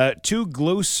 okay. Two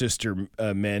Gloucester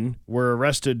men were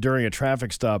arrested during a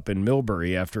traffic stop in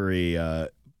Millbury after a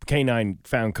canine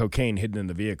found cocaine hidden in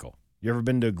the vehicle. You ever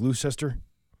been to Gloucester?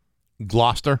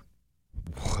 Gloucester?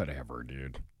 Whatever,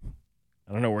 dude.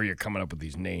 I don't know where you're coming up with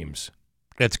these names.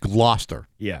 It's Gloucester.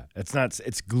 Yeah, it's not.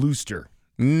 It's Gloucester.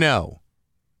 No,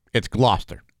 it's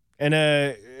Gloucester. And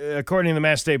according to the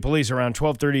Mass State Police, around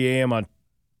 12:30 a.m. on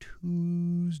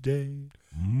Tuesday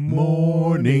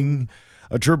morning,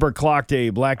 a trooper clocked a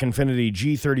black Infiniti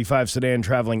G35 sedan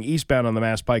traveling eastbound on the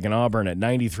Mass Pike in Auburn at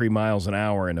 93 miles an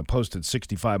hour in a posted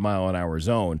 65-mile-an-hour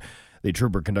zone. The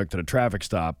trooper conducted a traffic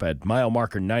stop at mile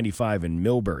marker 95 in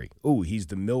Millbury. Ooh, he's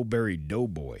the Millbury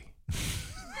Doughboy.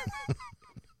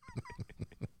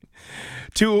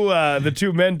 The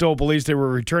two men told police they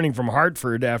were returning from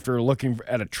Hartford after looking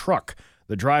at a truck.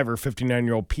 The driver,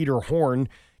 59-year-old Peter Horn,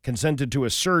 consented to a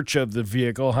search of the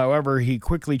vehicle. However, he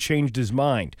quickly changed his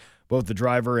mind. Both the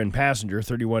driver and passenger,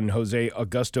 31 Jose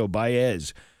Augusto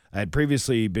Baez, had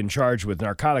previously been charged with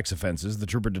narcotics offenses. The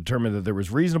trooper determined that there was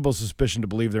reasonable suspicion to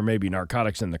believe there may be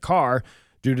narcotics in the car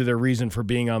due to their reason for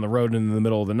being on the road in the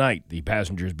middle of the night, the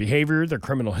passenger's behavior, their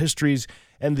criminal histories,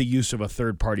 and the use of a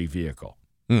third-party vehicle.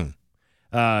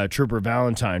 Trooper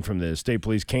Valentine from the State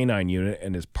Police K-9 Unit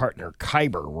and his partner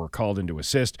Kyber were called in to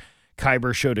assist.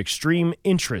 Kyber showed extreme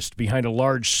interest behind a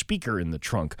large speaker in the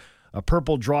trunk. A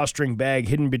purple drawstring bag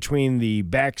hidden between the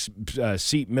back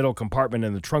seat middle compartment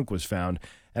and the trunk was found,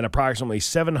 and approximately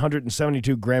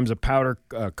 772 grams of powder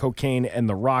cocaine and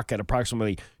the rock at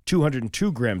approximately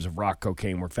 202 grams of rock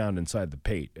cocaine were found inside the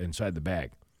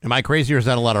bag. Am I crazy, or is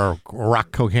that a lot of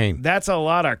rock cocaine? That's a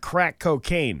lot of crack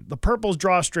cocaine. The purple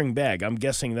drawstring bag, I'm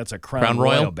guessing that's a Crown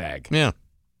Royal bag. Yeah.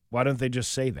 Why don't they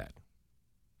just say that?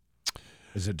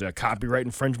 Is it a copyright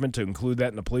infringement to include that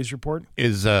in the police report?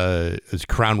 Is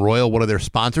Crown Royal one of their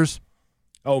sponsors?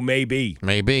 Oh, maybe.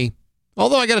 Maybe.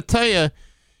 Although I got to tell you,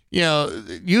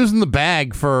 using the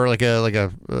bag for like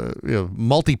a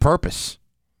multi-purpose,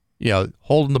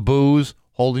 holding the booze,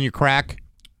 holding your crack,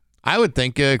 I would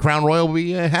think Crown Royal would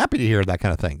be happy to hear that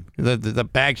kind of thing. The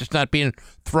bag's just not being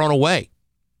thrown away.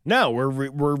 No,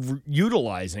 we're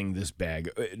utilizing this bag.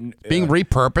 Being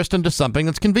repurposed into something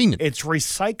that's convenient. It's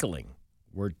recycling.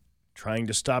 We're trying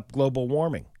to stop global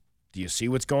warming. Do you see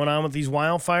what's going on with these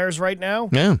wildfires right now?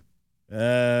 Yeah.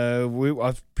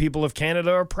 People of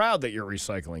Canada are proud that you're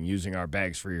recycling, using our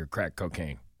bags for your crack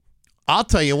cocaine. I'll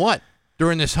tell you what.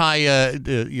 During this high,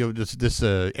 this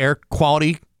air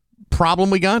quality problem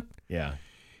we got, yeah,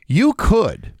 you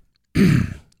could,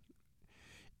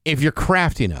 if you're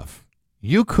crafty enough,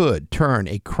 you could turn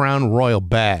a Crown Royal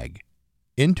bag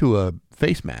into a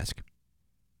face mask.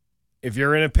 If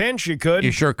you're in a pinch, you could.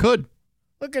 You sure could.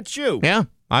 Look at you. Yeah.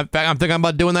 I'm thinking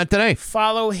about doing that today.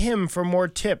 Follow him for more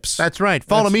tips. That's right.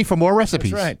 Follow me for more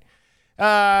recipes. That's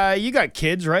right. You got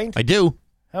kids, right? I do.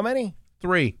 How many?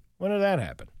 3. When did that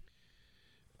happen?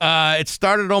 It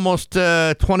started almost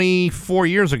 24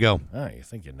 years ago. Oh, you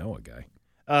think you know a guy.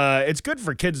 It's good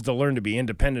for kids to learn to be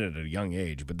independent at a young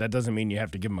age, but that doesn't mean you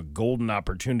have to give them a golden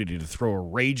opportunity to throw a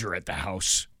rager at the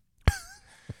house.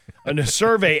 A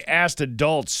survey asked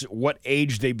adults what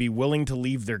age they'd be willing to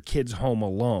leave their kids home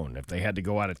alone if they had to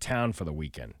go out of town for the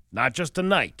weekend. Not just a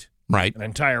night. Right. An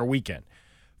entire weekend.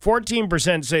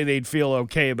 14% say they'd feel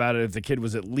okay about it if the kid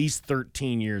was at least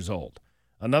 13 years old.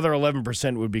 Another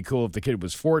 11% would be cool if the kid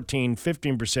was 14.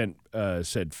 15%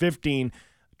 said 15.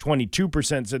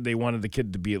 22% said they wanted the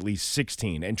kid to be at least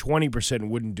 16. And 20%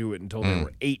 wouldn't do it until they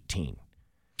were 18.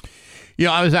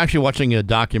 I was actually watching a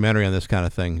documentary on this kind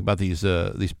of thing about these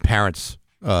parents.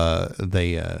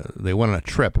 They went on a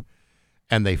trip,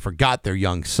 and they forgot their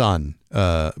young son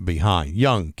behind.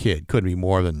 Young kid, couldn't be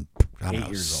more than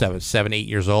 7, 8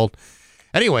 years old.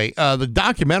 Anyway, the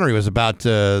documentary was about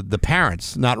the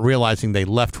parents not realizing they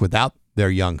left without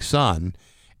their young son,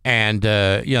 and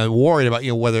worried about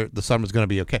whether the son was going to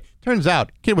be okay. Turns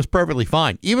out, kid was perfectly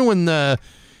fine. Even when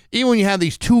you had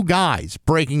these 2 guys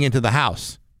breaking into the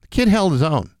house. Kid held his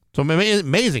own. So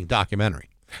amazing documentary.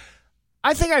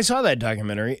 I think I saw that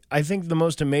documentary. I think the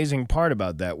most amazing part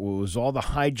about that was all the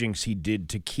hijinks he did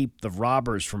to keep the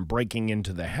robbers from breaking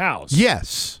into the house.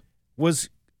 Yes. Was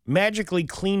magically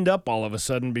cleaned up all of a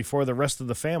sudden before the rest of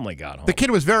the family got home. The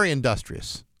kid was very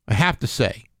industrious, I have to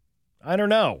say. I don't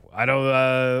know.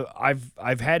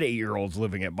 I've had 8-year-olds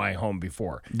living at my home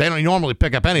before. They don't normally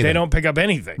pick up anything. They don't pick up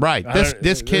anything. Right.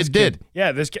 This kid did.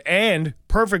 Yeah, and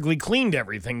perfectly cleaned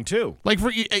everything too.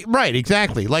 Right,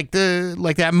 exactly. Like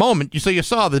that moment. You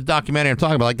saw the documentary I'm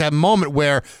talking about. Like that moment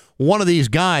where one of these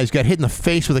guys got hit in the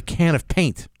face with a can of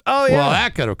paint. Oh yeah. Well,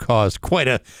 that could have caused quite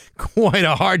a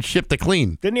hardship to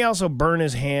clean. Didn't he also burn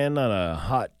his hand on a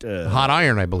hot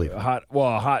iron, I believe? A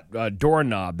hot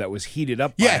doorknob that was heated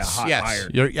up by a hot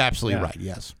iron. You're absolutely right.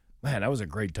 Yes. Man, that was a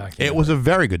great documentary. It was a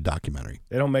very good documentary.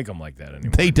 They don't make them like that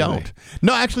anymore. They don't.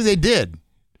 No, actually, they did.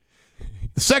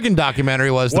 The second documentary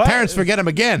was the parents forget him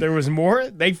again. There was more?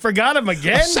 They forgot him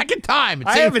again? A second time.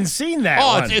 I haven't seen that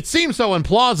one. It seems so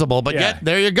implausible, but yet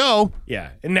there you go.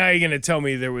 Yeah, and now you're going to tell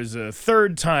me there was a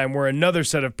third time where another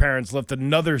set of parents left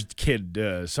another kid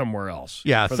somewhere else.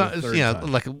 Yeah,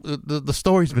 like the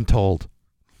story's been told.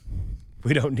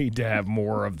 We don't need to have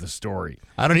more of the story.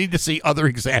 I don't need to see other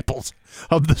examples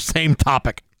of the same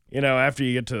topic. After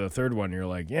you get to the third one, you're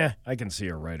like, yeah, I can see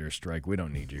a writer's strike. We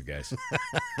don't need you guys.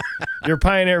 Your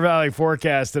Pioneer Valley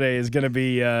forecast today is going to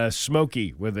be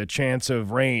smoky with a chance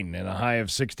of rain and a high of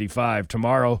 65.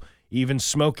 Tomorrow, even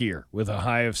smokier with a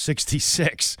high of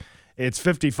 66. It's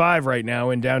 55 right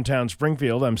now in downtown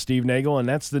Springfield. I'm Steve Nagle, and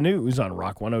that's the news on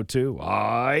Rock 102.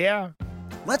 Yeah.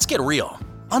 Let's get real.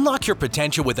 Unlock your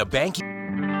potential with a bank.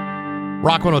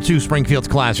 Rock 102, Springfield's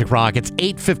Classic Rock. It's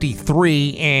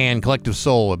 8:53 and Collective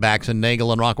Soul with Bax and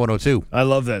Nagle on Rock 102. I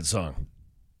love that song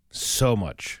so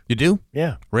much. You do?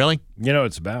 Yeah. Really? You know what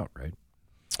it's about, right?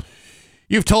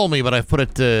 You've told me, but I've put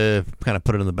it kind of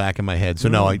put it in the back of my head. So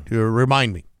no,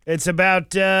 remind me. It's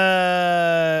about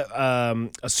a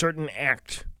certain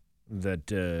act that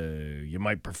you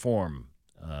might perform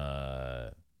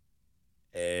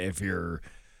if you're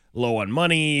low on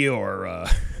money or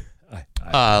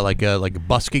like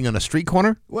busking on a street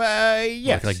corner. Well,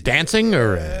 yes, like dancing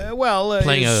or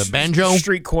playing a banjo.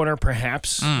 Street corner,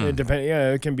 perhaps.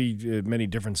 It can be many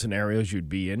different scenarios you'd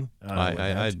be in.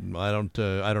 I don't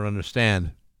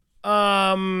understand.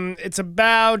 It's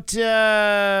about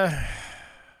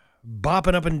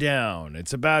bopping up and down.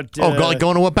 It's about like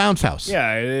going to a bounce house.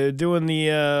 Yeah, doing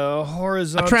the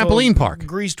horizontal a trampoline park,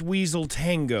 greased weasel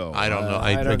tango. I don't know.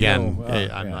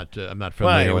 I'm not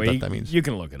familiar with what that means. You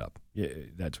can look it up. Yeah,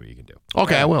 that's what you can do.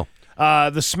 Okay, I will.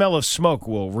 The smell of smoke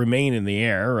will remain in the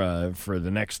air for the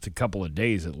next couple of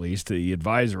days at least. The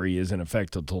advisory is in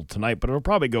effect until tonight, but it'll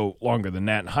probably go longer than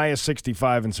that. High is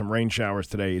 65 and some rain showers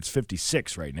today. It's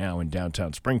 56 right now in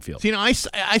downtown Springfield. See, I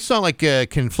saw like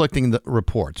conflicting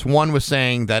reports. One was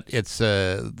saying that it's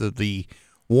the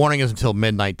warning is until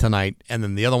midnight tonight, and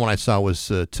then the other one I saw was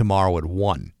tomorrow at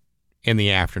 1 in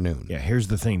the afternoon. Yeah, here's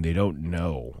the thing. They don't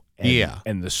know.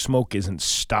 And the smoke isn't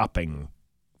stopping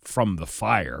from the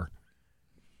fire.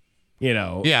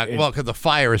 Because the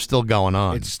fire is still going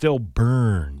on. It still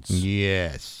burns.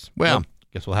 Yes. Well,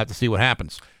 guess we'll have to see what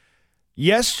happens.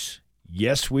 Yes,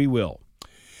 we will. What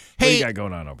do you got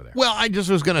going on over there? Well, I just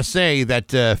was going to say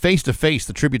that Face to Face,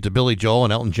 the tribute to Billy Joel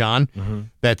and Elton John,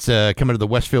 that's coming to the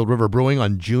Westfield River Brewing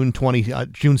on June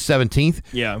 17th.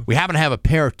 Yeah. We happen to have a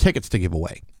pair of tickets to give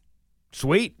away.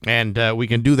 Sweet. And we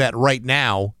can do that right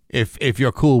now if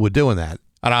you're cool with doing that.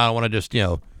 And I don't want to just,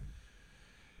 No,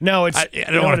 I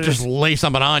don't want to just lay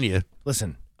something on you.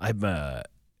 Listen,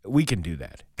 we can do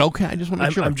that. Okay, I just want to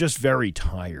make sure. I'm just very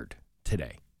tired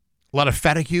today. A lot of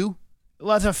fatigue?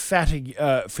 Lots of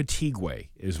fatigue way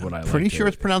is what I like. Pretty sure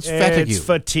it's pronounced fatigue. It's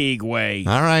fatigue way.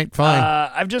 All right, fine.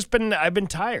 I've been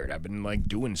tired. I've been like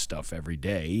doing stuff every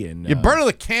day, and you're burning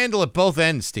the candle at both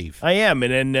ends, Steve. I am,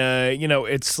 and then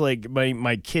it's like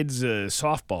my kids'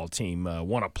 softball team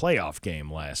won a playoff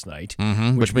game last night,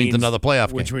 which means another playoff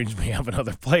game. Which means we have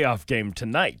another playoff game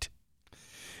tonight.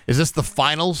 Is this the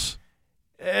finals?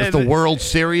 It's the World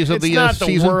Series of the season? It's not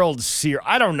the World Series.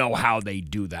 I don't know how they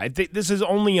do that. I think this is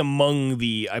only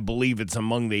I believe it's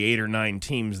among the 8 or 9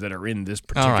 teams that are in this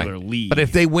particular league. But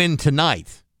if they win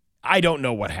tonight, I don't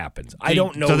know what happens. I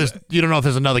don't know. So you don't know if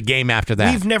there's another game after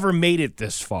that. We've never made it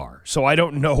this far, so I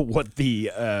don't know what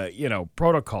the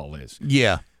protocol is.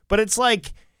 Yeah. But it's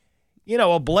like,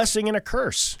 a blessing and a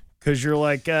curse. Because you're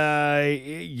like,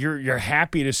 you're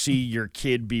happy to see your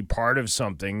kid be part of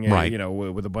something, right.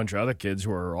 With a bunch of other kids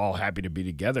who are all happy to be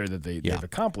together, that they've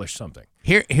accomplished something.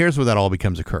 Here's where that all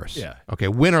becomes a curse. Yeah. Okay,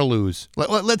 win or lose.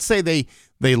 Let's say they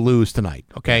lose tonight,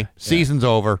 okay? Yeah. Season's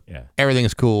over. Yeah. Everything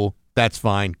is cool. That's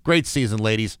fine. Great season,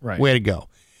 ladies. Right. Way to go.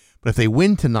 But if they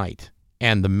win tonight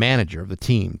and the manager of the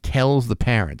team tells the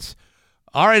parents,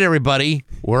 all right, everybody,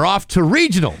 we're off to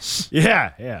regionals.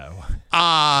 Yeah.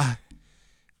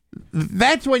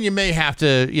 That's when you may have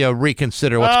to,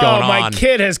 reconsider what's going on. My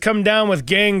kid has come down with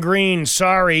gangrene.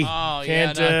 Sorry. Oh,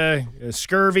 Can't,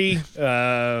 scurvy,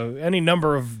 any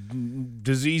number of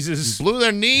diseases. Blew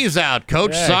their knees out,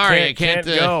 Coach. Sorry, I can't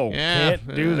go. Yeah,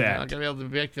 can't do that. Not gonna be able to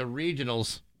make the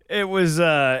regionals. It was,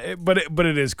 but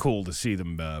it is cool to see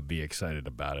them be excited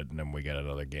about it, and then we got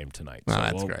another game tonight. So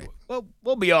that's great.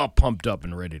 We'll be all pumped up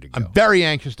and ready to go. I'm very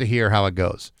anxious to hear how it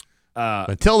goes.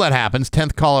 Until that happens,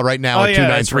 10th caller right now at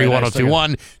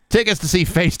 293-1021. Tickets to see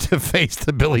Face to Face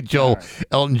the Billy Joel,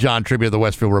 Elton John tribute to the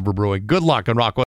Westfield River Brewing. Good luck on Rock